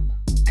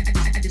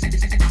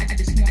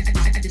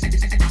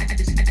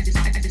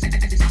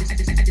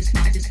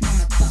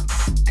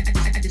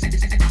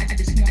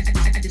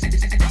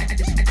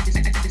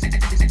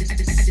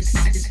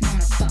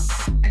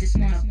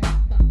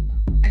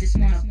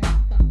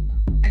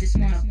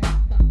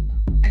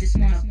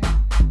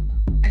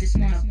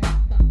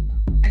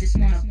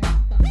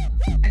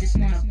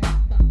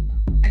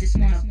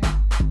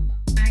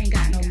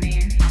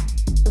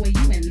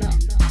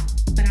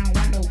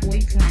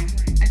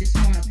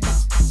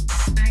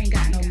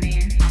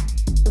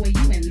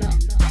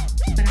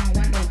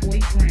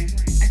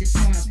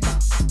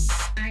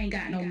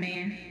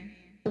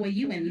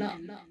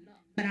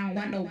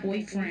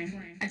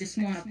 Boyfriend, I just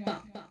wanna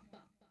fuck.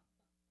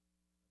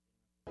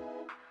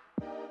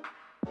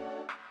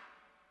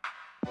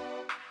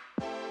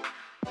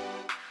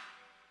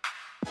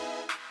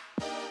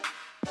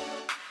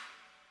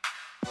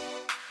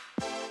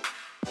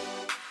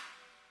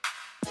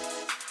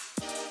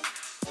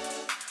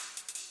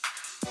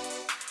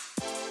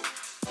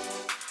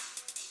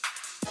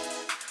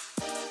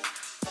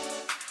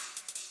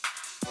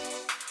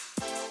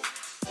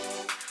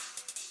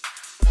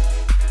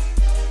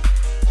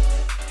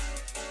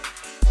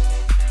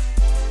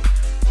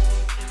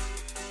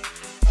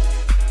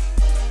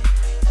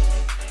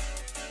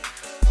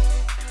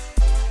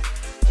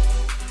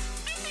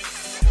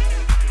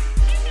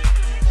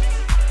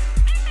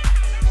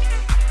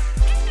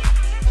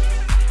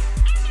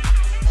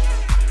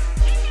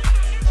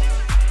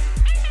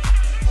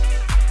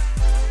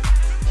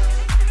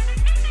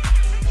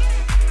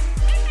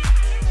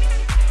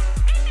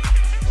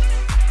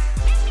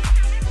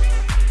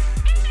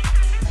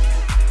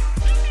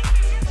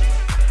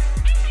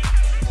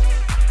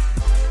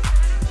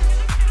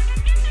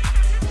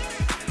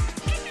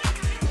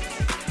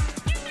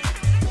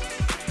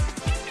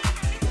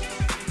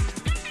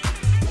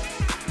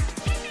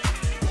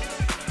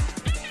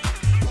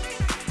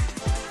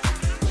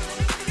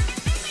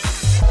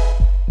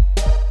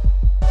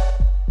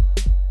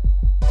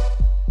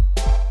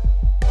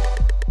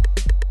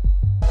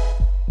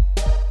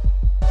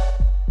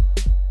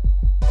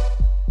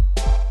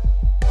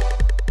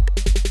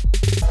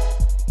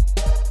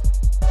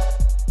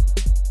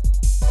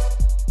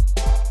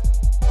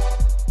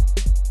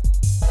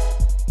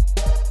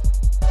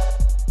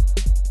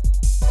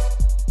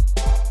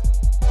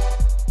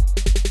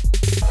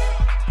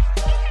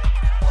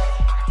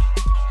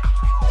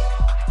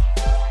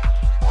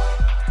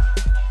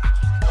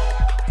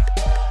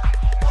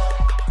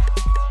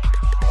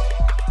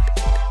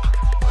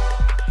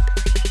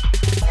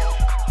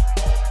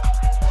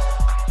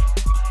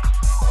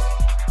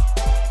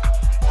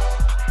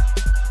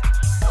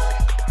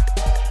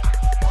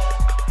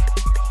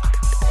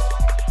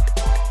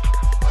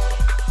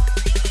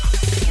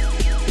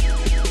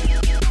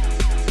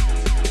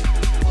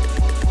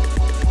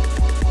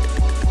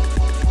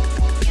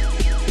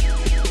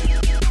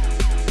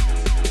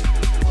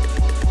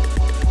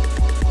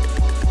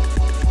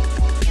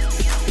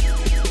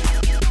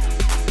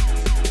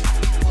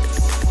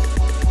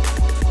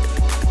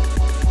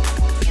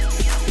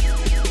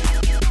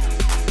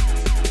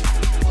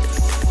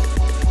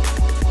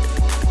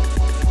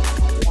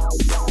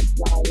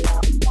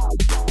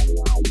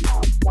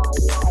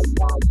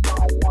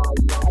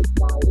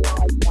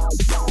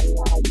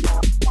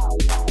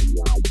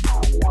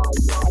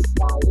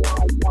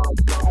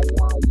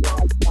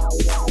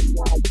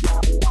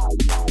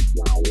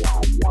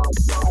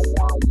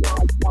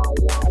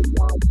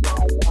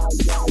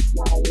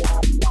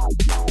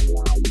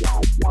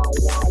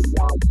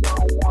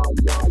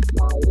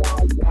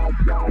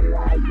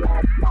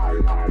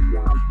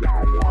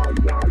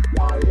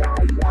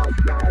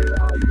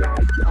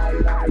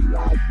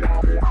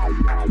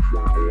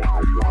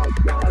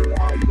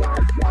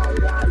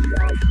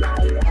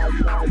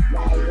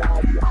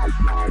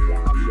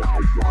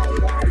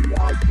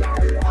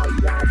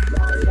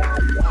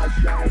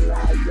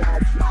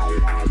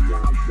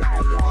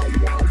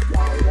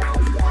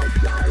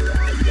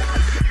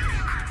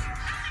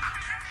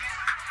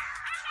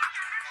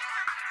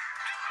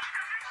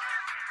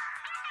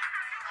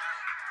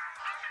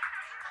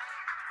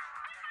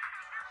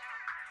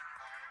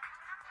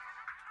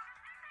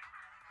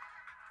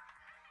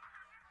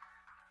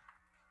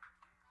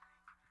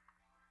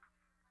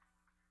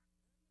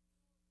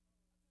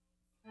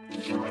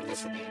 You're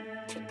listening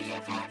to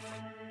BFF.FM.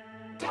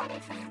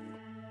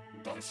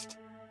 Best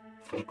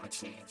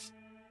frequencies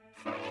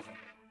forever.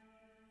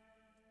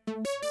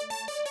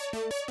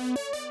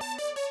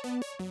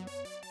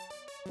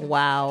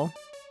 Wow.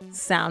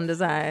 Sound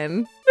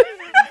design.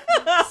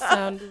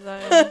 Sound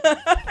design.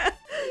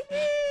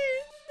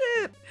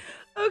 Shit.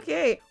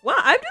 Okay. Wow,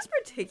 I'm just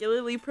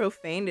particularly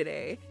profane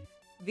today.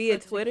 Via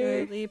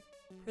Twitter.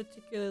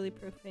 Particularly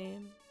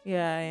profane.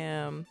 Yeah, I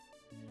am.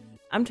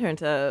 I'm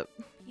turned up.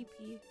 Pee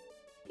pee.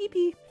 Pee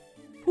pee.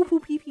 Poo poo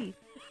pee pee.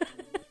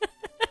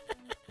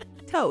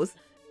 Toes.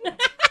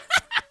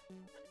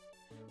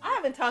 I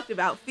haven't talked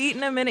about feet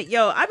in a minute.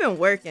 Yo, I've been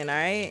working, all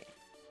right?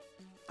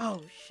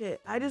 Oh,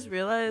 shit. I just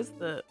realized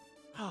that.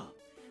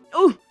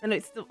 Oh, and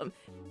it's still.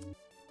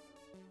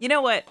 You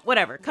know what?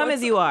 Whatever. Come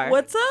as you are.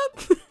 What's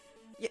up?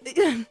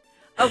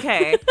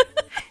 Okay.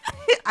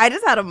 I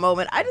just had a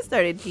moment. I just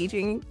started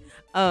teaching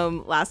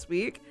last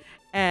week,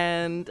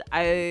 and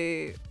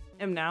I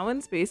am now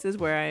in spaces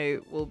where I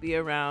will be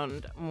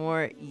around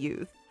more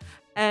youth.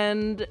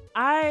 And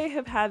I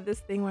have had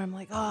this thing where I'm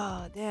like,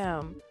 oh,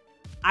 damn.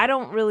 I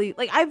don't really,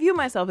 like, I view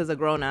myself as a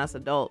grown-ass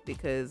adult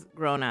because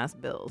grown-ass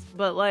bills.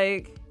 But,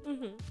 like,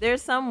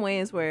 there's some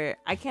ways where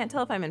I can't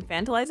tell if I'm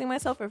infantilizing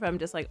myself or if I'm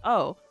just like,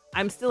 oh,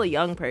 I'm still a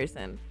young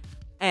person.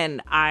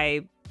 And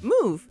I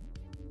move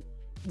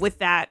with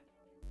that,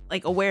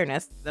 like,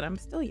 awareness that I'm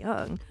still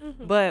young.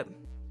 But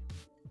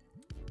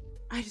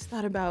I just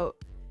thought about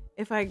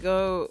if I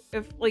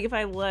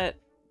let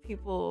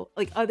people,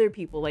 like, other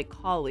people, like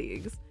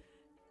colleagues,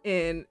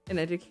 in an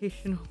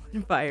educational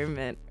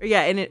environment, or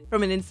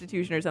from an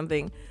institution or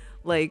something,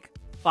 like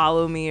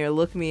follow me or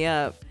look me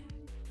up,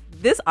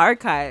 this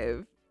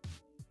archive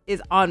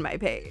is on my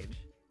page.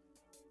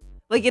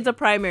 Like, it's a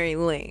primary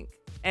link.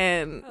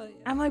 And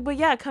I'm like, but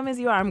yeah, come as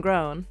you are, I'm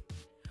grown.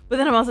 But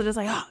then I'm also just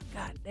like, oh,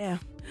 god damn.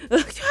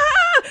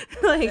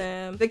 Like,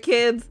 damn. The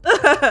kids.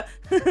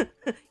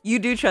 You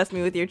do trust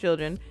me with your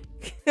children.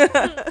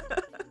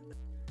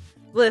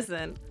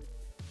 Listen,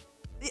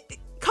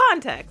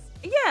 context,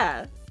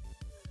 yeah.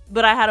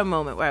 But I had a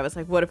moment where I was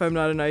like, what if I'm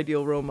not an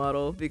ideal role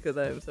model because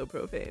I am so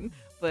profane?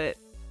 But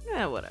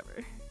yeah,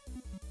 whatever.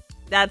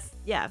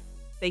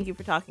 Thank you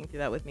for talking through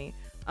that with me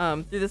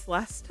through this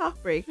last talk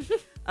break. We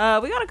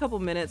got a couple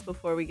minutes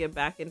before we get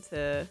back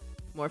into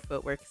more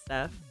footwork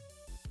stuff.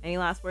 Any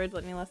last words?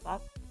 Any last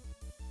thoughts?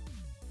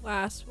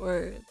 Last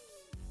word.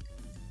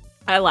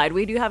 I lied.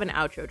 We do have an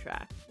outro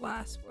track.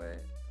 Last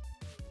word.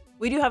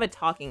 We do have a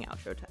talking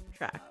outro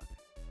track.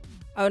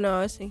 Oh no,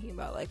 I was thinking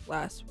about like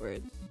last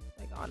words,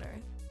 like on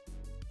Earth.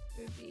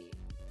 There would be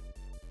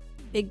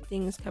big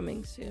things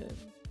coming soon.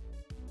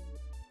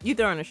 You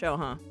throwing a show,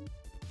 huh?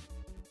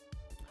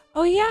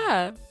 Oh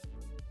yeah.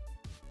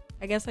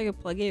 I guess I could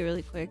plug it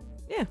really quick.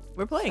 Yeah,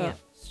 we're playing it.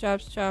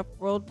 Strap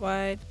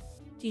Worldwide.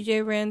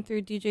 DJ Ran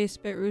Through, DJ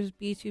Spitroo's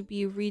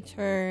B2B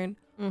return.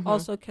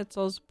 Also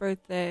Ketzel's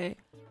birthday.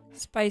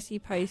 Spicy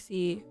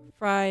Picey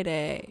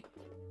Friday.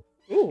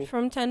 Ooh.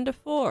 From 10 to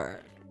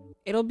 4.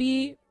 It'll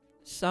be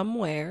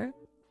somewhere.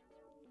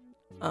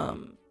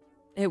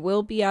 It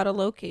will be at a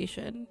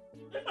location.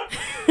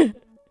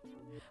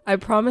 I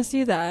promise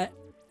you that.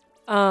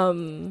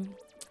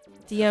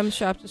 DM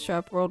Strap to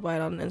Strap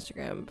Worldwide on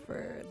Instagram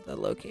for the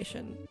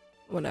location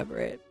whenever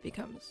it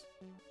becomes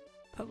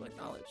public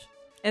knowledge.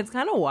 It's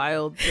kind of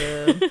wild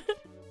to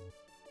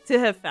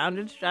have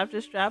founded Strap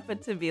to Strap,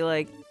 but to be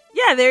like,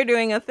 yeah, they're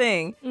doing a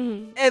thing,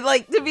 and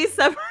like to be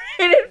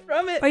separated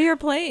from it. But you're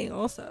playing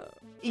also.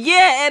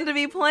 Yeah, and to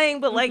be playing,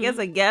 but like as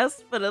a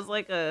guest, but as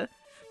like a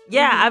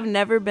I've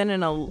never been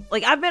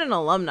I've been an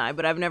alumni,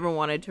 but I've never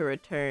wanted to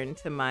return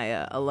to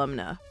my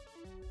alumna.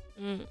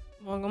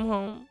 Welcome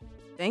home.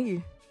 Thank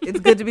you. It's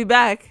good to be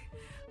back.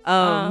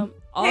 Also,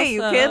 hey,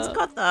 you kids,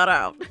 cut that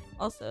out.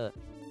 Also,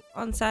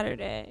 on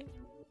Saturday,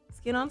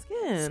 Skin on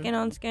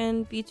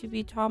Skin,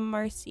 B2B Tom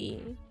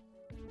Marcy.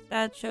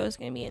 That show is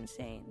gonna be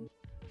insane.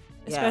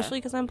 Especially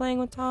because I'm playing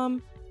with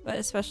Tom, but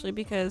especially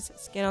because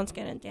Skin on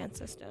Skin and Dance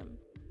System.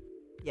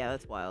 Yeah,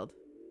 that's wild.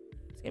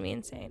 It's gonna be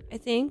insane. I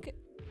think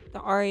the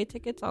RA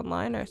tickets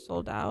online are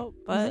sold out,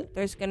 but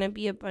there's gonna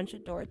be a bunch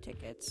of door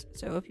tickets.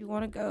 So if you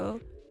want to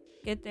go,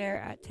 get there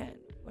at 10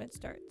 when it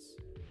starts,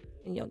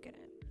 and you'll get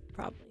in.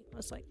 Probably,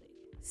 most likely.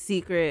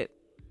 Secret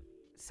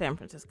San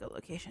Francisco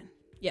location.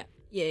 Yeah.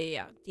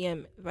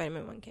 DM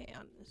Vitamin 1K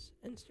on this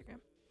Instagram.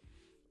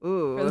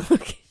 Ooh. For the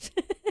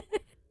location.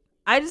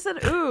 I just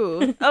said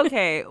ooh.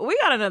 Okay, we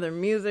got another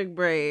music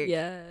break.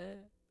 Yeah.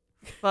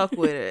 Fuck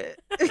with it.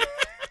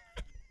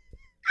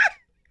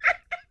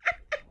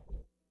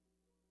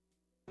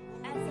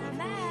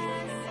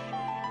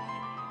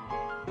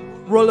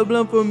 Roll a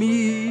blunt for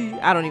me.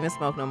 I don't even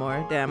smoke no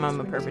more. Damn, I'm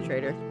a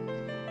perpetrator.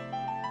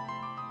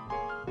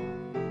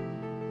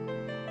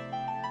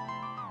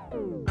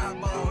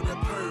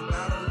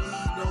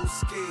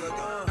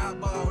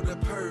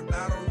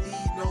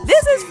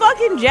 This is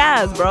fucking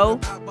jazz, bro.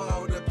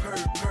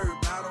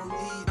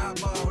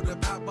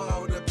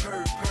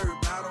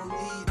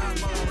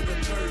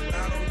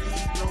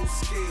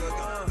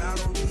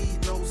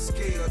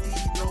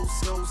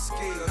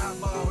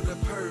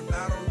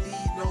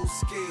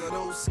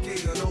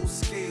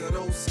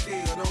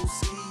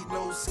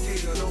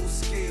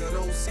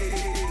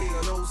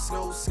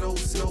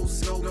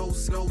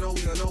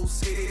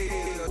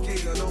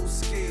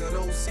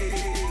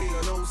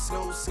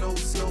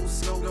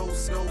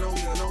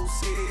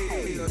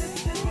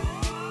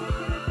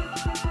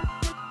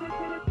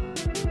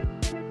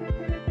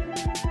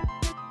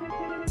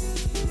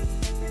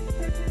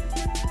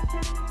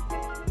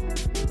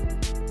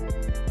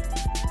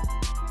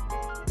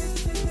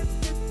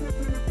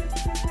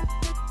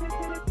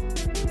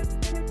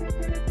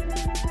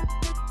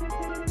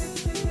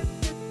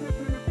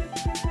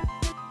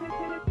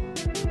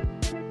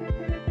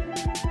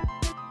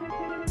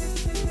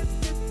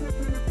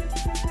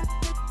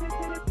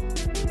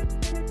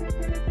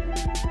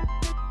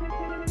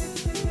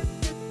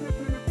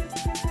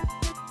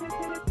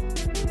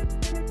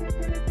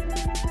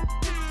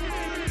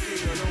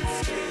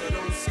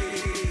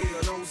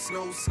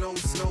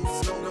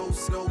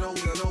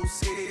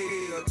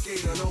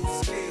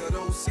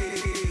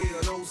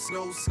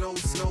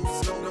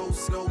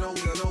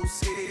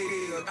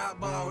 I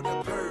bought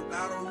the perp,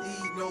 I don't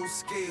need no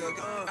scale.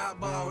 I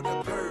bought the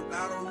perp,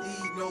 I don't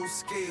need no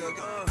scale.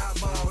 I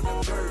bought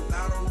the perp,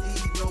 I don't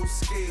need no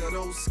scale,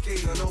 no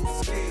scale,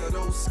 no scale,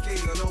 no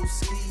scale, no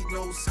speed,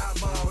 no. I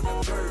bought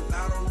the perp,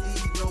 I don't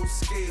need no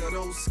scale,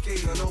 no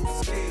scale,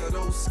 no scale,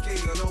 no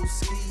scale, no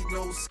speed,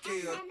 no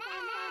scale.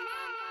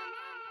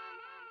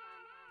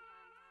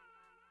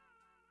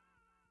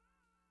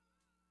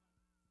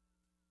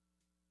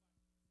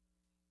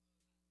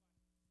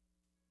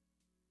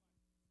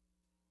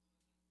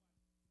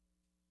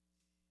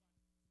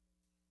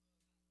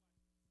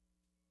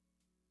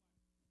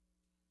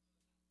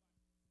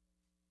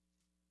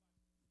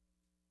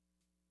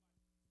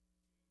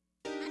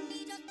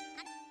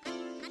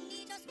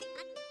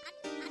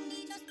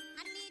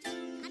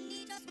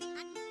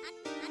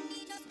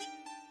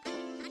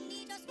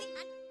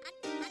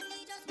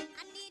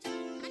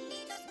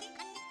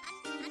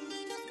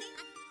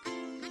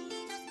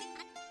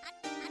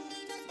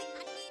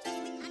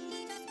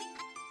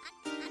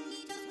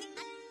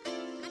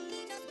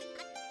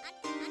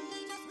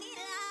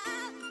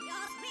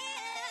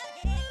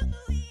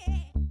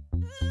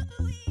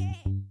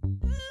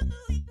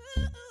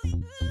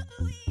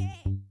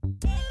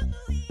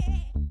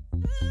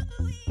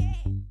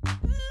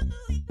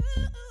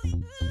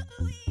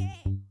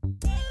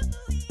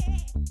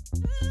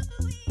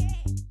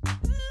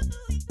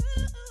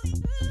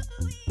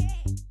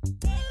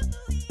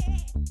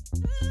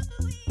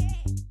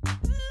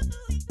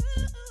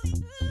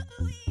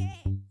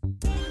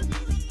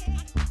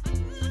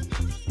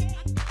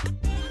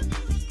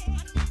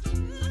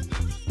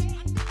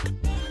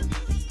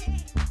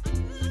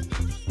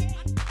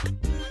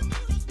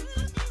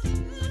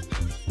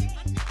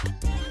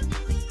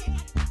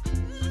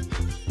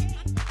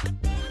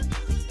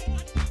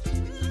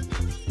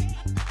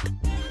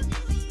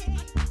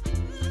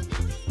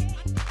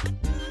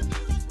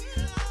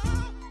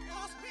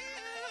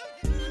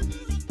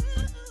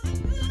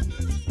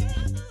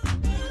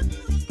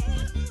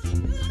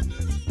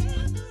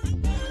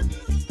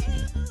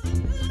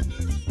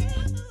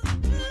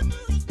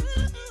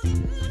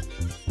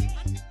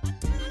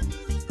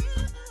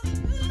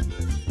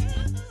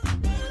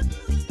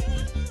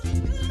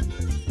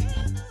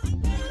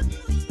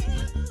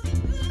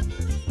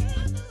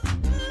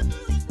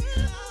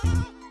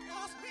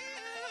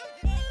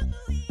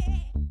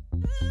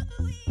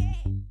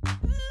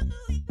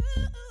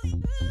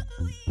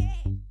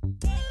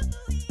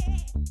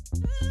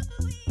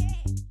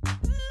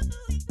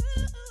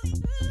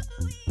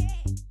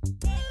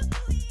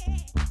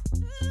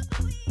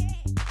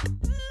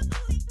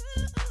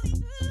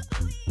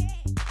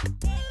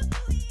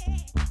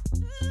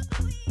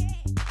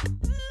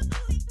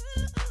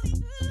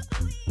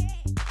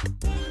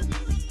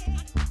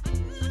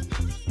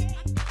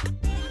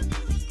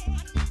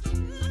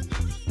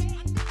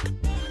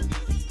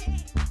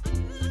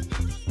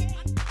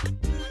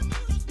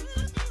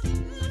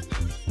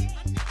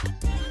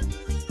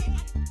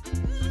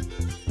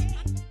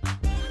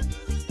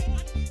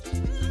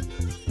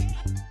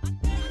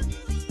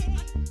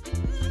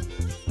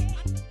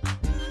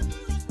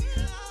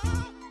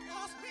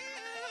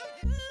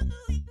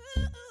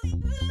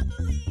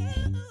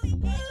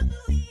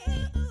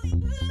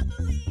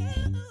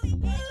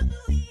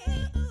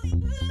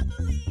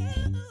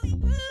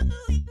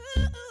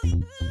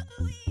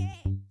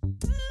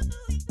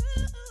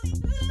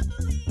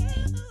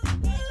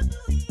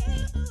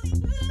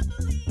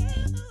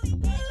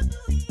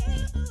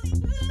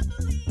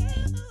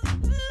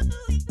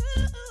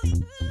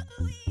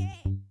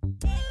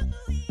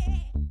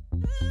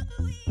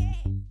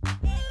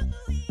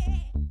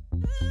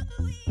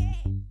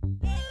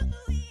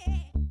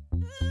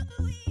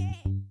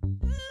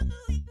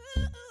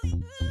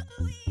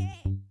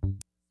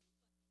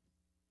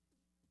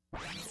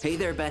 Hey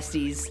there,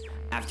 besties.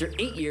 After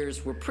 8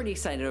 years, we're pretty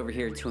excited over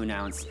here to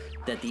announce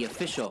that the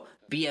official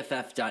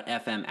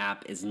BFF.FM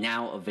app is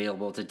now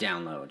available to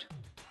download.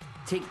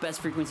 Take Best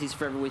Frequencies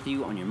Forever with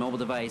you on your mobile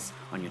device,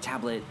 on your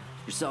tablet,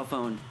 your cell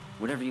phone,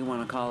 whatever you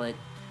want to call it.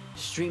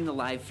 Stream the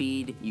live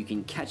feed. You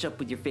can catch up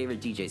with your favorite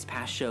DJs'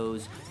 past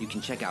shows. You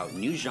can check out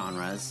new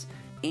genres.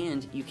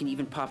 And you can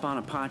even pop on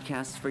a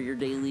podcast for your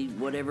daily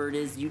whatever it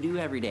is you do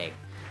every day.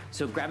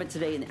 So grab it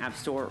today in the App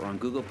Store or on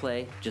Google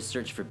Play. Just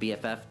search for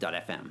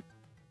BFF.FM.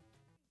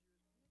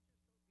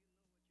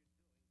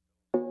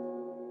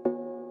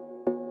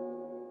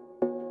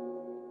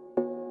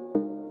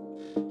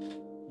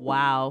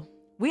 Wow.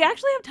 We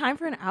actually have time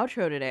for an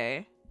outro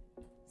today.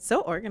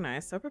 So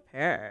organized, so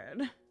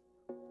prepared.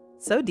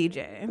 So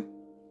DJ.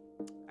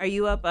 Are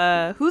you up?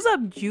 Who's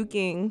up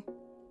juking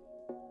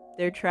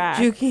their track?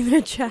 Juking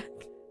their track.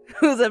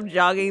 Who's up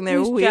jogging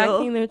their wheel? Who's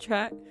jacking their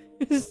track?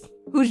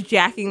 Who's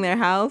jacking their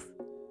house?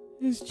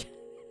 Who's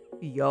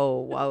Yo,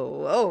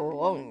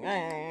 whoa.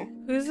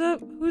 Who's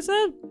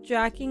up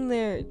jacking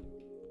their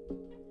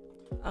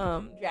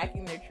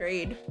jacking their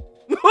trade?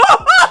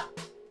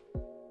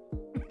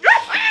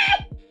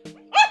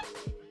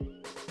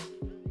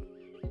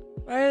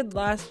 If I had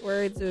last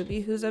words, it would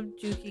be who's up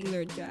juking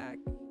their jack.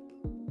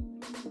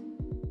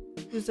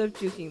 Who's up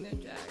juking their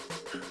jack?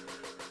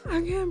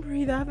 I can't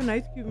breathe. I have an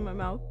ice cube in my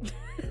mouth.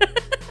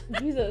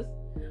 Jesus.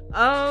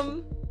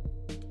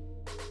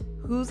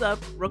 Who's up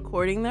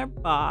recording their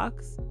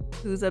box?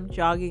 Who's up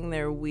jogging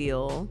their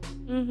wheel?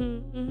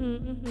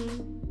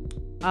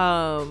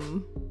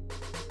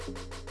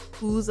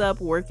 Who's up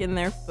working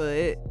their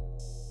foot?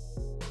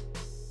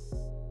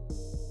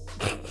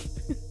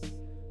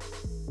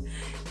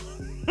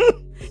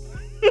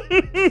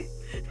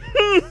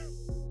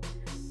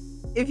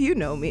 If you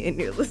know me and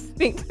you're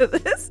listening to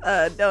this,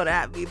 don't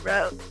at me,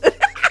 bro.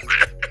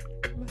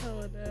 I'm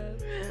hella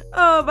dead.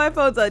 Oh, my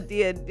phone's on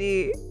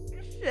D&D.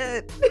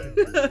 Shit.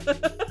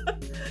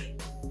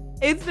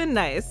 It's been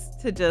nice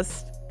to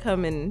just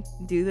come and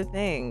do the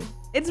thing.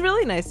 It's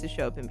really nice to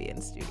show up and be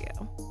in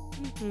studio.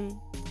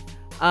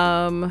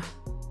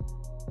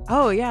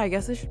 Oh yeah, I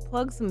guess I should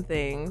plug some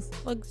things.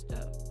 Plug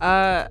stuff.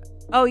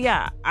 Oh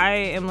yeah, I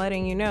am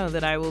letting you know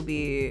that I will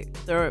be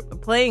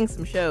playing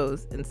some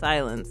shows in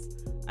silence.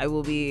 I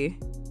will be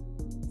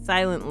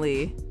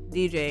silently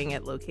DJing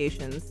at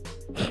locations,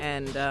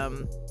 and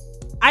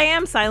I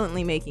am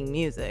silently making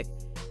music.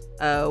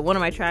 One of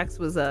my tracks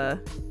was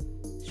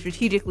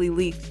strategically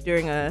leaked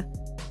during a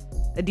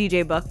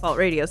DJ Buck Fault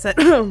radio set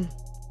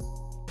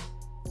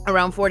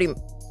around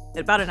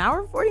about an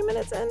hour and 40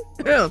 minutes in.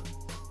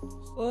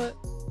 What?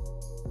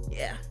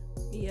 Yeah.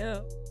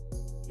 Yeah.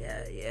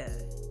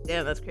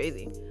 Damn, that's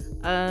crazy.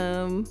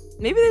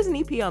 Maybe there's an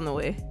EP on the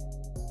way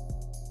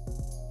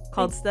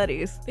called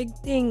Studies. Big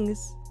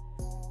things.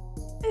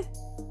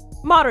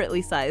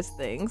 Moderately sized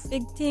things.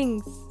 Big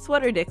things.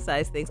 Sweater dick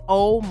sized things.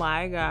 Oh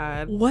my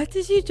god. What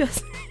did you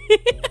just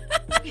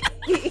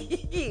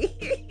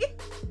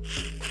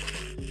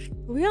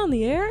Are we on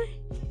the air?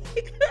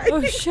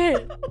 Oh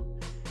shit.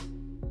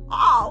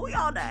 Oh, we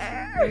on the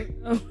air.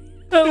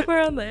 Oh,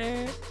 we're on the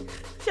air.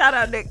 Shout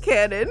out Nick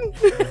Cannon.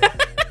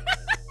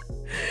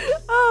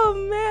 Oh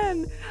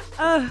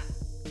man.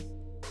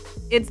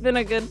 It's been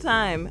a good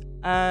time.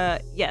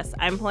 Yes,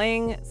 I'm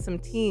playing some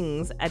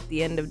tings at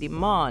the end of the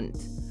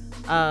month.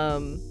 A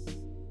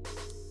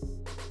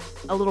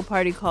little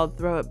party called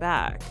Throw It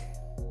Back.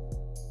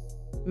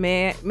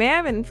 May I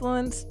have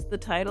influenced the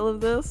title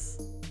of this?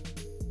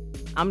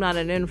 I'm not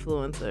an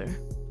influencer.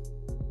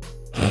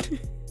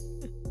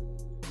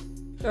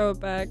 Throw it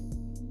back.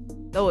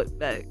 Throw it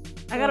back.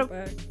 Throw it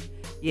back.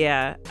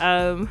 Yeah.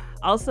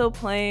 Also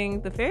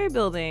playing the Ferry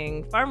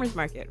Building Farmers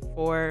Market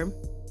for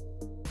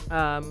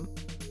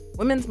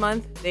Women's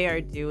Month. They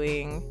are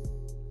doing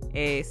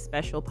a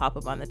special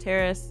pop-up on the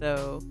terrace,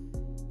 so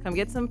come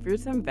get some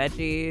fruits and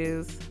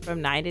veggies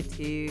from 9 to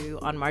 2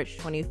 on March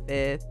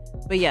 25th.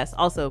 But yes,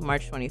 also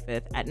March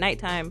 25th at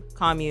nighttime,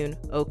 Commune,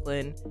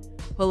 Oakland.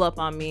 Pull up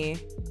on me.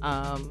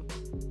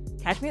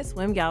 Catch me at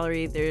Swim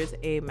Gallery. There's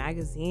a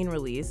magazine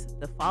release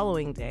the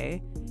following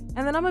day.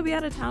 And then I'm going to be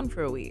out of town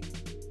for a week.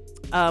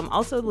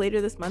 Also,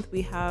 later this month,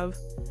 we have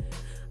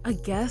a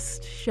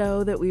guest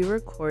show that we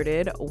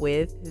recorded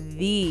with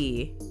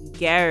the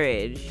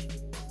Garage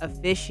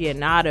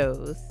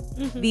aficionados,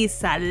 the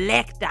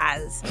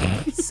selectas,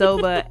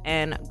 Soba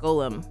and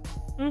Golem.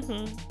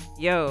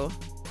 Yo,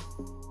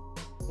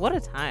 what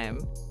a time.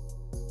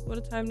 What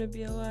a time to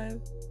be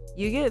alive.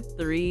 You get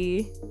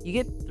three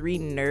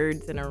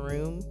nerds in a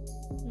room.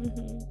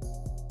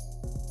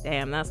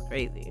 Damn, that's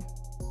crazy.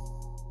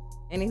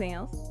 Anything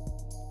else?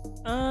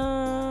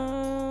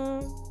 I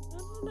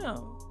don't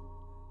know.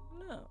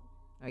 No.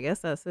 I guess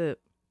that's it.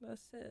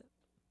 That's it.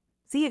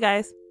 See you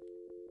guys.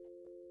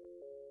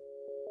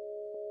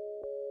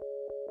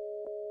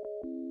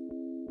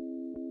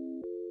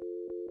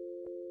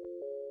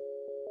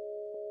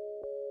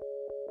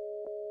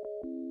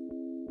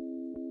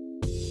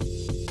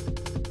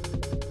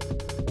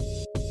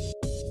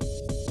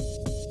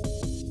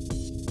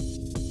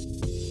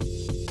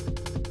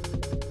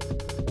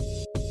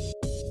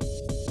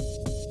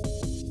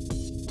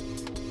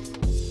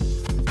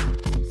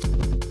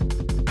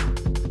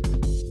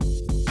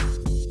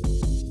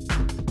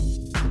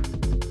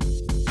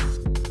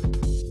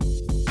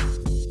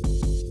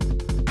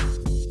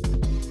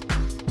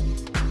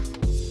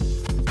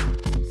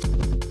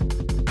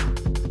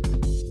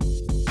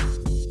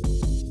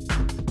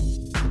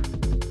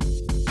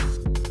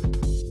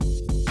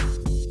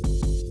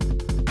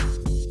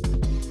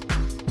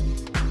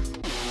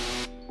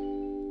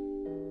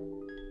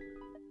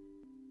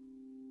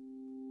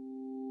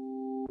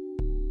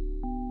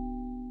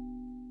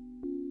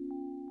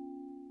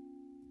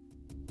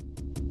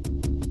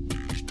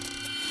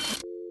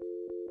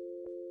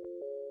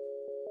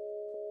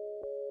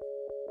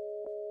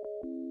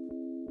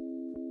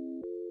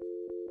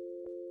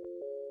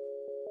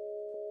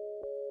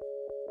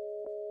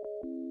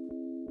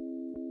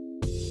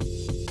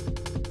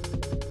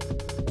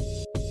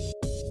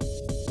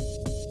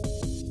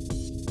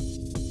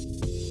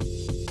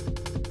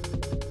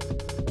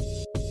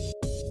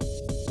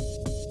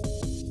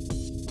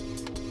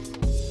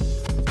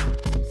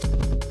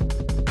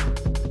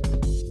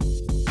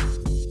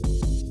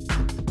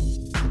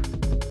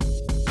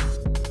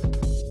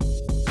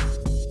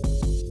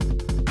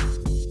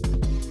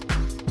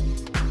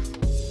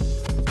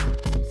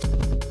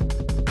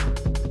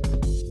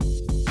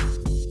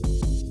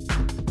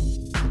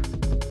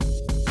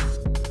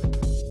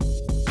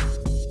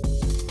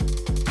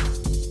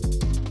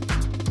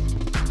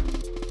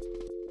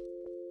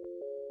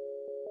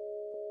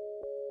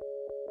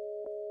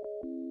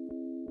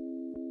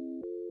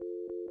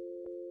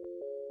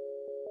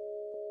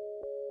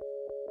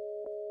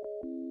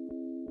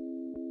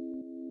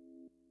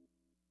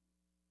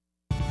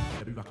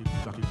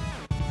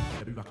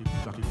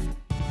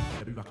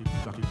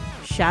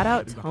 Shout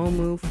out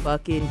Tomu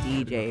fucking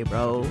DJ,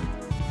 bro.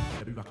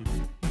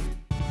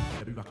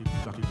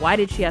 Why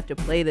did she have to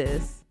play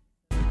this?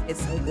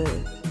 It's so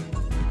good.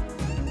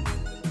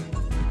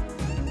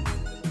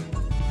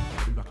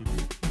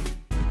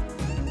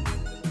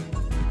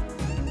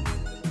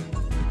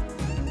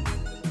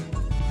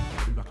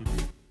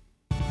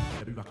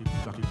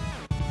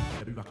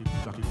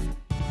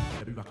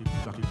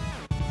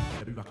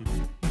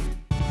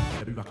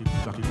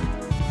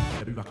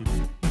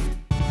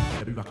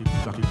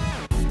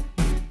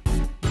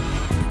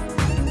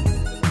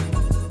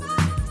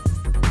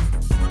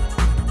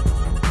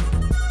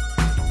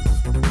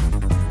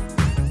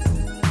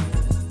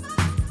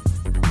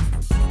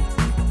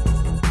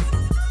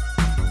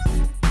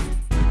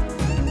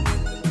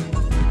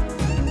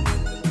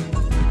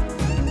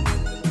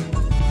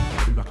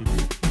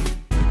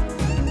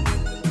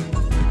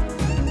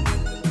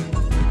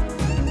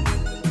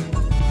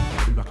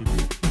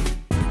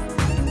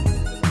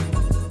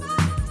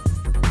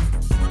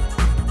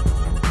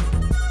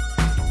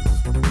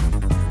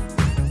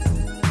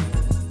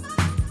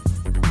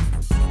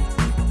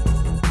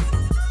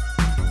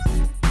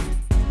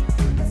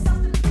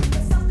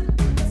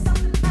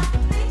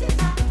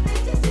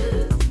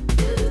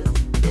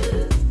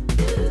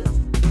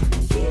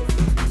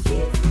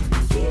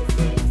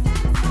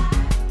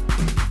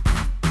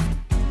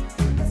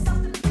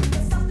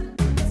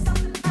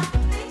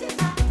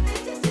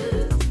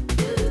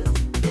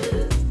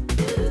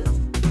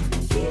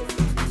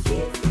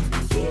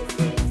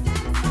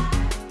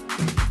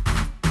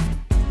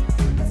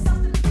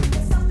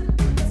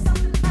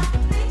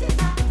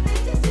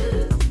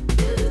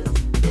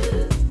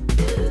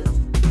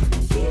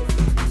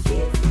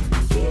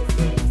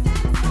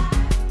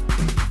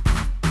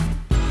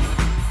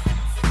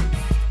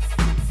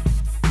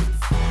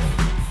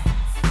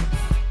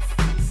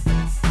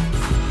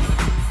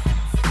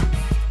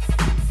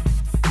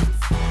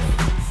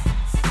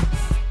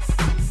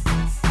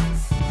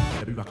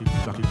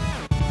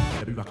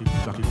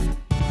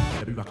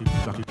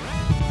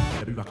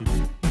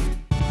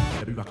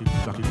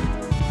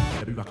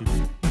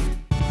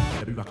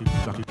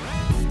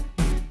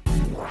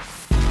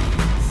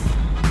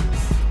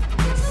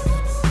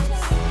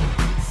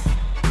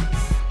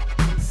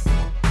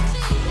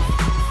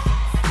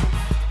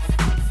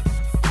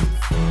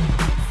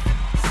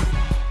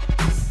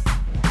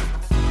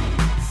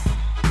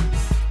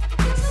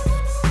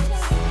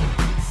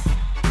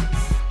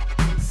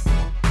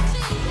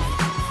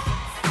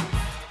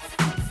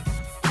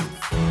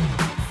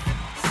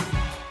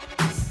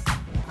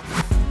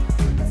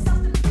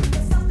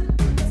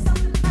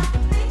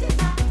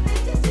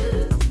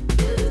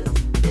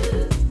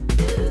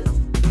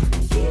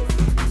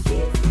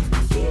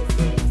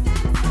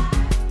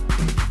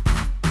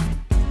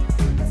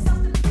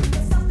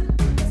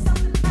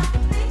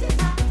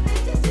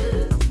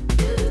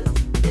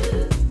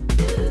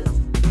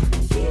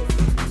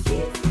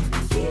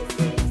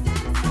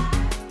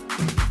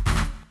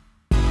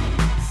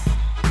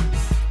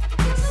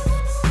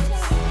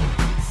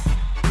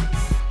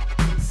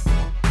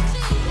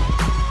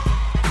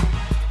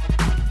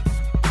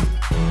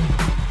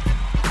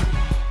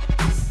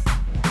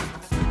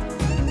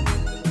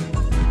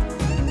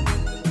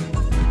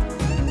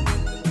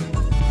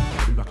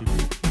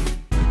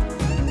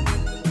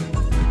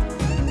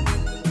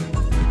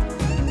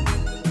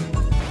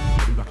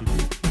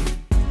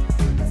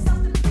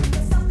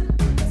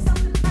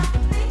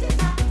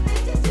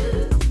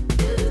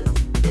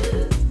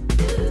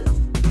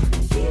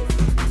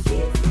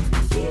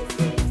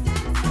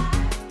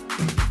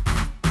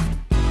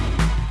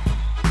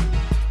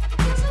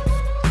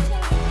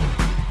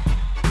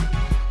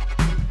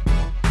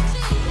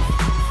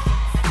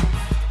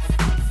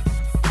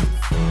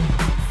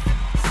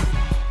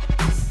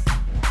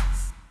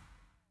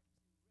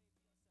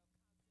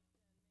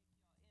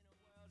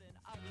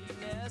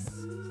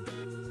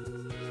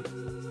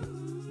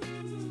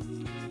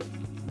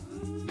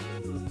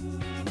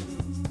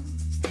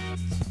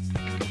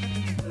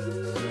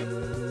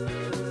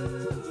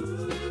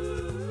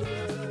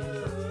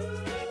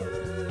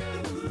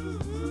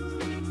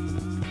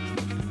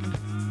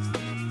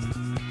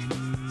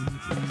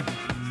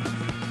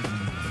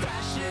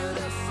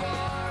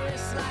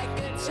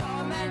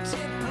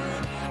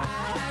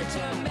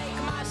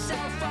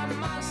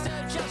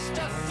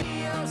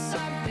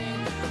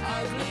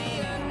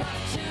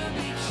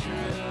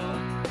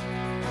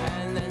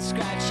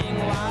 Scratching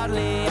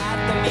wildly at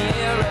the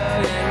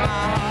mirror in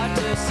my heart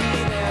to see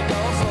their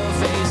doleful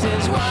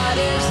faces. What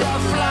is the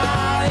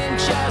flaw in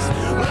just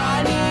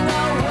running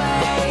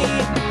away?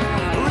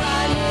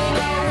 Running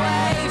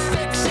away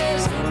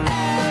fixes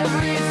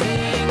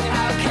everything.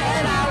 How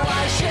can I,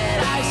 why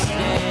should I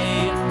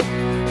stay?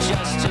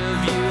 Just to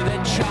view the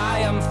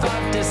triumph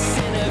of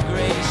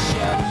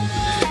disintegration.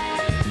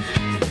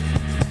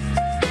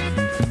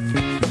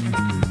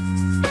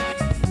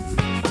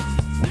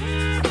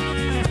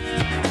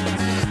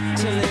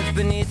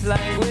 Beneath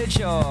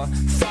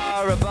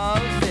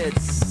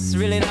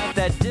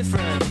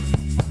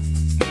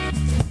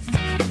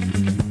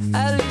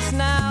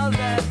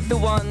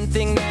one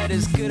thing that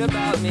is good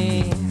about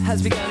me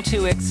has begun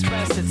to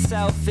express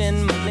itself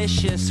in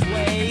malicious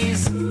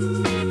ways.